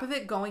tap of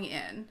it going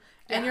in,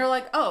 and you're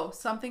like, oh,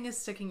 something is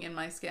sticking in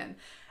my skin.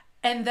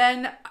 And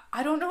then,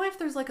 I don't know if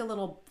there's like a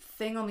little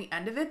thing on the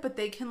end of it, but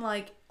they can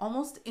like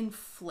almost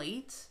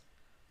inflate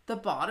the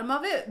bottom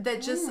of it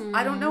that just,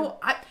 I don't know.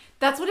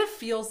 That's what it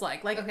feels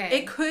like. Like,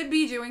 it could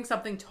be doing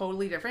something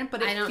totally different,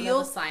 but it feels, know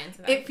the science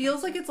of it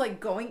feels like it's like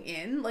going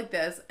in like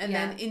this and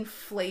then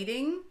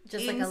inflating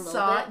just inside, like a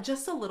little bit.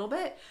 just a little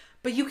bit.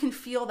 But you can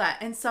feel that.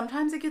 And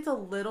sometimes it gets a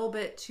little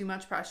bit too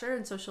much pressure,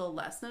 and so she'll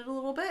lessen it a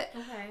little bit.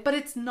 Okay. But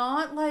it's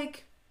not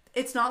like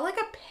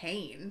a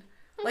pain.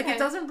 Okay. Like, it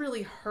doesn't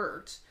really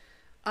hurt.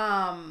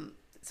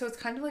 So it's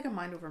kind of like a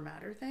mind over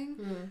matter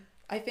thing,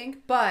 I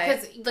think. But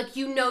because like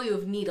you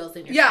have needles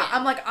in your skin.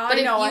 I'm like, but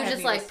know if I you just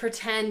needles. like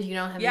pretend you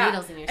don't have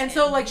needles in your skin. And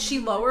so like she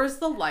lowers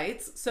the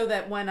lights so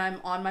that when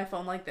I'm on my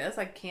phone like this,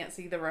 I can't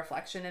see the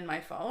reflection in my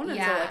phone, and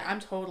so like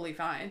I'm totally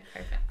fine.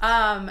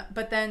 Perfect.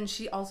 But then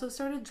she also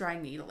started dry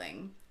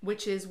needling,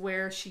 which is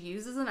where she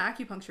uses an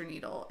acupuncture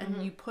needle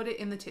and you put it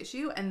in the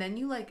tissue and then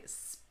you like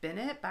spin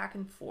it back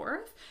and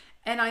forth.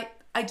 And I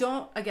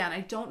don't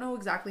know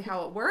exactly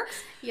how it works.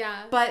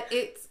 Yeah. But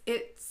it's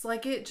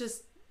like it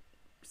just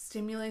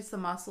stimulates the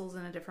muscles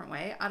in a different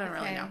way. I don't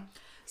really know.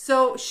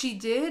 So she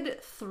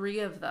did 3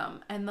 of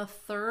them, and the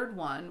third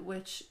one,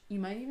 which you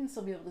might even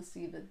still be able to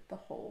see the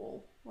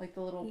hole, like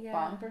the little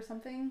bump or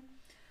something.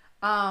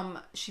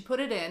 She put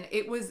it in.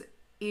 It was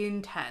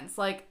intense.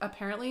 Like,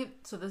 apparently,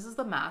 so this is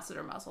the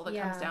masseter muscle that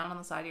comes down on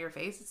the side of your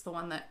face. It's the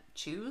one that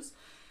chews.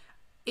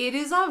 It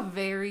is a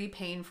very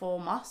painful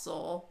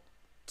muscle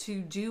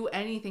to do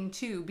anything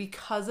to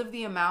because of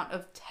the amount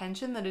of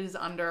tension that it is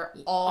under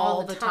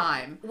all the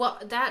time. Well,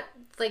 that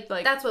like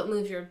that's what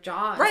moves your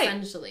jaw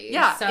essentially.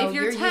 Yeah, so if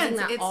you're tense,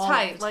 it's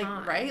tight. Like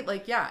time. Right,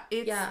 like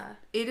it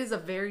is a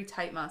very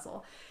tight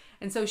muscle.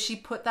 And so she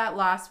put that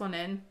last one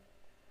in,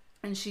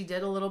 and she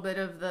did a little bit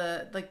of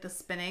the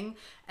spinning,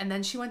 and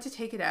then she went to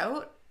take it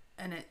out,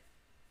 and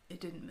it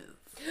didn't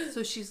move.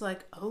 So she's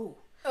like, oh.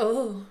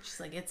 She's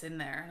like, it's in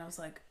there. And I was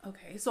like,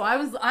 okay. So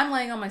I'm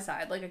laying on my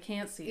side, like I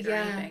can't see it or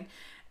anything.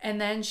 And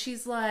then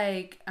she's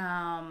like,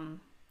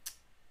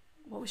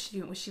 what was she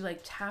doing? Was she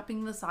like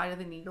tapping the side of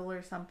the needle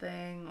or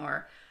something?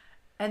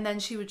 And then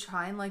she would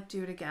try and like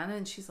do it again.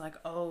 And she's like,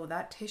 oh,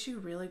 that tissue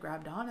really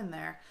grabbed on in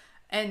there.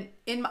 And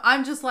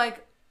I'm just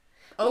like,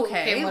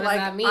 okay, what like,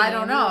 does that mean? I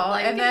don't know.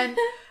 Like...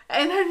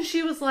 And then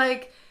she was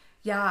like,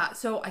 yeah,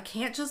 so I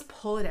can't just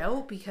pull it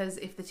out, because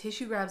if the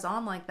tissue grabs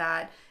on like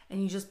that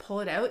and you just pull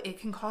it out, it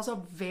can cause a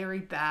very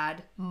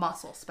bad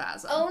muscle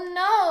spasm. Oh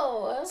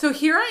no. So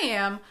here I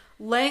am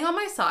laying on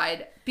my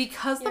side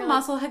because the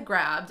muscle had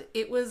grabbed.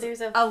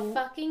 There's a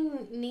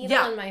fucking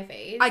needle in my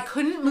face. I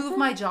couldn't move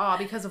my jaw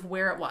because of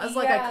where it was.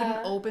 Like I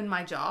couldn't open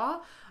my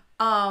jaw.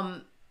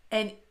 And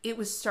it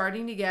was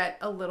starting to get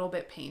a little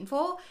bit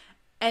painful.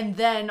 And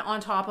then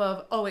on top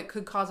of, it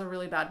could cause a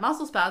really bad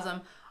muscle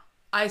spasm,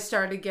 I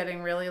started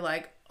getting really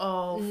like,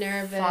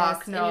 nervous.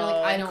 Fuck no. And you're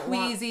like, I don't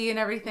queasy and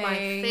everything. My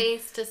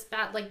face to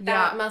spat, like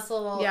that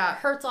muscle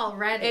hurts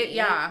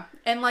already.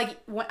 And like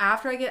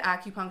after I get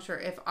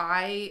acupuncture, if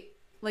I,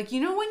 like,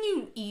 you know when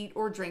you eat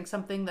or drink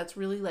something that's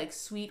really like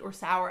sweet or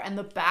sour and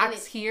the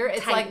back's here,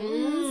 it's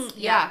tightens.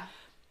 Like,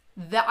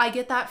 that I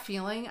get that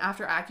feeling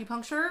after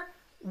acupuncture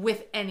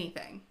with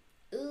anything.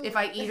 Ooh. If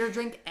I eat or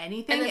drink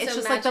anything, it's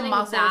just like the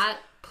muscles. That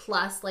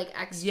plus like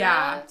extra.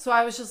 Yeah. So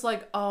I was just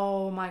like,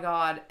 oh my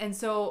God. And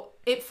so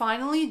it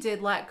finally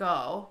did let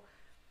go.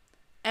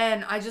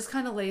 And I just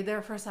kind of laid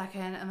there for a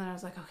second. And then I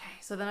was like, okay.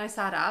 So then I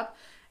sat up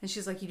and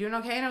she's like, you doing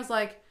okay? And I was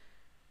like,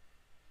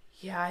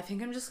 yeah, I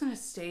think I'm just going to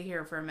stay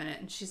here for a minute.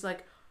 And she's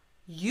like,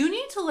 you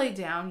need to lay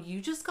down.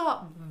 You just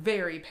got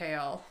very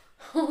pale.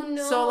 Oh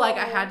no. So like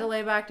I had to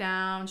lay back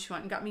down. She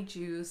went and got me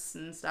juice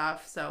and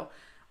stuff. So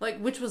like,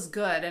 which was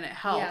good and it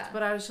helped. Yeah.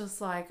 But I was just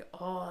like,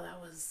 oh,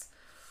 that was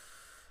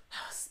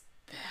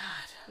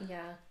bad.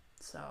 Yeah.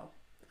 So,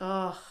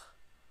 I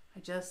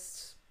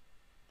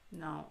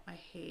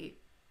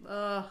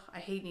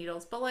hate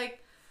needles, but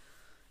like,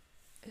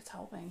 it's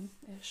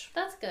helping-ish.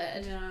 That's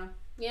good.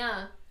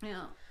 Yeah.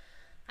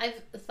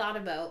 I've thought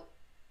about,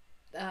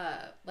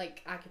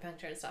 like,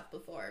 acupuncture and stuff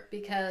before,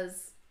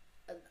 because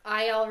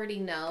I already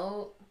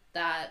know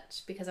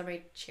that because of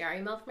my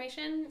Chiari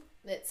malformation,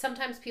 that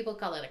sometimes people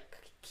call it a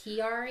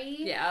Chiari.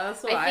 Yeah,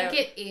 that's what I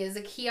think it is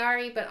a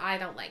Chiari, but I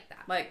don't like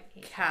that.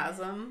 Like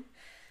chasm.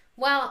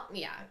 Well,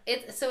 yeah.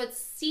 It's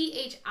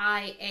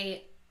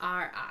Chiari.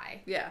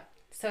 Yeah.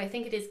 So I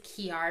think it is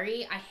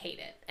Chiari. I hate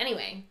it.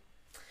 Anyway,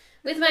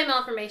 with my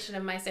malformation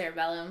of my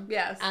cerebellum,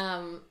 yes.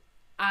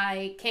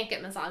 I can't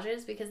get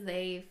massages because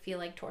they feel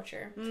like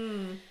torture.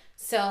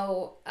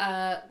 So,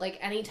 like,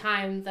 any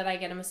time that I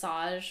get a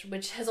massage,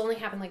 which has only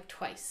happened, like,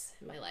 twice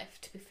in my life,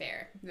 to be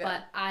fair,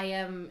 but I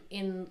am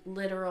in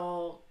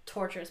literal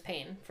torturous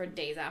pain for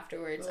days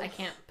afterwards. Ugh. I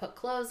can't put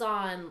clothes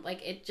on.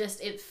 Like,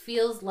 it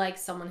feels like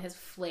someone has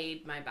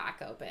flayed my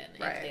back open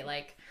if they,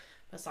 like,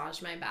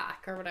 massage my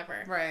back or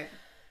whatever. Right.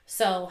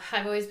 So,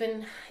 I've always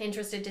been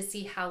interested to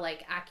see how,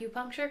 like,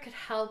 acupuncture could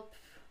help,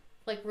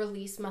 like,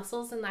 release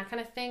muscles and that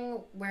kind of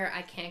thing where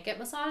I can't get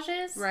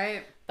massages.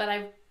 Right. But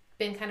I've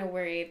been kind of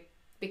worried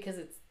because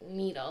it's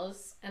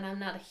needles, and I'm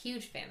not a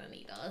huge fan of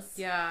needles.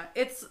 Yeah,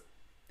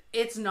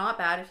 it's not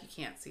bad if you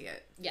can't see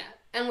it. Yeah,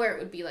 and where it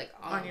would be like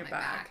on your my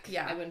back.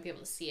 Yeah, I wouldn't be able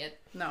to see it.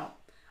 No.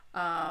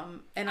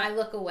 And I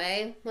look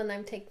away when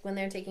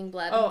they're taking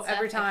blood. Oh, and stuff.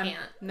 every time. I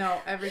can't. No,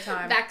 every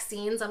time.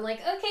 Vaccines, I'm like,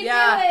 okay,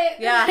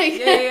 yeah, do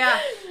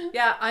it.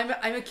 yeah.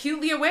 I'm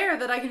acutely aware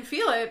that I can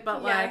feel it,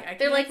 but like I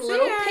they're can't like see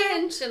little it.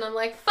 pinch, and I'm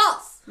like,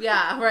 false.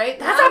 Yeah, right.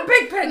 That's a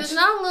big pinch. It's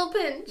not a little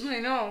pinch. I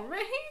know,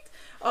 right?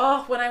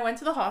 Oh, when I went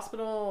to the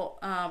hospital,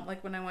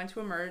 like when I went to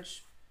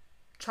Emerge,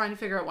 trying to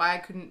figure out why I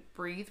couldn't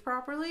breathe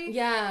properly.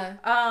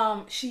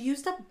 Yeah. She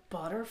used a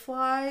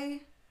butterfly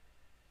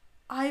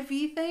IV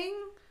thing.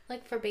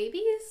 Like for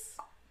babies?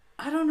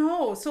 I don't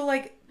know. So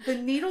like the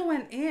needle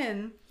went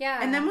in. Yeah.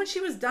 And then when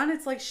she was done,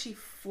 it's like she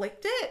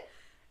flicked it.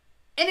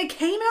 And it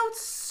came out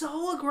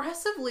so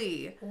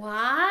aggressively.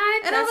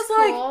 What? And That's I was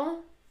cool.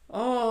 like,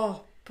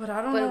 oh, but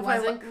I don't But know it if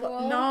wasn't I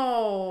cool?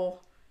 No.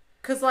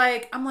 Cause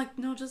like I'm like,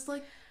 no, just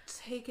like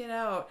take it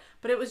out.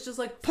 But it was just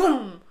like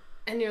boom.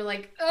 And you're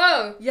like,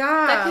 oh,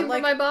 Yeah. that came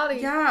like, from my body.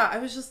 Yeah. I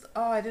was just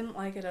I didn't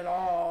like it at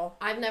all.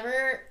 I've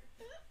never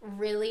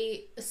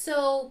really...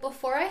 So,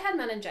 before I had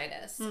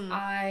meningitis,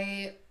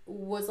 I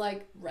was,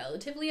 like,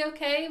 relatively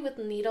okay with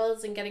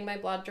needles and getting my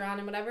blood drawn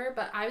and whatever,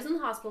 but I was in the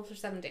hospital for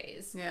 7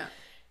 days. Yeah.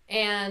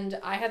 And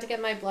I had to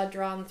get my blood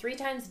drawn 3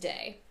 times a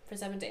day for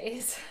 7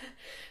 days.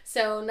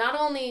 So, not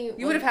only...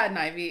 You would have had an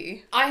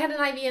IV. I had an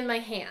IV in my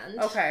hand.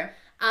 Okay.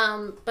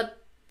 But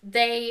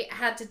they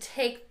had to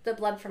take the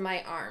blood from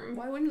my arm.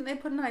 Why wouldn't they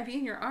put an IV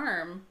in your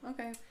arm?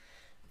 Okay.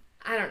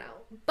 I don't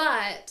know.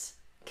 But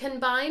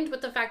combined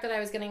with the fact that I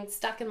was getting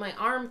stuck in my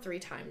arm 3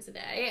 times a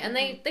day, and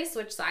they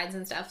switched sides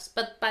and stuff,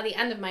 but by the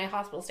end of my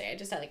hospital stay, I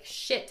just had like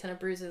shit ton of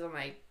bruises on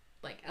my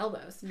like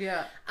elbows.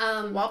 Yeah.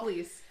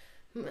 Wobblies.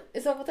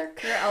 Is that what they're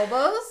called? Your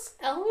elbows?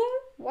 Elbow?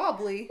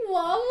 Wobbly.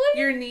 Wobbly?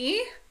 Your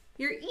knee?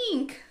 Your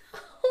ink.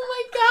 Oh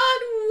my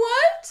god,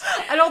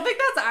 what? I don't think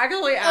that's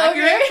actually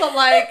accurate, Okay. but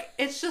like,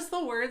 it's just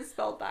the word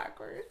spelled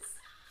backwards.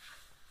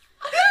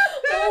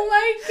 Oh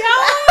my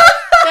god!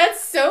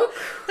 That's so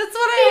cool. That's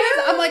what it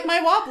is. I'm like,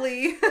 my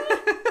wobbly.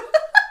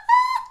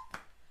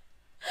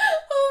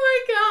 Oh my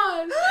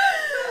god.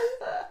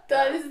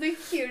 That is the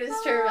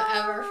cutest term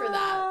ever for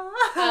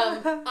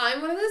that.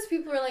 I'm one of those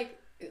people who are like,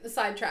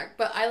 sidetrack,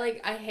 but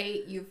I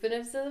hate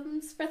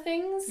euphemisms for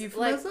things.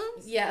 Euphemisms?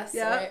 Like, yes.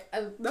 Yeah.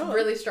 I No.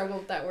 really struggle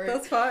with that word.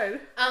 That's fine.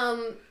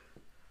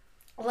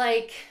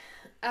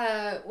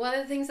 One of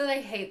the things that I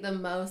hate the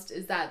most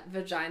is that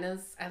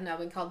vaginas have now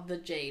been called the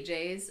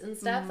JJs and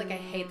stuff. Like, I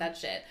hate that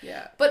shit.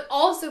 Yeah. But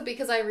also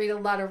because I read a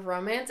lot of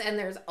romance, and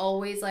there's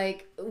always,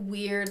 like,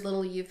 weird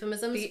little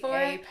euphemisms The for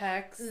it.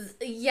 apex.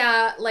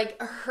 Yeah,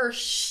 like, her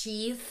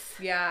sheath.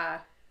 Yeah.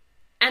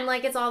 And,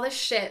 like, it's all this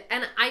shit.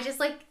 And I just,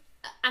 like,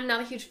 I'm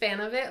not a huge fan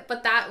of it,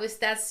 but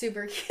that's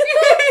super cute.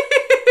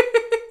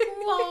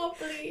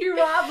 Wobbly. You're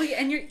wobbly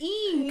and you're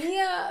ink.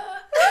 Yeah.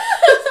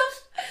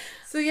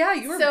 So yeah,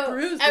 you were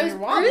bruised I and was you're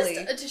wobbly.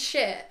 bruised to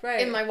shit Right.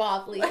 in my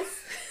wobblies.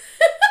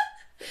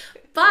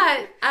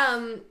 But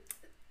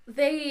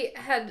they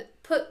had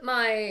put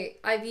my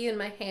IV in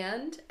my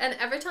hand, and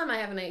every time I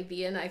have an IV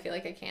in, I feel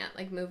like I can't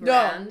like move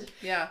around.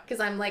 Yeah. Because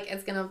I'm like,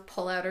 it's gonna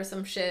pull out or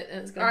some shit,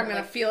 and it's gonna. Or I'm hurt,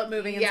 gonna like, feel it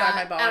moving inside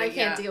my body. and I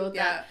can't deal with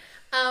that.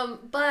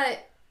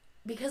 But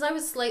because I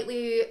was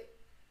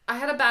I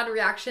had a bad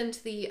reaction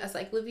to the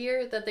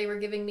acyclovir that they were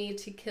giving me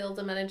to kill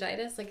the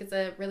meningitis. Like, it's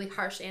a really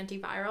harsh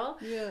antiviral.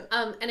 Yeah.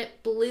 And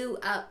it blew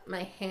up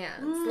my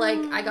hands. Like,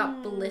 I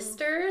got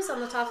blisters on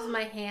the top of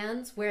my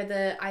hands where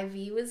the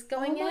IV was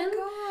going in.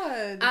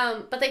 Oh my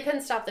god. But they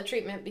couldn't stop the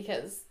treatment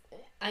because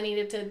I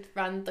needed to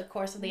run the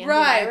course of the antiviral.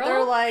 Right.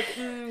 They're like,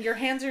 your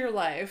hands are your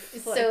life.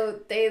 So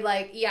they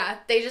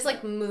they just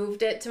like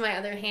moved it to my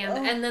other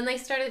hand, and then they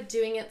started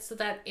doing it so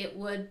that it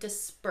would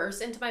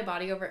disperse into my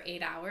body over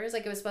 8 hours.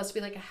 Like, it was supposed to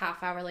be like a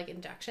half-hour like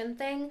injection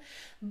thing,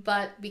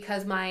 but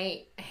because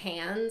my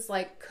hands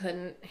like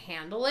couldn't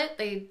handle it,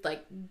 they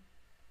like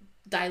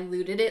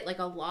diluted it like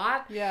a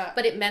lot. Yeah.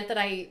 But it meant that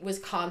I was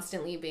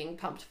constantly being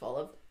pumped full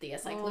of the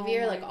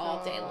acyclovir like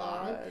all day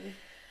long,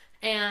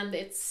 and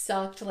it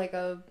sucked like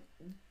a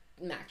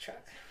Mack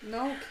truck.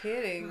 No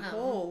kidding.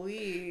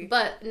 Holy.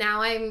 But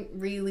now I'm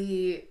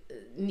really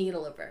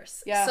needle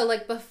averse. Yeah. So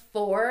like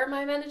before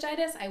my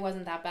meningitis, I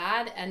wasn't that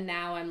bad, and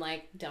now I'm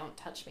like, don't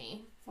touch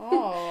me.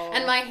 Oh.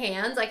 And my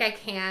hands, like, I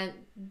can't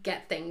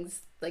get things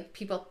like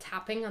people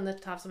tapping on the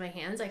tops of my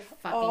hands. I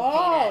fucking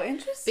hate it.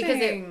 Interesting.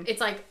 Because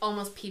it's like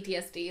almost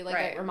PTSD. Like,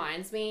 Right. it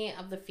reminds me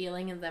of the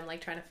feeling of them like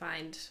trying to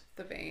find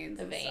the veins.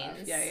 the and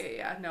stuff. veins.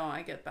 Yeah. No,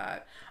 I get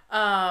that.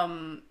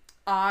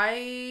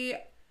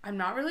 I'm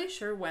not really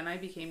sure when I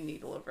became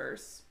needle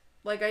averse.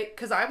 Like,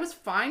 because I was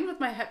fine with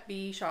my Hep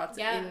B shots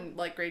in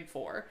like grade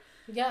 4.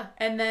 Yeah.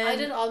 And then I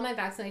did all my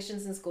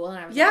vaccinations in school, and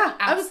I was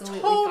I was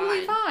absolutely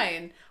totally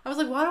fine. I was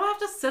like, why do I have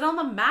to sit on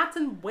the mats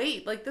and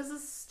wait? Like, this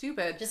is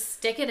stupid. Just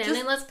stick it in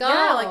and let's go.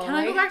 Yeah, like, can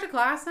I go back to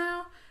class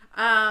now?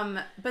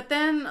 But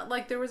then,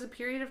 like, there was a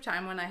period of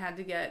time when I had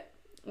to get,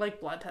 like,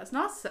 blood tests.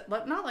 Not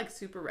like,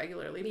 super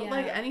regularly, but,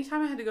 like,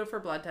 anytime I had to go for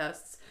blood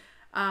tests,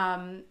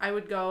 I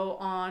would go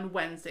on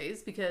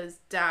Wednesdays because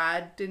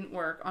Dad didn't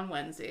work on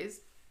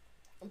Wednesdays.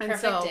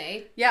 Perfect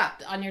day. Yeah.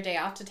 On your day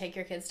off to take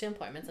your kids to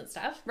appointments and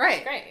stuff.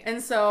 Right. Great.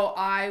 And so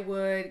I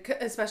would,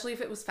 especially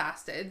if it was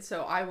fasted,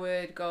 so I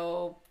would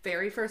go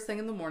very first thing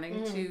in the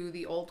morning to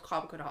the old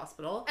Cobequid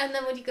Hospital. And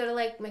then would you go to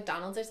like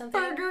McDonald's or something?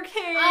 Burger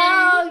King.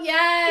 Oh,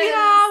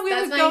 yes.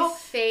 Yeah, That's my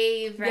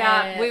favorite.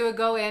 Yeah, we would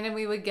go in and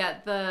we would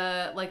get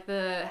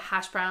the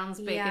hash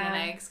browns, bacon and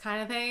eggs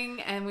kind of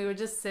thing, and we would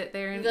just sit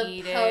there and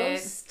eat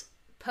it.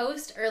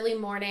 Post early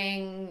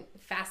morning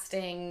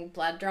fasting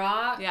blood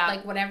draw,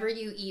 like whatever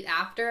you eat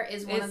after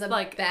is one of the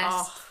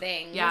best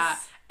things. Yeah.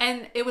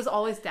 And it was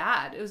always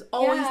Dad. It was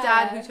always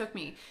Dad who took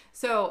me.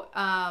 So,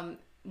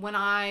 when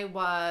I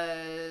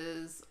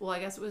was, I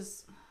guess it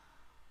was,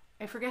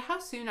 I forget how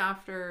soon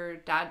after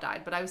Dad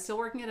died, but I was still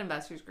working at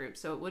Investors Group.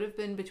 So it would have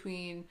been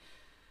between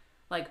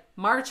like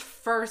March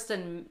 1st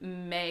and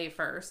May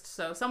 1st.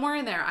 So somewhere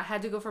in there, I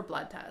had to go for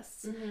blood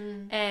tests.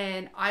 Mm-hmm.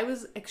 And I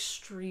was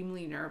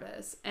extremely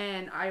nervous.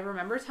 And I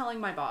remember telling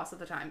my boss at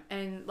the time,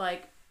 and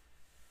like,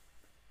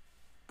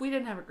 we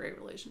didn't have a great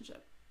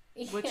relationship,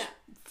 which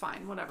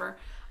fine, whatever.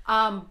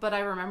 But I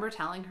remember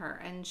telling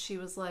her, and she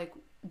was like,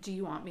 do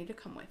you want me to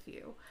come with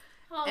you?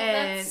 Oh,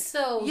 that's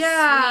so sweet.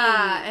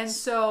 And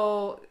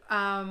so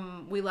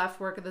we left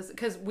work at this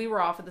because we were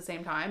off at the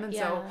same time, and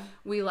so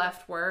we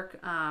left work.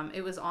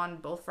 It was on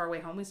both of our way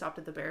home. We stopped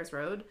at the Bears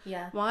Road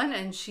one,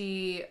 and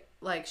she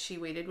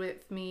waited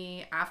with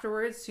me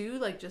afterwards too,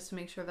 like just to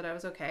make sure that I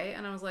was okay.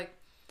 And I was like,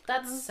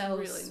 that's so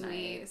really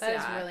sweet. Nice. That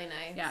is really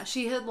nice. Yeah,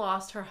 she had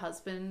lost her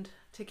husband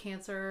to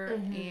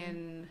cancer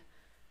in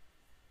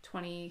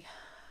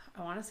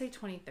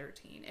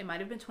 2013. It might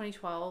have been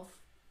 2012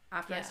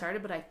 after I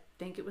started, but I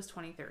think it was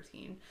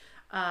 2013.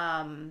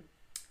 And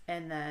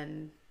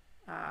then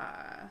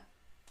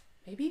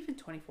maybe even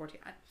 2014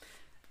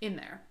 in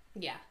there.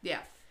 Yeah.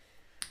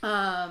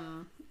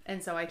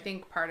 And so I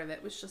think part of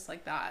it was just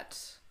like that,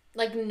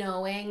 like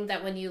knowing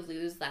that when you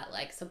lose that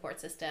like support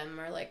system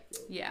or like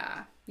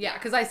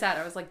because I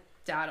was like,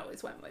 Dad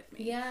always went with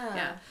me.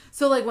 Yeah.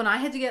 So like when I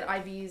had to get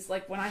IVs,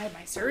 like when I had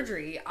my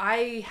surgery,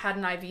 I had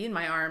an IV in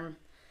my arm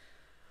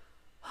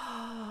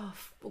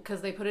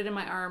because they put it in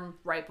my arm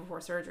right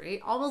before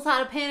surgery. Almost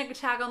had a panic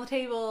attack on the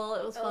table.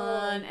 It was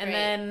fun. And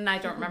then I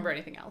don't remember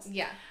anything else.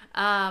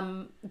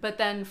 But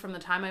then from the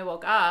time I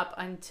woke up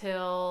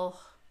until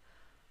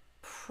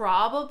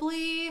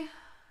probably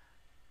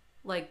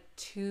like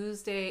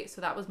Tuesday,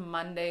 so that was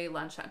Monday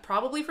lunchtime,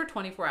 probably for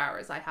 24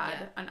 hours I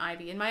had an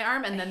IV in my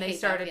arm, and then they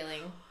started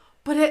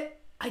but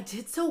I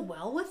did so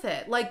well with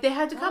it. Like they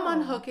had to come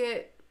unhook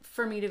it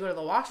for me to go to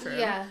the washroom.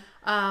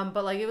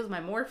 But like it was my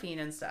morphine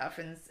and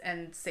stuff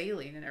and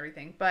saline and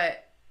everything.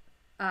 But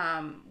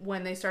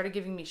when they started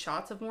giving me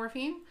shots of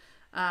morphine,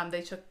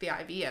 they took the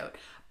IV out.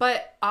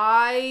 But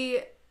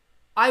I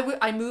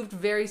moved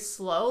very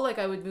slow. Like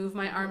I would move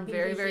my arm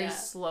very, very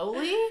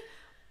slowly.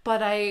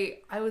 But I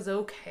was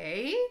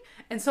okay.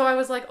 And so I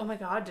was like, oh my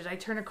God, did I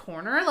turn a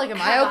corner? Like,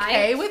 am I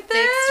okay with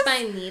this? Fixed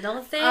my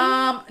needle thing?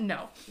 No.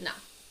 No.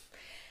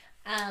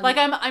 Like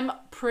I'm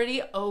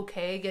pretty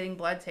okay getting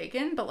blood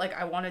taken, but like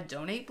I want to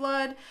donate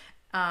blood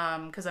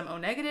because I'm O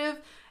negative,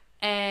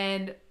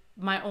 and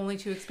my only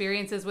two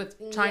experiences with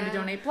trying to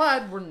donate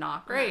blood were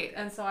not great.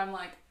 And so I'm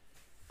like,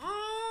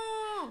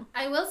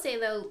 I will say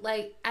though,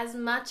 like as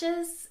much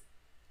as,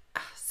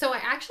 so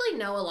I actually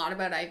know a lot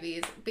about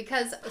IVs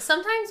because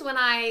sometimes when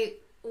I'm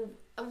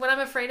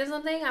afraid of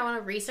something, I want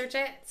to research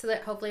it so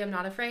that hopefully I'm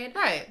not afraid.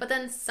 Right. But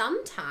then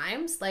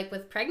sometimes, like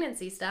with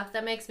pregnancy stuff,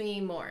 that makes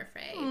me more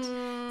afraid.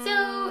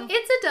 So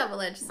it's a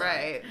double-edged sword.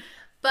 Right.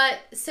 But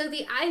so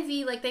the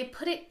IV, like they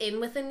put it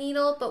in with a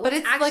needle, but what's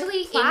it's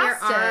actually like in your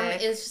arm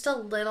is just a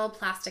little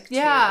plastic tube.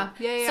 Yeah.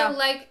 So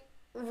like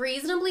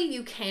reasonably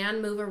you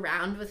can move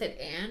around with it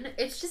in.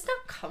 It's just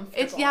not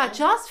comfortable. It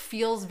just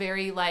feels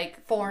very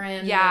like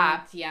foreign.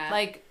 Yeah.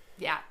 Like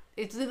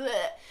it's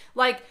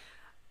like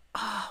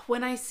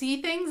when I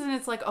see things and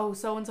it's like, oh,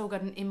 so and so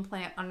got an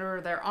implant under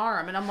their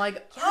arm, and I'm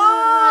like,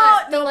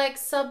 the like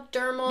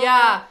subdermal.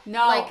 Yeah,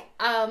 no. Like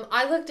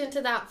I looked into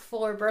that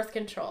for birth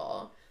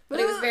control, but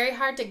it was very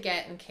hard to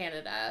get in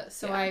Canada,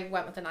 so I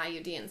went with an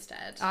IUD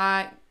instead.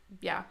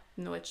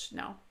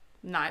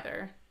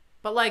 Neither.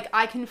 But like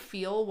I can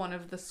feel one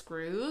of the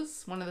screw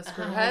heads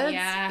in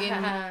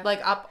like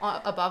up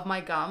above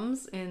my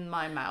gums in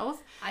my mouth.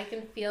 I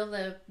can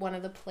feel one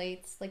of the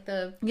plates, like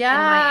in my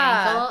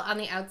ankle on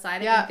the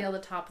outside. I can feel the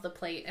top of the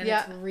plate, and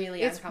it's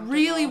really uncomfortable. It's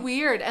really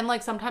weird. And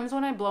like sometimes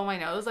when I blow my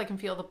nose, I can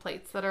feel the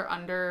plates that are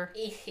under,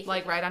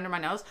 like right under my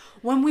nose.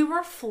 When we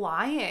were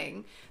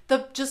flying, the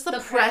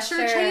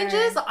pressure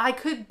changes. I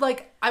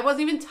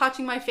wasn't even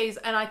touching my face,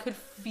 and I could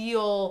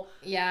feel.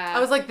 Yeah.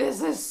 I was like,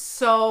 this is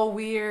so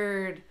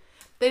weird.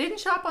 They didn't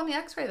show up on the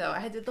X-ray though.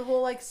 I did the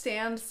whole like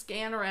scan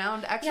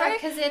around X-ray. Yeah,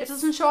 because it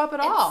doesn't show up at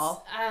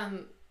all.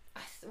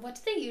 What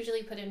do they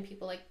usually put in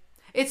people like?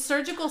 It's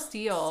surgical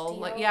steel. Steel?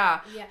 Like,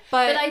 yeah. Yeah.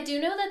 But I do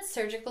know that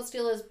surgical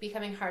steel is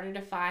becoming harder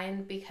to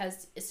find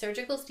because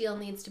surgical steel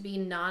needs to be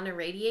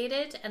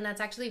non-irradiated, and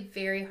that's actually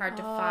very hard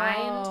to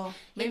find.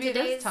 Maybe it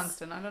is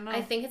tungsten. I don't know.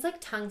 I think it's like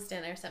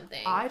tungsten or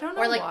something. I don't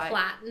know. Or like why.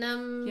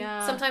 platinum.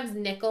 Yeah. Sometimes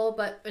nickel,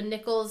 but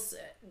nickel's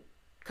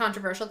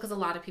controversial because a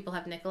lot of people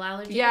have nickel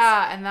allergies.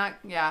 Yeah, and that,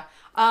 yeah.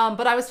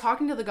 But I was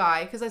talking to the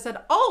guy because I said,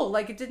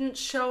 like it didn't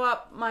show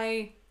up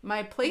my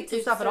plates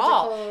and stuff at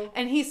all.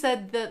 And he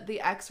said that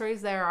the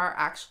x-rays there are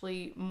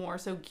actually more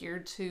so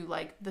geared to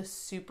like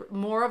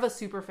more of a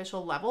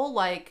superficial level,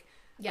 like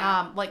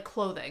like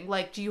clothing.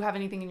 Like, do you have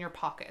anything in your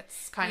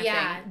pockets kind of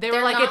thing. They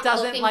were like, it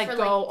doesn't like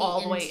go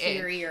all the way in.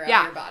 Interior of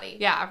your body.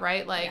 Yeah,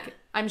 right? Like,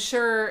 I'm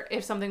sure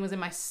if something was in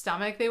my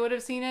stomach, they would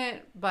have seen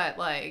it, but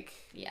like,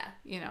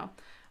 you know.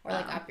 Or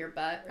like up your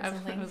butt or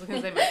something. I was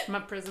going to say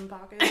my prison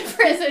pocket.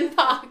 Prison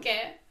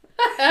pocket.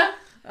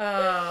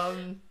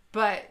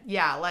 But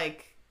yeah,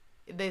 like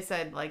they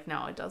said, like,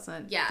 no, it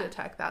doesn't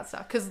detect that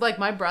stuff. Because like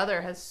my brother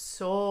has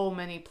so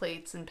many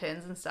plates and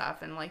pins and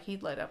stuff, and like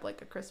he'd light up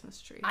like a Christmas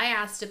tree. I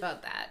asked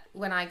about that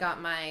when I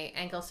got my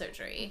ankle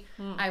surgery.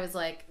 I was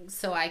like,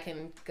 so I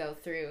can go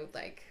through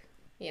like,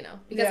 you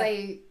know, because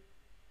I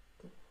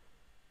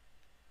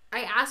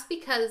asked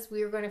because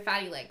we were going to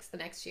Fatty Legs the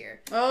next year.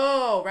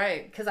 Oh,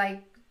 right. Because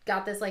I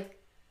got this like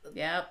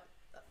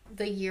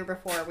the year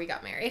before we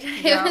got married.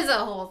 It was a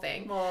whole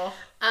thing.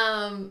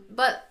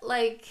 But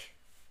like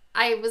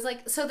I was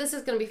like, so this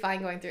is gonna be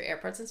fine going through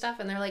airports and stuff,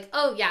 and they're like,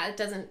 oh yeah, it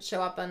doesn't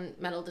show up on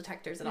metal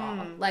detectors at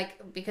all,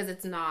 like, because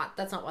that's not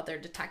what they're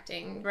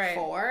detecting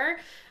for.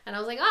 And I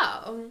was like,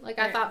 oh, like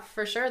I thought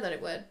for sure that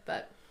it would.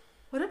 But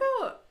what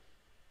about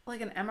like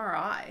an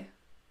MRI?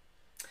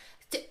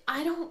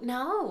 I don't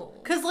know,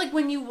 because like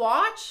when you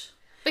watch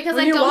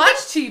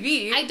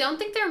TV, I don't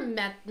think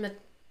they're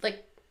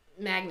like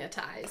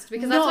magnetized,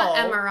 because that's what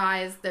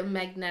MRI is, the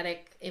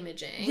magnetic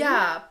imaging.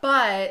 Yeah,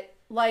 but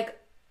like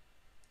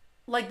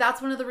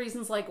that's one of the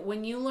reasons, like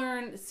when you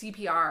learn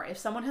CPR, if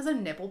someone has a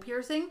nipple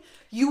piercing,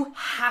 you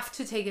have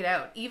to take it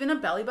out. Even a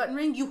belly button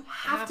ring, you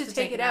have to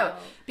take it out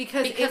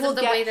because it will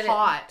get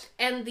hot.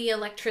 And the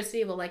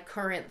electricity will like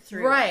current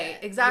through Right,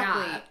 it.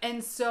 exactly. Yeah.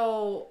 And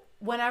so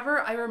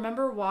whenever I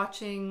remember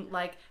watching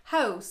like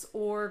House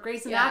or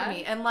Grey's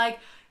Anatomy, and like,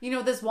 you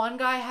know, this one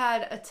guy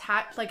had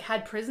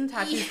had prison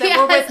tattoos that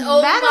were with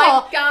metal,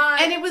 my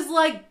God. and it was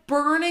like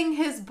burning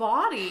his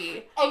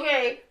body.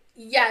 Okay,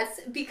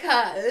 yes,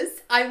 because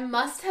I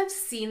must have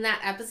seen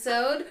that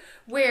episode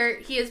where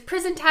he has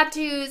prison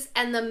tattoos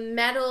and the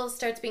metal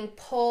starts being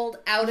pulled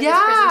out of his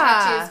prison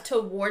tattoos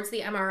towards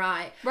the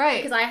MRI.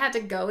 Right. Because I had to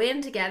go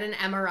in to get an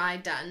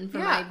MRI done for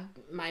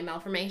my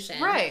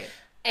malformation. Right.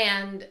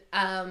 And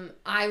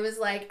I was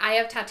like, I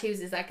have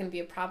tattoos, is that going to be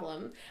a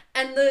problem?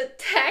 And the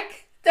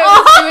tech that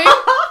was doing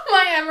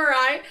my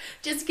MRI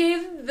just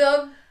gave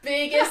the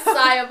biggest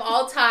sigh of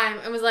all time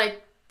and was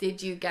like,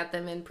 did you get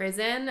them in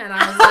prison? And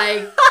I was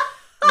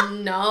like,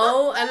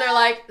 no. And they're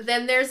like,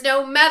 then there's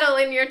no metal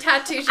in your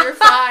tattoos, you're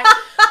fine.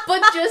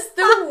 But just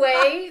the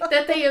way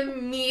that they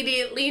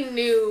immediately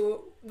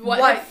knew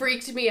what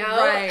freaked me out.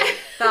 Right.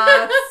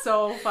 That's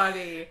so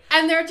funny.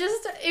 And they're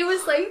just, it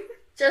was like,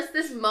 just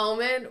this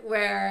moment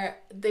where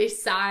they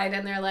sighed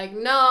and they're like,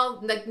 no,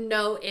 like,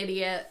 no,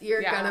 idiot,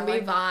 you're gonna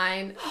be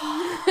fine.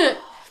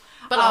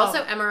 But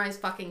also MRIs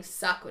fucking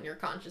suck when you're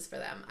conscious for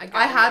them.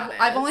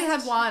 I've only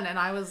had one, and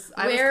I was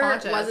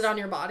conscious. Was it on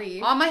your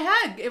body? On my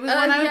head. It was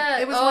when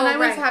I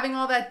was having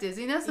all that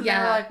dizziness, and they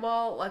were like,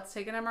 well, let's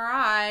take an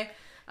MRI.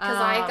 Because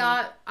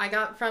I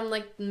got from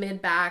like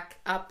mid back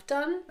up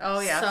done.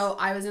 Oh yeah. So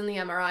I was in the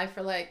MRI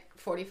for like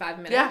 45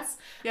 minutes.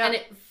 Yeah. And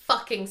it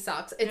fucking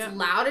sucks. It's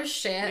loud as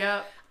shit.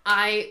 Yeah.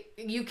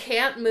 You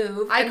can't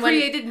move. I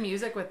created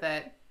music with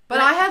it. But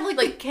I had like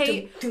the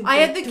cage. I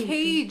had the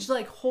cage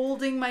like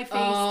holding my face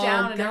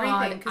down and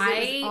everything because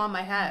it was on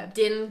my head.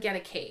 Didn't get a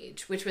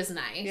cage, which was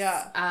nice.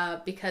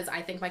 Yeah. Because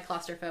I think my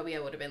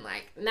claustrophobia would have been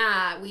like,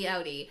 nah, we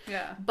outie.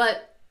 Yeah.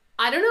 But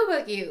I don't know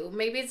about you.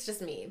 Maybe it's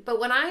just me.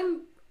 But when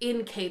I'm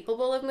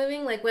incapable of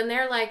moving, like when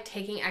they're like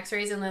taking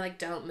x-rays and they're like,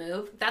 don't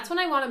move, that's when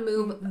I want to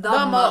move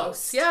the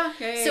most. Yeah.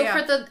 So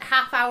for the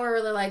half hour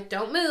where they're like,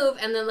 don't move,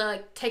 and then they're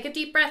like, take a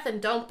deep breath and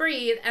don't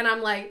breathe, and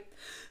I'm like,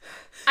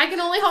 I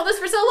can only hold this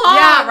for so long.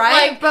 Yeah,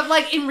 right? Like, but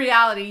like in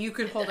reality, you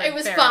could hold it. It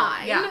was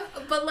fine. Yeah.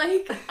 But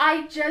like,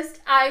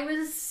 I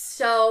was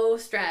so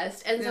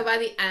stressed. And so by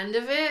the end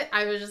of it,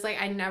 I was just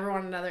like, I never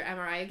want another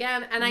MRI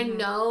again. And I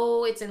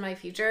know it's in my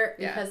future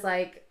because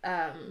like,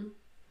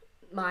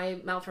 my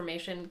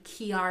malformation,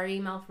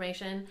 Chiari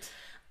malformation,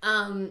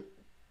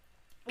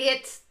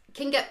 it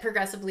can get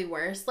progressively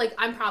worse. Like,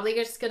 I'm probably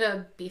just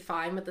gonna be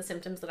fine with the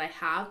symptoms that I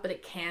have, but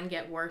it can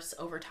get worse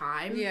over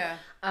time. Yeah.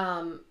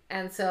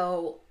 And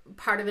so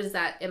part of it is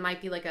that it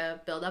might be like a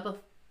buildup of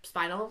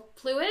spinal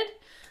fluid.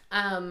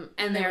 And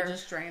they would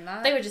just drain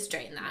that? They would just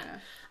drain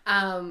that.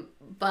 Yeah.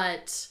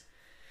 But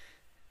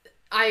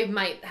I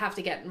might have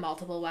to get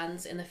multiple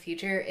ones in the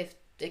future if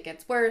it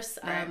gets worse.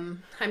 Right.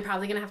 I'm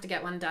probably gonna have to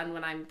get one done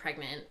when I'm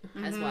pregnant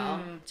as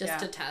well, just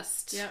to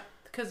test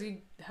because you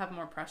have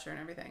more pressure and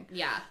everything.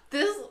 Yeah.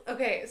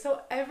 Okay,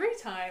 so every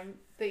time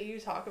that you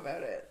talk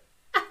about it,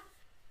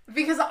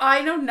 because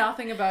I know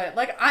nothing about it.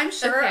 Like, I'm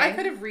sure I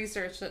could have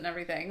researched it and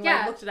everything.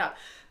 Like, looked it up.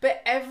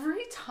 But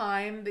every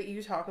time that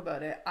you talk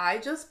about it, I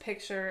just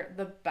picture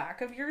the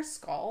back of your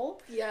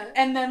skull. Yeah.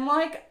 And then,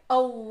 like, a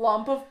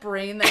lump of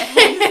brain that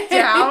hangs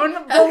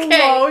down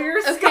below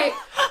your skull. Okay,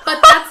 but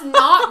that's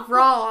not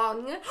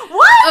wrong.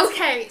 What?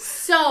 Okay,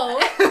 so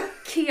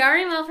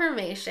Chiari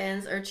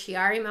malformations, or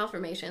Chiari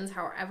malformations,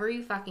 however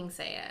you fucking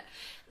say it,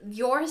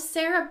 your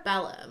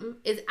cerebellum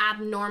is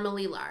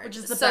abnormally large. Which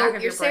is the back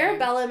of your brain. Your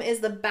cerebellum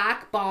is the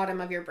back bottom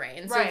of your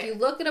brain. So right. if you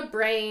look at a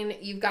brain,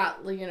 you've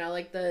got, you know,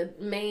 like the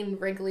main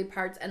wrinkly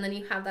parts, and then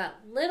you have that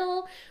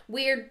little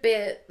weird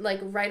bit, like,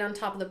 right on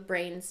top of the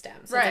brain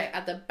stem. So right. it's like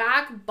at the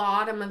back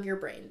bottom of your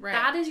brain. Right.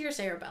 That is your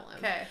cerebellum.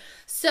 Okay.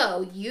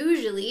 So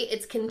usually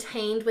it's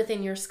contained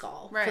within your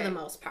skull right. for the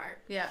most part.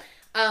 Yeah.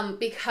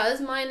 Because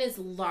mine is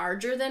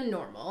larger than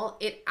normal,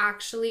 it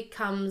actually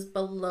comes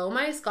below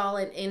my skull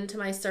and into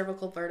my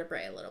cervical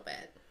vertebrae a little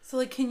bit. So,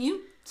 like, can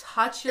you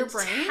touch your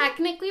brain?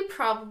 Technically,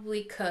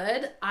 probably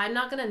could. I'm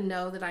not going to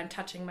know that I'm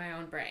touching my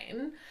own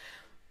brain.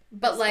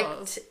 But, like,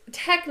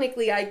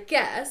 technically, I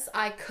guess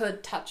I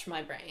could touch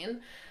my brain.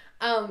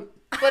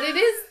 But it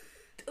is,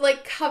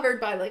 like,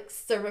 covered by, like,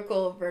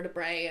 cervical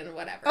vertebrae and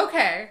whatever.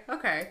 Okay.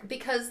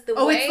 Because the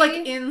way... Oh, it's,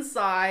 like,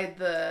 inside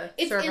the cervical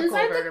vertebrae. It's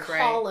inside the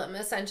column,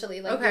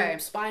 essentially. Like, your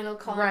spinal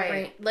column. Right.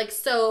 Brain. Like,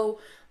 so...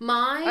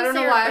 I don't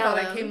know why I thought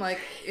I came, like,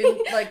 in,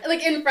 like...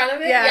 like, in front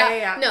of it?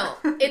 Yeah. No,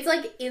 it's,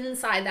 like,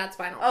 inside that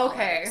spinal column.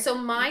 Okay. So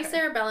my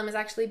cerebellum is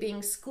actually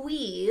being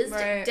squeezed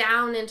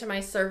down into my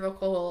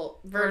cervical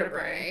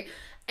vertebrae.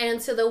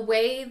 And so the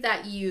way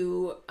that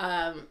you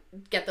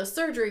get the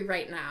surgery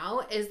right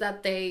now is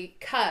that they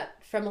cut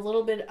from a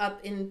little bit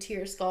up into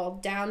your skull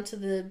down to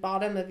the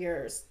bottom of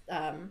your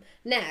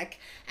neck,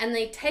 and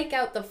they take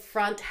out the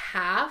front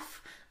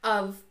half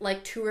of,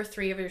 like, 2 or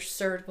 3 of your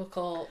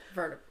cervical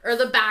vertebrae, or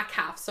the back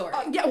half, sorry.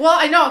 Yeah, well,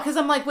 I know, because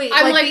I'm like, wait,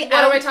 I'm like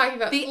what am I talking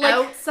about? The like,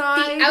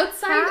 outside the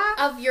outside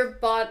half? of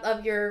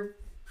your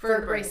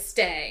vertebrae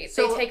stay.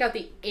 So, they take out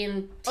the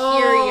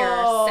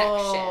interior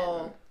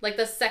section, like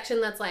the section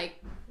that's, like,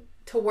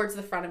 towards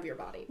the front of your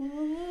body.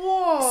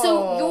 Whoa.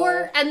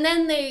 So and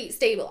then they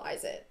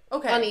stabilize it.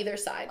 Okay. On either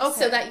side.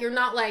 Okay. So that you're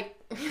not, like,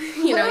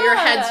 you know, your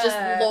head's just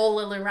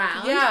lolling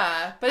around.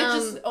 Yeah. But it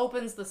just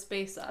opens the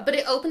space up. But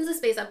it opens the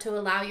space up to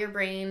allow your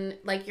brain,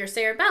 like your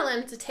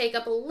cerebellum, to take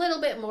up a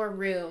little bit more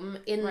room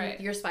in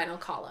your spinal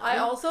column. I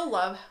also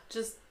love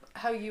just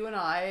how you and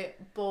I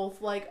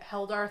both, like,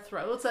 held our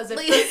throats as if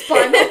the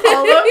spinal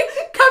column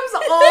comes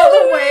all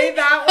the way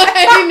that way.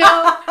 I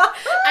know.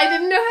 I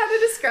didn't know how to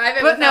describe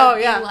it, but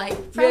being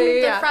like from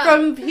the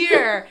front. From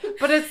here.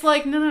 But it's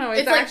like no,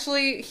 it's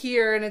actually like,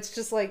 here, and it's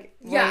just like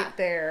right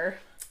there.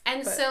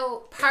 And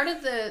so part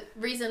of the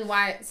reason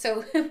why,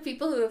 so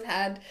people who have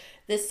had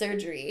this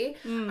surgery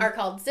are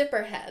called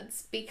zipper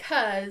heads,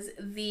 because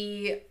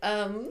the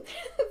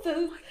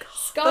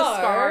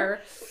scar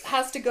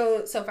has to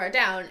go so far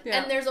down.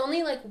 And there's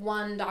only, like,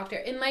 one doctor.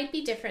 It might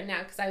be different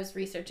now, because I was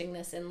researching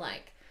this in,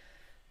 like,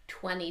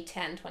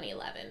 2010,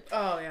 2011.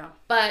 Oh, yeah.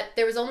 But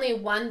there was only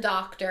one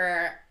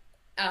doctor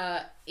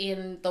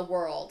in the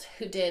world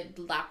who did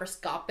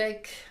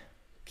laparoscopic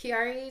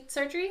Chiari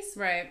surgeries.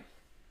 Right.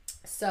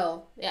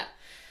 So, yeah.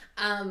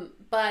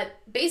 But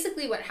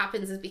basically what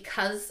happens is,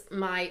 because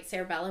my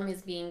cerebellum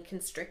is being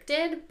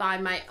constricted by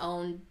my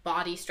own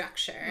body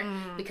structure,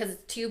 because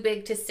it's too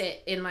big to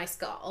sit in my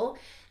skull,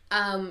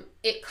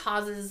 it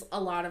causes a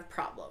lot of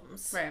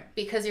problems. Right.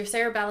 Because your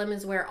cerebellum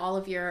is where all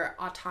of your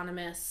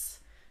autonomous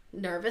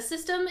nervous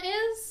system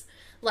is.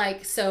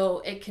 Like,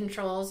 so it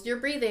controls your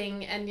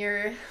breathing and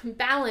your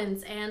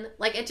balance, and,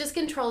 like, it just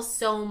controls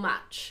so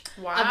much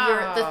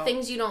of the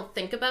things you don't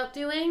think about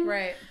doing.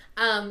 Right.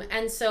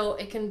 And so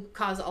it can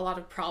cause a lot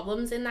of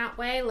problems in that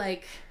way,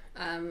 like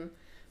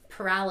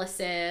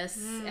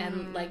paralysis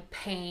and, like,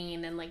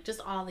 pain and, like, just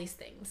all these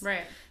things.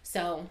 Right.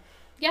 So,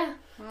 yeah,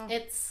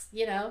 it's,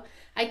 you know,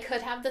 I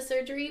could have the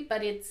surgery,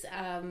 but it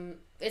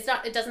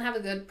doesn't have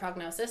a good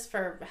prognosis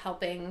for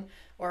helping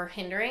or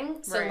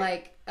hindering. So,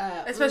 like,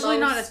 especially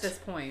not at this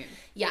point.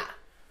 Yeah.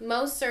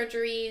 Most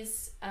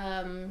surgeries,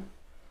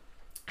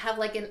 have,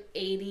 like, an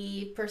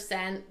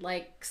 80%,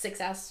 like,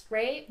 success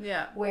rate.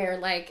 Yeah. Where,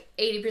 like,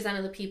 80%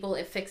 of the people,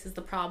 it fixes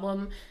the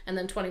problem, and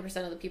then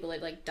 20% of the people, it,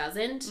 like,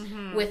 doesn't.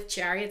 Mm-hmm. With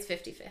Chiari, it's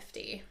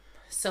 50-50.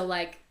 So,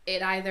 like,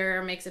 it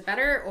either makes it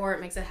better or it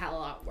makes it a hell of a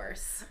lot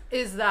worse.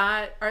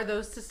 Are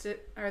those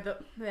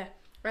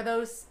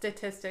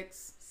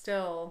statistics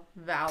still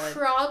valid?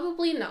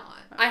 Probably not.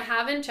 I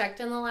haven't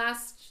checked in the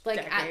last, like,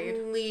 decade.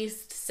 At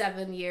least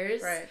 7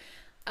 years. Right.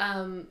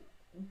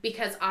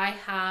 Because I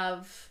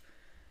have...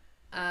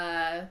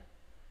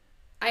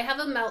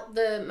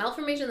 the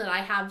malformation that I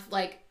have,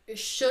 like,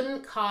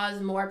 shouldn't cause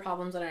more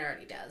problems than it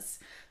already does.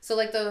 So,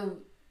 like,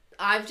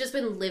 I've just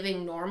been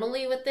living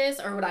normally with this,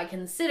 or what I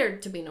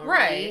considered to be normal.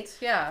 Right.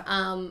 Yeah.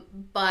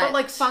 But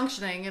like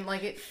functioning and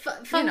like it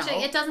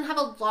functioning. It doesn't have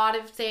a lot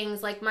of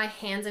things. Like my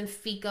hands and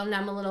feet go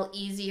numb a little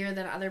easier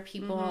than other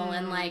people,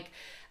 and like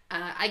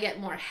I get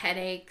more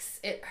headaches.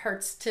 It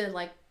hurts to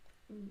like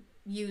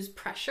use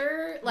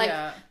pressure,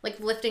 like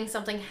lifting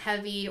something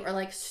heavy or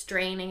like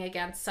straining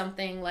against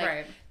something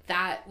like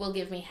that will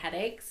give me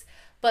headaches.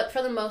 But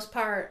for the most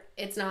part,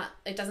 it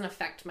doesn't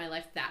affect my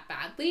life that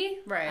badly.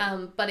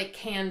 Right. But it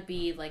can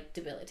be like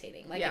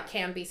debilitating. Like it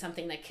can be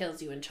something that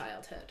kills you in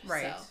childhood.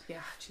 Right. So.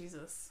 Yeah.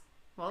 Jesus.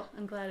 Well,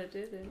 I'm glad it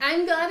didn't.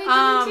 I'm glad it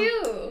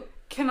didn't too.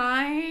 Can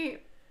I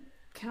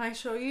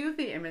show you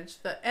the image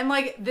and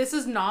like, this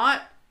is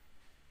not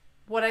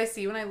what I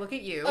see when I look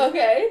at you.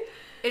 Okay.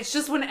 It's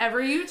just whenever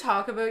you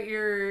talk about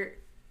your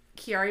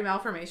Chiari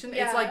malformation,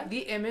 it's like the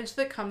image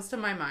that comes to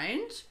my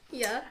mind.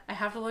 Yeah. I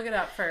have to look it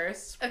up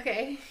first.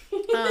 Okay.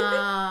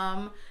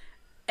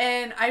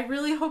 And I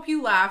really hope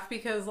you laugh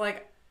because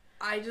like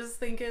I just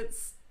think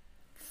it's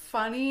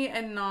funny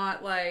and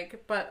not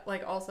like, but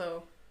like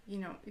also, you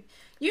know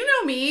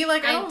me,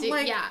 like I don't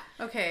like. Yeah.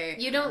 Okay.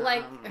 You don't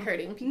like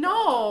hurting people.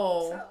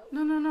 No.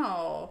 So.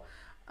 No.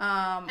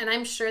 And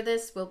I'm sure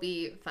this will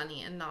be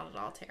funny and not at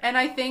all terrible. And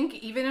I think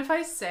even if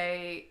I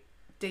say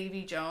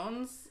Davy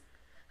Jones.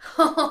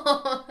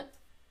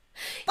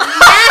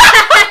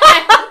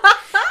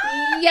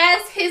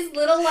 Yes, his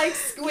little like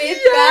squid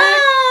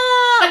back.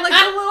 Like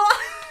a little.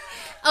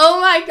 Oh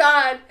my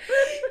god.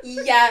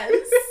 Yes.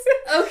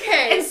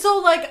 Okay. And so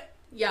like.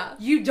 Yeah.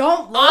 You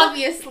don't look.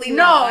 Obviously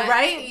not. No,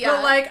 right? Yeah.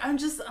 But like, I'm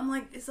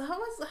like, is that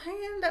what's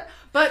hanging down?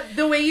 But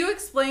the way you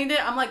explained it,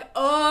 I'm like,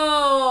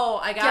 oh,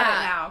 I got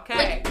it now. Okay.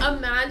 Like,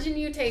 imagine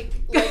you take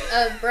like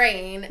a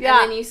brain and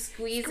then you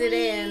squeeze it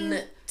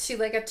in to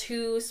like a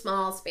too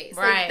small space.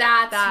 Right.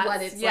 Like that's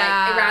what it's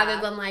like.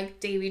 Rather than like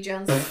Davy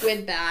Jones'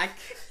 squid back.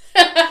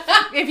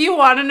 If you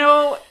want to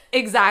know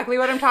exactly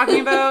what I'm talking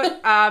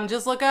about,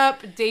 just look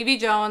up Davy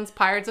Jones,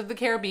 Pirates of the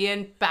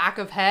Caribbean, back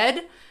of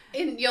head.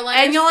 And you'll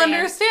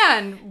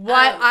understand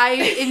what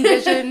I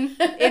envision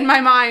in my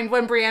mind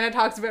when Brianna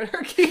talks about her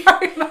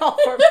Chiari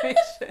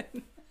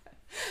malformation.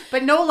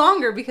 But no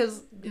longer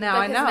because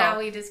I know. Now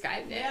we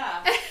described it.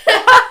 Yeah.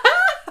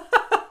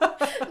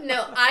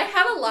 No, I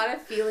had a lot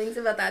of feelings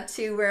about that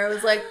too, where I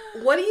was like,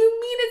 what do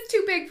you mean it's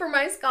too big for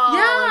my skull?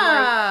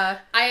 Yeah.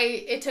 And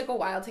it took a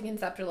while to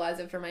conceptualize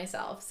it for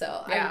myself,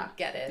 so I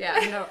get it. Yeah,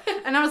 no.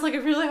 And I was like, I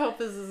really hope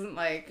this isn't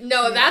like...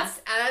 No,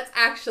 that's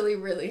actually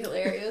really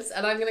hilarious,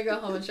 and I'm gonna go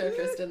home and show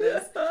Tristan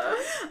this.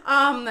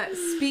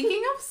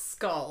 Speaking of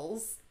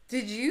skulls,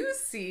 did you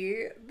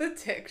see the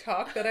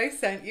TikTok that I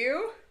sent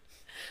you?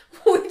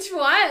 Which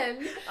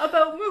one?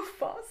 About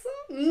Mufasa?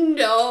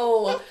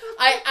 No,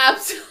 I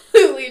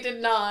absolutely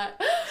did not.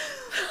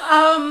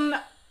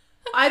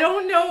 I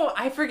don't know.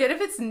 I forget if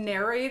it's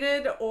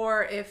narrated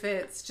or if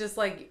it's just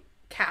like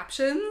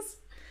captions.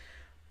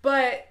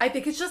 But I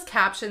think it's just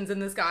captions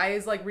and this guy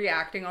is like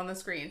reacting on the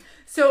screen.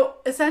 So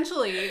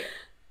essentially,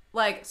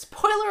 like,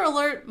 spoiler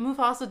alert,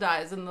 Mufasa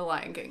dies in The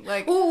Lion King.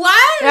 Like,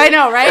 what? I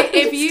know, right?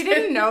 If you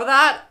didn't know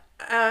that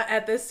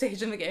at this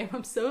stage in the game,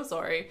 I'm so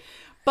sorry.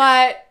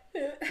 But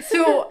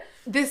so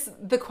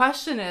the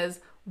question is,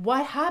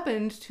 what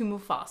happened to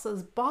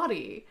Mufasa's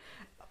body?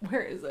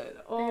 Where is it?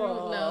 Oh, I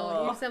don't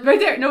know. Right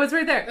there. No, it's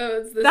right there.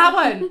 Oh, it's this that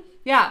one.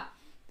 Yeah.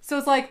 So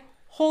it's like,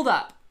 hold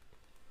up.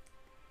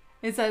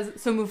 It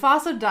says, so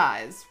Mufasa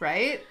dies,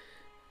 right?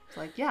 It's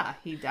like, yeah,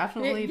 he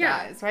definitely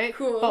dies, right?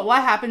 Cool. But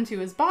what happened to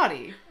his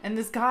body? And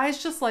this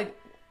guy's just like,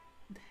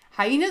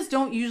 hyenas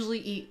don't usually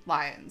eat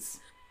lions.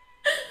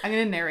 I'm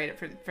going to narrate it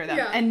for them.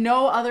 Yeah. And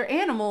no other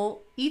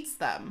animal eats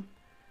them.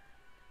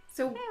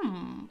 So,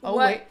 oh,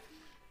 wait.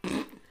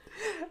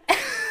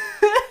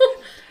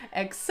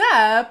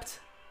 Except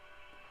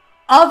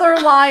other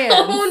lions.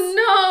 Oh,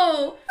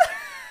 no.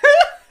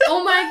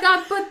 Oh, my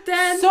God. But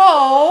then...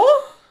 So...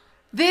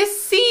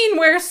 This scene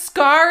where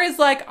Scar is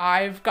like,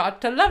 I've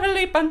got a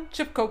lovely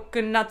bunch of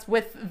coconuts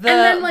with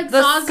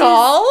the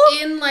skull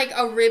in like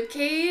a rib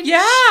cage.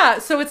 Yeah.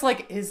 So it's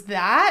like, is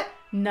that?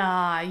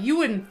 Nah, you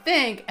wouldn't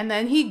think. And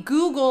then he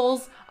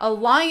Googles a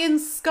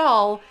lion's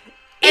skull.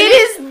 It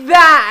is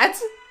that.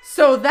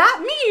 So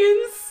that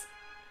means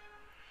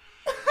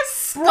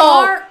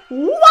Scar.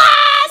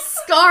 What?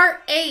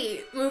 Scar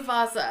ate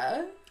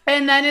Mufasa.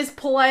 And then is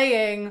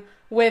playing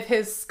with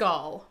his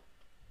skull.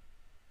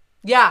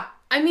 Yeah.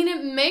 I mean,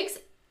 it makes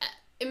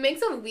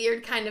a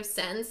weird kind of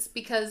sense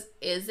because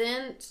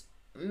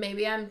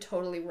maybe I'm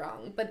totally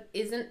wrong, but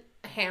isn't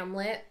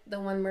Hamlet the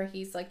one where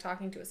he's like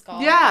talking to a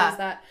skull?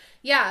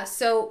 Yeah.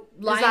 So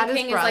Lion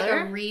King is like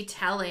a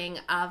retelling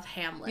of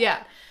Hamlet.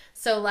 Yeah.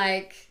 So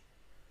like,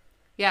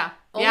 yeah.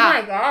 Oh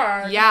my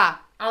God. Yeah.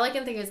 All I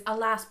can think is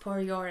Alas, poor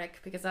Yorick,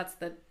 because that's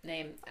the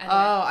name. Anyway.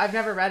 Oh, I've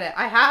never read it.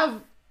 I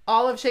have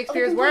all of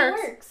Shakespeare's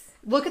works.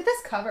 Look at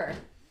this cover.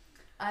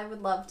 I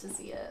would love to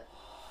see it.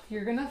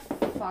 You're gonna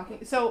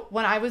fucking... So,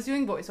 when I was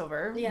doing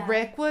voiceover,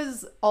 Rick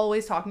was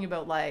always talking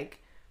about, like,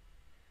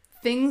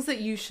 things that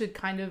you should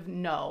kind of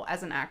know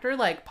as an actor,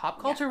 like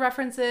pop culture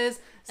references,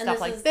 And stuff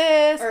this like is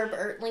this. Herb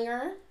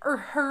Ertlinger. Or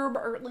Herb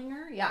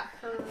Ertlinger, yeah.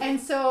 And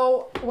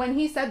so when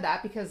he said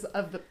that, because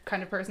of the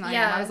kind of person I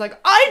am, I was like,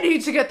 I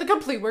need to get the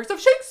complete works of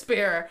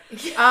Shakespeare.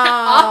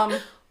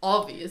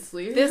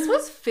 Obviously. This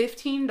was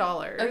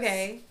 $15.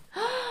 Okay.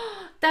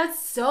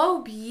 That's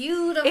so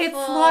beautiful. It's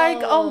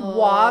like a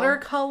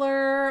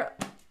watercolor,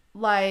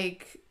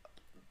 like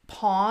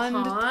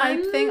pond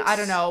type thing. I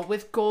don't know,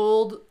 with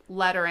gold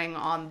lettering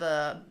on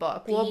the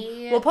book.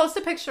 We'll post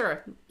a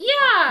picture.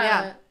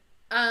 Yeah.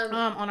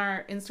 On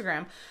our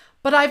Instagram.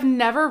 But I've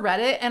never read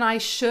it, and I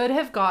should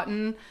have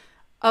gotten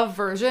a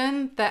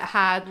version that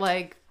had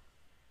like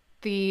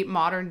the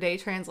modern day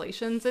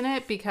translations in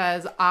it,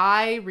 because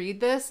I read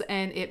this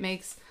and it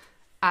makes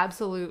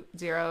absolute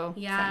zero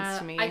sense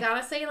to me. I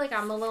gotta say, like,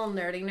 I'm a little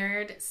nerdy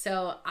nerd,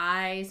 so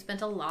I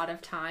spent a lot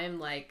of time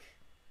like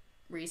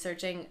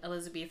researching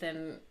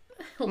Elizabethan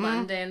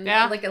London,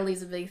 like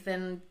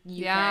Elizabethan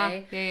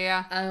UK.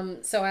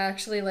 So I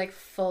actually like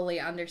fully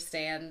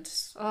understand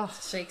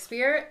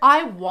Shakespeare.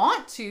 I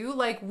want to,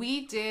 like,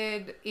 we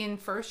did in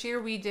first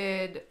year, we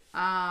did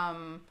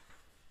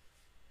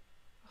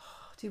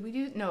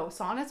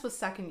sonnets was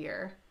second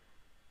year,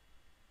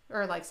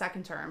 or like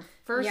second term.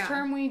 First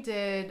term we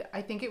did,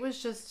 I think it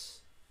was just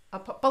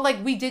but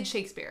like we did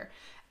Shakespeare,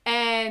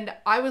 and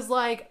I was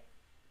like,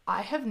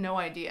 I have no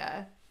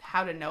idea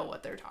how to know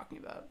what they're talking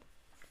about.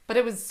 But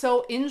it was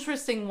so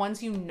interesting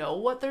once you know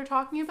what they're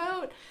talking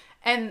about.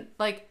 And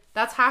like,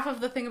 that's half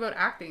of the thing about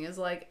acting, is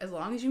like, as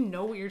long as you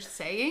know what you're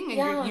saying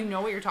and you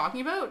know what you're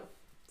talking about,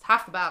 it's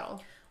half the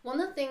battle.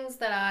 One of the things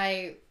that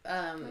I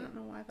don't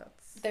know why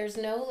that's... There's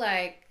no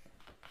like...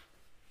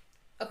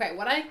 Okay,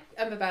 what I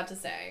am about to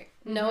say,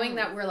 knowing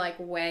that we're like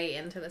way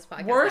into this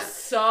podcast. We're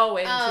so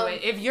into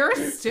it. If you're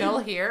still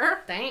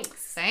here... Thanks.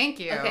 Thank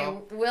you. Okay,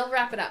 we'll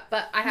wrap it up.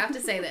 But I have to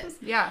say this.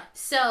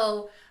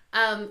 So...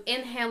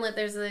 in Hamlet,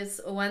 there's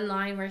this one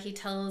line where he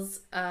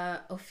tells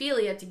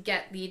Ophelia to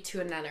get thee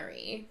to a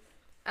nunnery.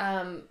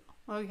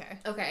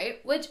 Okay.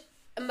 Which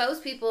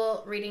most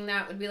people reading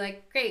that would be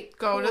like, great,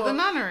 go to the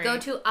nunnery. Go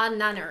to a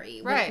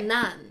nunnery with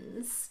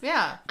nuns.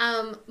 Yeah.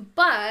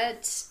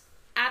 But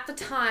at the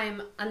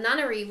time, a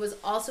nunnery was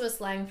also a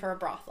slang for a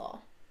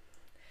brothel.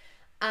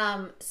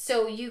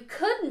 So you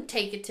couldn't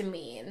take it to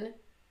mean,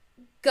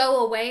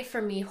 go away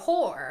from me,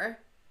 whore.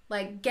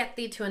 Like, get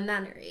thee to a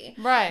nunnery.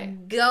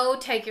 Right. Go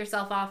take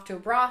yourself off to a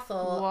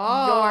brothel.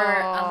 Whoa.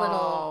 You're a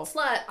little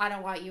slut. I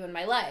don't want you in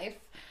my life.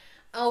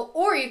 Oh,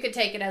 or you could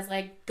take it as,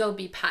 like, go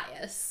be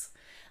pious.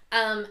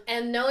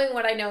 And knowing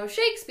what I know of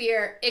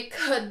Shakespeare, it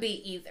could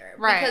be either.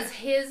 Right. Because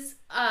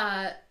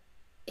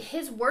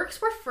his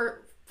works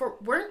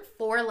weren't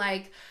for,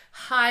 like,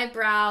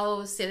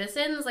 highbrow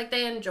citizens. Like,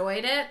 they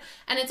enjoyed it.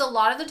 And it's a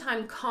lot of the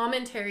time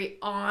commentary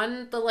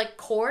on the, like,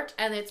 court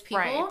and its people.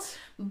 Right.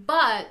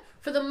 But...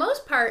 for the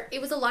most part, it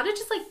was a lot of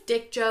just, like,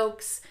 dick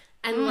jokes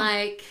and,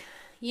 like,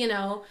 you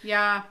know...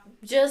 Yeah.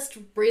 Just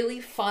really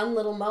fun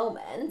little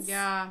moments.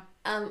 Yeah.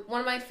 One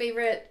of my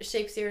favorite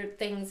Shakespeare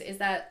things is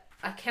that,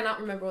 I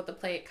cannot remember what the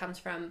play it comes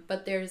from,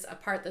 but there's a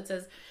part that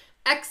says,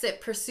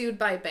 exit pursued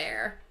by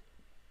bear.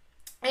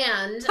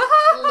 And,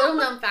 little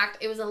known fact,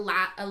 it was a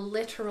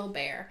literal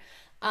bear.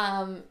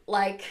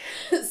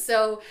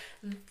 So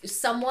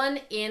someone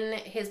in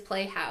his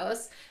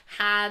playhouse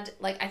had,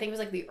 like, I think it was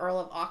like the Earl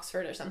of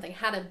Oxford or something,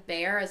 had a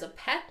bear as a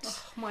pet.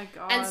 Oh my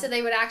God. And so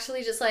they would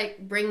actually just,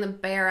 like, bring the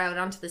bear out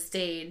onto the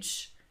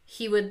stage.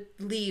 He would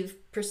leave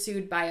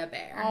pursued by a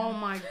bear. Oh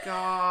my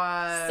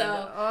God.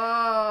 So,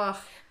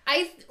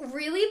 I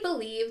really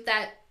believe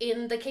that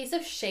in the case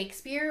of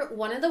Shakespeare,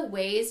 one of the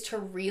ways to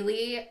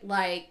really,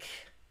 like...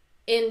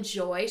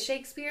 enjoy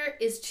Shakespeare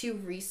is to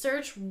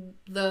research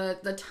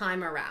the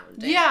time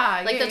around it.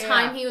 Yeah. Like the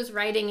time he was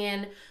writing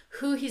in,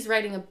 who he's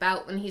writing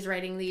about when he's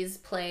writing these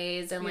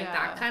plays and like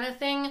that kind of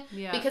thing.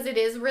 Yeah. Because it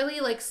is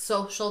really like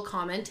social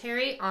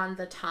commentary on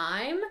the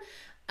time.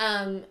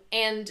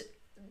 And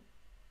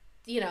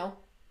you know,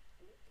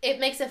 it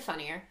makes it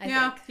funnier, I think.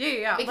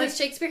 Yeah. Because like,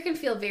 Shakespeare can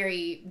feel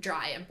very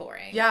dry and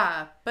boring.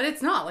 Yeah, but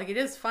it's not. Like, it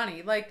is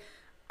funny. Like,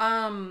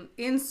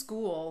 in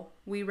school,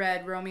 we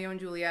read Romeo and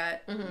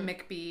Juliet,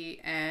 Macbeth,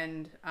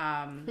 and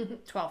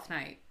Twelfth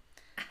Night.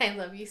 I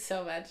love you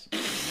so much.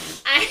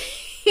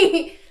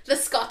 The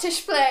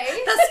Scottish play.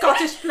 The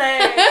Scottish play.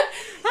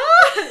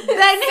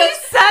 Then he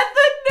said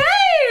the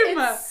name.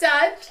 It's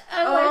such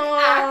a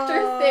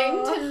actor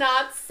thing to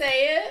not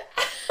say it.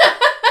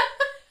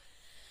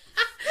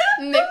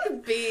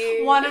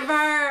 Macbeth. One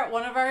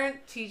of our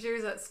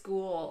teachers at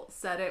school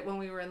said it when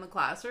we were in the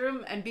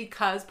classroom, and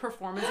because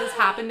performances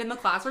happened in the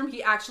classroom,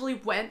 he actually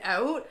went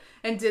out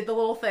and did the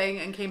little thing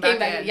and came back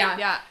in.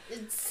 Yeah.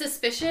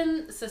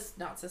 Superstitions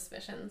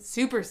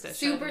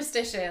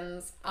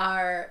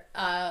are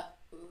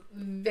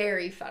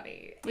very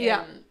funny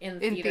in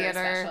theater.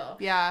 Special.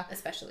 Yeah.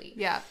 Especially.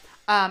 Yeah.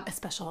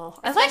 Special.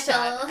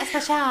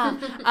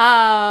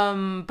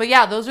 But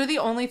yeah, those are the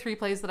only 3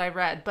 plays that I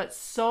read, but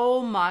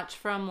so much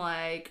from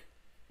like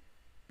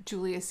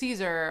Julius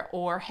Caesar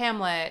or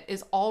Hamlet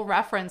is all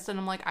referenced, and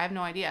I'm like, I have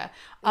no idea.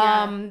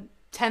 Yeah.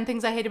 10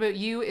 Things I Hate About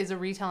You is a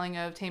retelling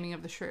of Taming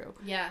of the Shrew.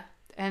 Yeah.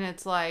 And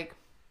it's like,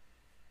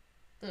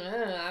 I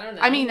don't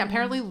know. I mean,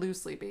 apparently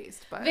loosely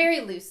based, but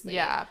very loosely.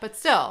 yeah, but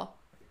still.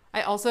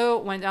 I also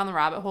went down the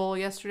rabbit hole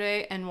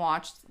yesterday and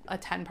watched a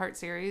 10-part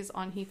series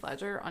on Heath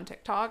Ledger on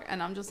TikTok,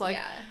 and I'm just like,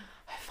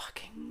 I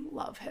fucking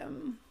love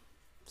him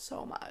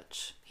so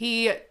much.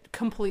 He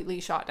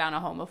completely shot down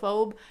a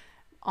homophobe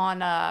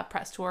on a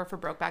press tour for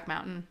Brokeback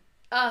Mountain.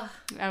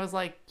 I was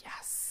like,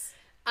 yes.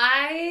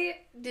 I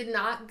did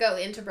not go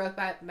into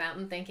Brokeback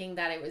Mountain thinking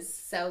that it was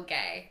so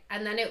gay.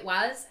 And then it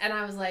was, and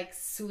I was like,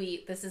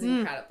 sweet, this is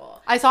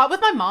incredible. I saw it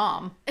with my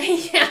mom. I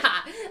think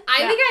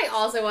I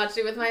also watched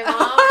it with my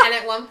mom, and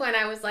at one point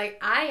I was like,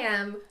 I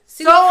am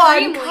So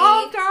supremely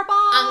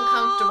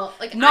uncomfortable.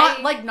 Like,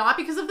 Not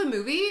because of the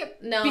movie,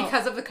 no,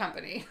 because of the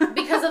company.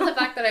 because of the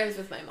fact that I was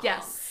with my mom.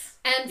 Yes.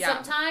 And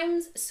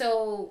sometimes,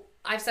 so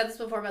I've said this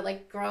before, but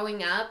like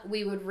growing up,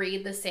 we would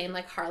read the same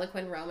like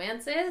Harlequin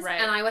romances, right.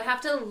 and I would have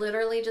to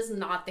literally just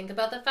not think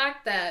about the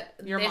fact that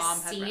your this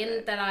mom had read scene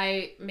it. that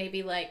I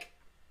maybe like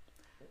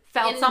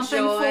felt something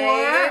for.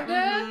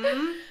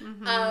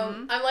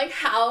 I'm like,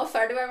 how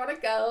far do I want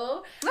to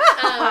go?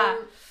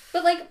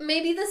 But like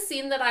maybe the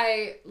scene that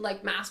I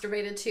like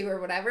masturbated to or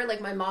whatever,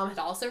 like my mom had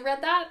also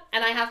read that,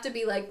 and I have to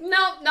be like,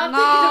 nope, not thinking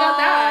about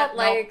that.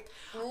 Like,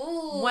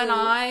 ooh. When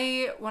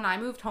I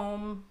moved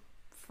home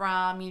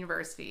from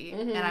university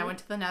and I went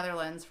to the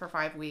Netherlands for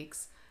 5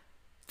 weeks,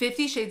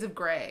 50 Shades of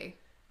Grey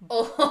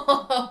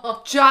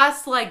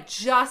just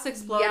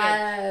exploded.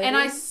 Yes. And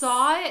I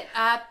saw it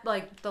at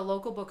like the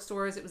local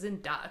bookstores. It was in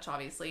Dutch,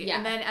 obviously. Yeah.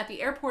 And then at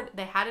the airport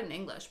they had it in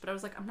English, but I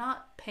was like, I'm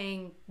not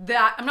paying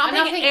that. I'm not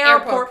paying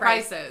airport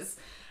prices.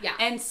 Yeah.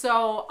 And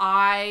so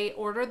I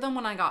ordered them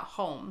when I got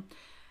home.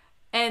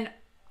 And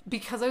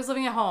because I was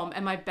living at home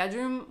and my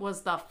bedroom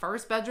was the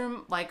first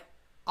bedroom like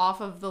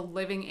off of the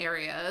living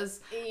areas,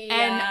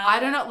 and I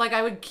don't know, like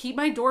I would keep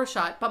my door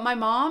shut, but my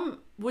mom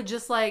would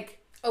just like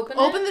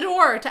open the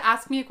door to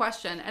ask me a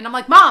question, and I'm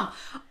like, Mom,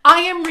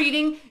 I am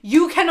reading,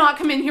 you cannot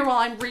come in here while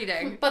I'm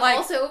reading. But like,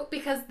 also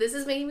because this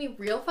is making me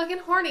real fucking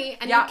horny,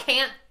 and you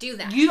can't do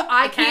that.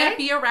 I can't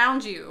be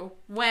around you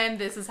when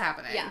this is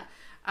happening.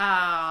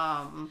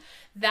 I'm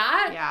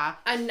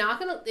not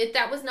gonna,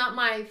 that was not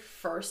my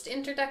first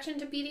introduction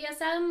to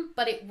BDSM,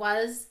 but it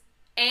was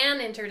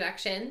an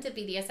introduction to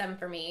BDSM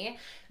for me,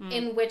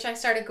 in which I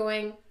started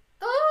going,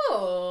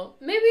 oh,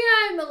 maybe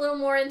I'm a little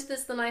more into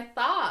this than I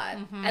thought.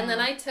 And then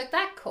I took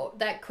that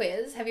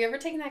quiz. Have you ever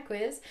taken that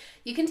quiz?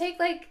 You can take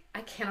like,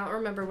 I cannot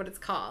remember what it's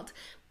called,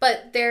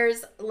 but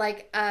there's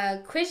like a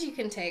quiz you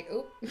can take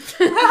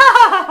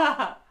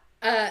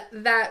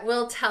that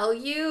will tell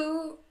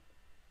you,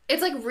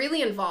 it's like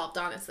really involved,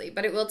 honestly,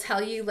 but it will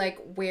tell you like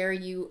where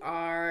you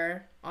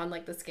are on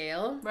like the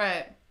scale.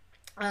 Right.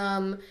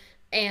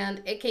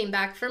 And it came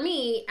back for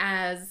me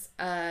as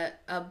a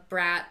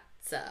brat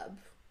sub.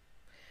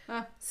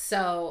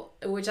 So,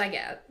 which I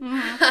get.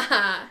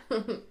 I'm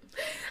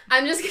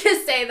just going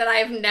to say that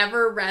I've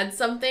never read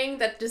something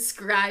that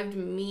described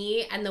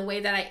me and the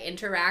way that I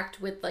interact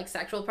with like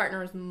sexual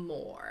partners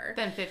more.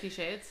 Than 50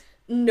 Shades?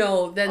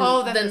 No, than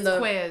the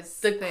quiz.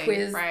 The thing.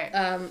 quiz. Right.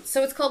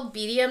 So it's called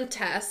BDM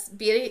Test,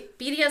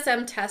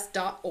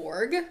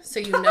 BDSMtest.org. So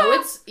you know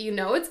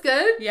it's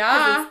good.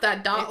 Yeah. It's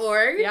that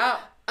 .org. Yeah.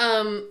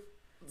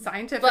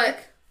 Scientific. But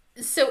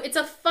so it's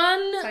a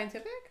fun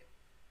scientific?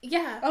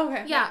 Yeah.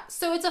 Okay. Yeah.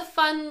 So it's a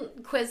fun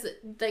quiz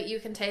that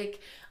you can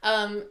take.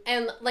 And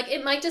like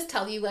it might just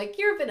tell you like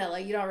you're vanilla,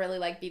 you don't really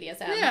like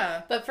BDSM.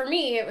 Yeah. But for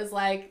me it was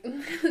like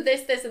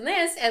this,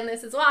 and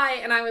this is why,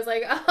 and I was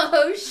like,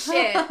 oh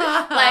shit.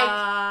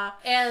 Like,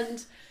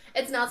 and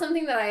it's not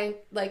something that I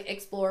like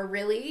explore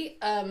really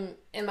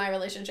in my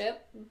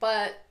relationship,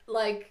 but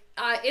like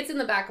it's in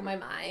the back of my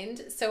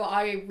mind. So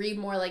I read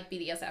more like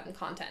BDSM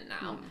content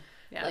now.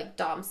 Yeah. Like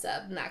Dom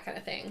sub and that kind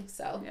of thing.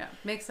 So yeah,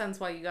 makes sense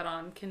why you got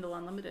on Kindle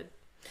Unlimited.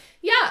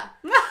 Yeah.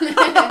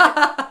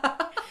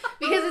 Because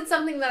it's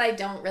something that I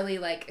don't really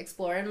like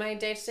explore in my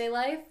day-to-day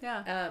life.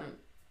 Yeah.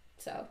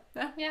 So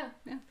yeah,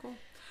 cool.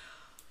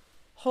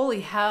 Holy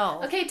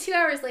hell. Okay, 2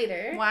 hours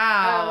later.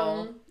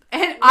 Wow.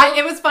 And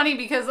it was funny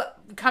because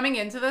coming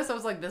into this, I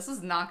was like, this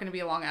is not going to be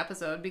a long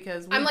episode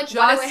because we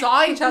just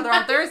saw each other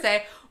on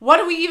Thursday. What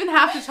do we even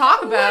have to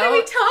talk about? What do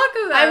we talk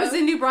about? I was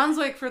in New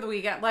Brunswick for the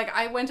weekend. Like,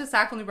 I went to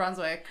Sackville, New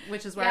Brunswick,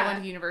 which is where I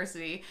went to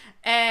university.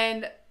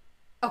 And,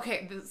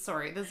 okay, this is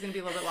going to be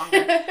a little bit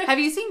longer. Have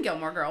you seen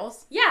Gilmore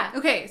Girls? Yeah.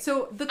 Okay,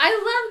 so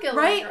I love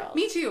Gilmore Girls.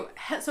 Me too.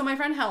 So my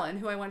friend Helen,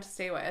 who I went to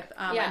stay with,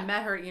 I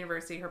met her at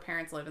university. Her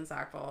parents live in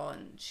Sackville,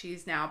 and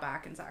she's now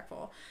back in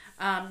Sackville.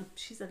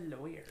 She's a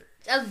lawyer.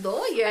 A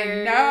lawyer.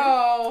 I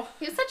know.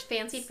 We have such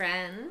fancy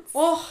friends.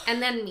 Oh.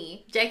 And then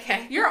me.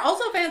 JK. You're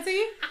also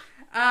fancy.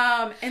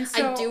 And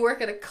so I do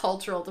work at a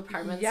cultural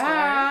department store.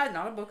 Yeah,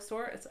 not a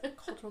bookstore. It's a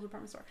cultural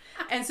department store.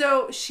 And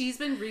so she's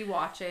been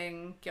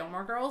rewatching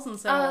Gilmore Girls, and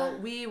so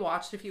we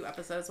watched a few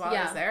episodes while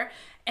I was there.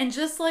 And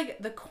just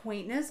like the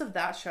quaintness of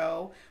that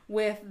show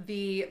with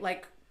the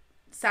like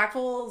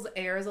Sackville's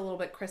air is a little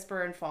bit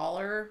crisper and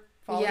fallier,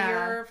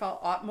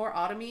 more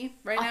autumny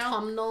right now.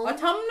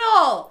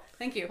 Autumnal.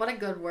 Thank you. What a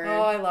good word.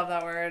 Oh, I love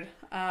that word.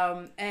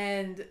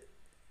 And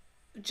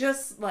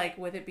just like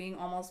with it being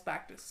almost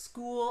back to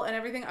school and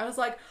everything, I was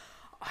like,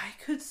 I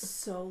could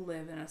so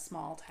live in a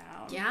small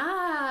town.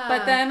 Yeah.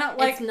 But then,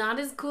 like, it's not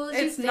as cool as you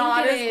think it is. It's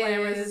not as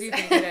glamorous as you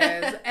think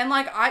it is. And,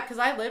 like, because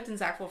I lived in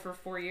Sackville for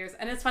 4 years.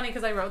 And it's funny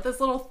because I wrote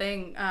this little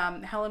thing.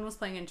 Helen was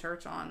playing in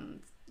church on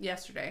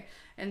yesterday.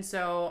 And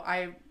so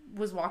I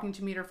was walking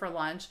to meet her for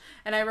lunch.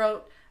 And I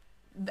wrote,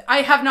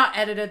 I have not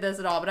edited this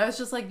at all, but I was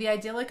just like, the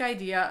idyllic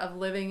idea of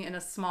living in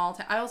a small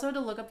town. I also had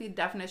to look up the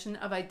definition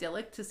of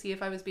idyllic to see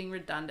if I was being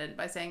redundant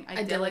by saying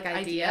idyllic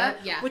idea.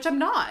 Yeah. Which I'm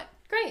not.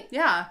 Great.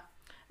 Yeah.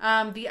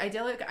 The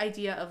idyllic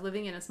idea of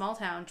living in a small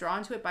town,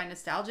 drawn to it by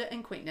nostalgia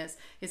and quaintness,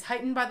 is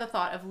heightened by the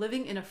thought of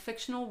living in a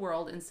fictional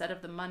world instead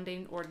of the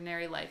mundane,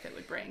 ordinary life it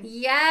would bring.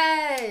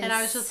 Yes! And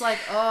I was just like,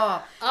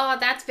 oh. Oh,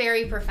 that's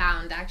very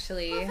profound,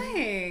 actually. Oh,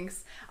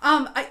 thanks.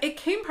 It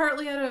came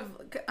partly out of,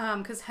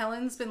 because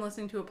Helen's been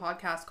listening to a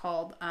podcast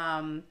called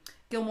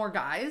Gilmore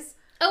Guys.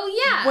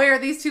 Oh, yeah! Where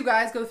these two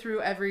guys go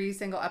through every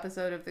single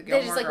episode of the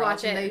Gilmore Girls. They just, like,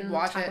 watch it and they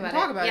watch it and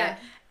talk about it.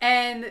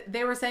 And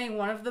they were saying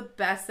one of the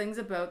best things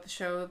about the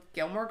show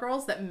Gilmore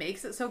Girls that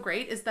makes it so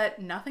great is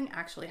that nothing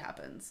actually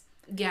happens.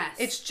 Yes.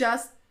 It's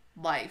just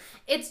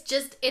life. It's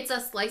a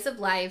slice of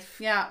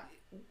life. Yeah.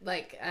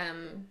 Like,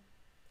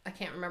 I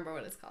can't remember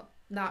what it's called.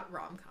 Not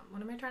rom-com.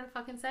 What am I trying to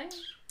fucking say?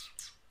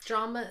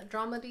 Dramedy?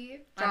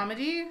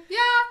 Dramedy? Yeah,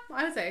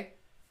 I would say.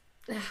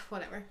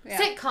 Whatever. Yeah.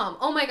 Sitcom.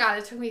 Oh my god,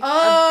 it took me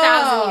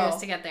 1,000 years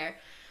to get there.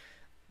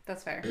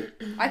 That's fair.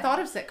 I thought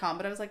of sitcom,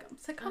 but I was like,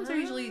 sitcoms are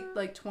usually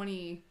like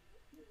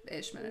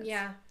 20-ish minutes.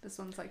 Yeah. This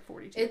one's like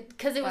 42.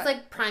 Because it was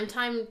like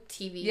primetime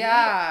TV.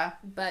 Yeah.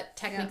 But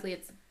technically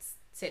it's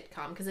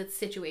sitcom because it's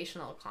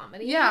situational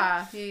comedy.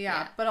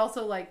 Yeah. But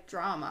also like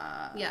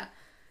drama. Yeah.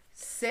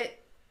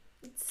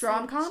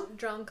 Dromcom?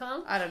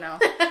 Dromcom? I don't know.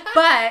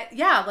 But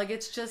yeah, like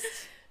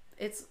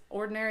it's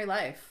ordinary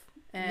life.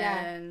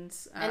 And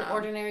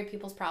ordinary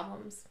people's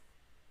problems.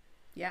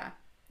 Yeah.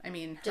 I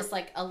mean, just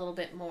like a little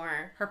bit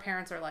more. Her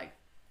parents are like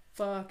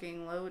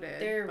fucking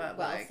loaded. They're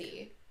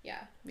wealthy.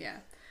 Yeah.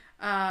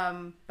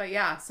 But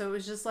yeah, so it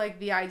was just like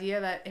the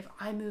idea that if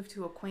I move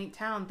to a quaint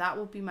town, that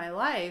will be my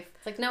life.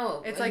 It's like,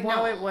 no, it's like,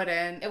 no, it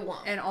wouldn't. It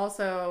won't. And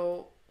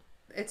also,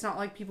 it's not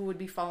like people would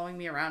be following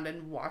me around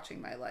and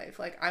watching my life.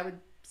 Like, I would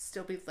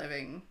still be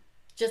living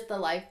just the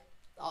life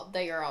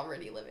that you're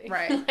already living.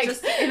 Right. Like,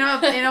 just in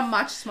a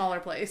much smaller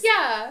place.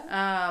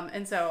 Yeah.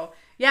 And so,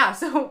 yeah.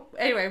 So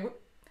anyway,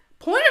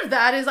 point of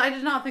that is I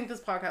did not think this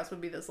podcast would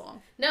be this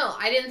long. No,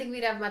 I didn't think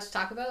we'd have much to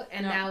talk about.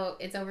 And now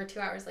it's over 2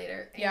 hours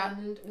later.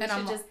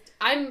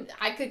 And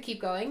I could keep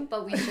going,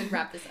 but we should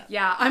wrap this up.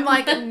 Yeah. I'm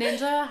like,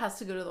 Ninja has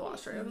to go to the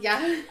washroom.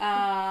 Yeah.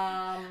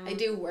 I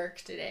do work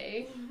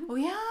today. Oh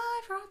yeah,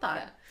 I forgot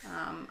that.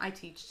 Yeah. I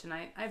teach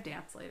tonight. I have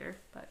dance later,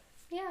 but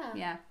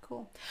yeah,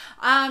 cool.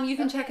 You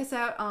can check us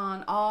out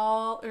on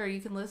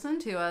you can listen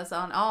to us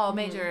on all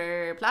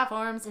major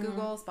platforms: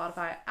 Google,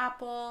 Spotify,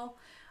 Apple.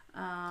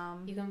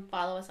 You can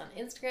follow us on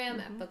Instagram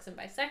at Books and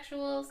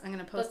Bisexuals. I'm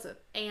gonna post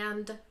it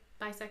and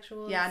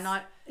bisexuals. Yeah,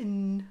 not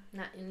in.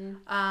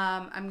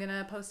 I'm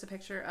gonna post a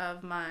picture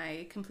of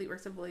my complete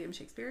works of William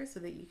Shakespeare so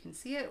that you can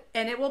see it,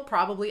 and it will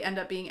probably end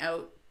up being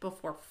out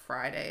before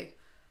Friday.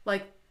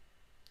 Like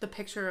the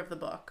picture of the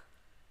book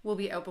will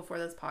be out before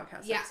this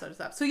podcast episode is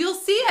up. So you'll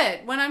see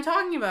it when I'm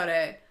talking about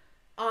it.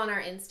 On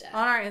our Insta.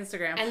 On our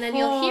Instagram. And then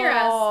you'll hear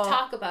us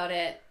talk about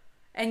it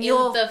in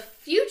the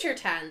future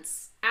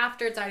tense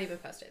after it's already been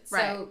posted.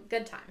 Right. So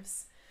good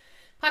times.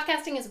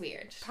 Podcasting is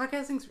weird.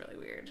 Podcasting's really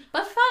weird.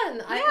 But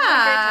fun. I have a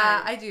great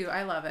time. I do.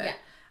 I love it.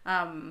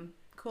 Yeah.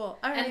 Cool.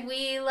 All right. And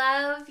we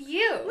love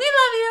you. We love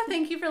you.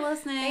 Thank you for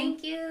listening.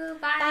 Thank you.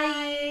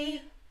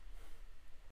 Bye.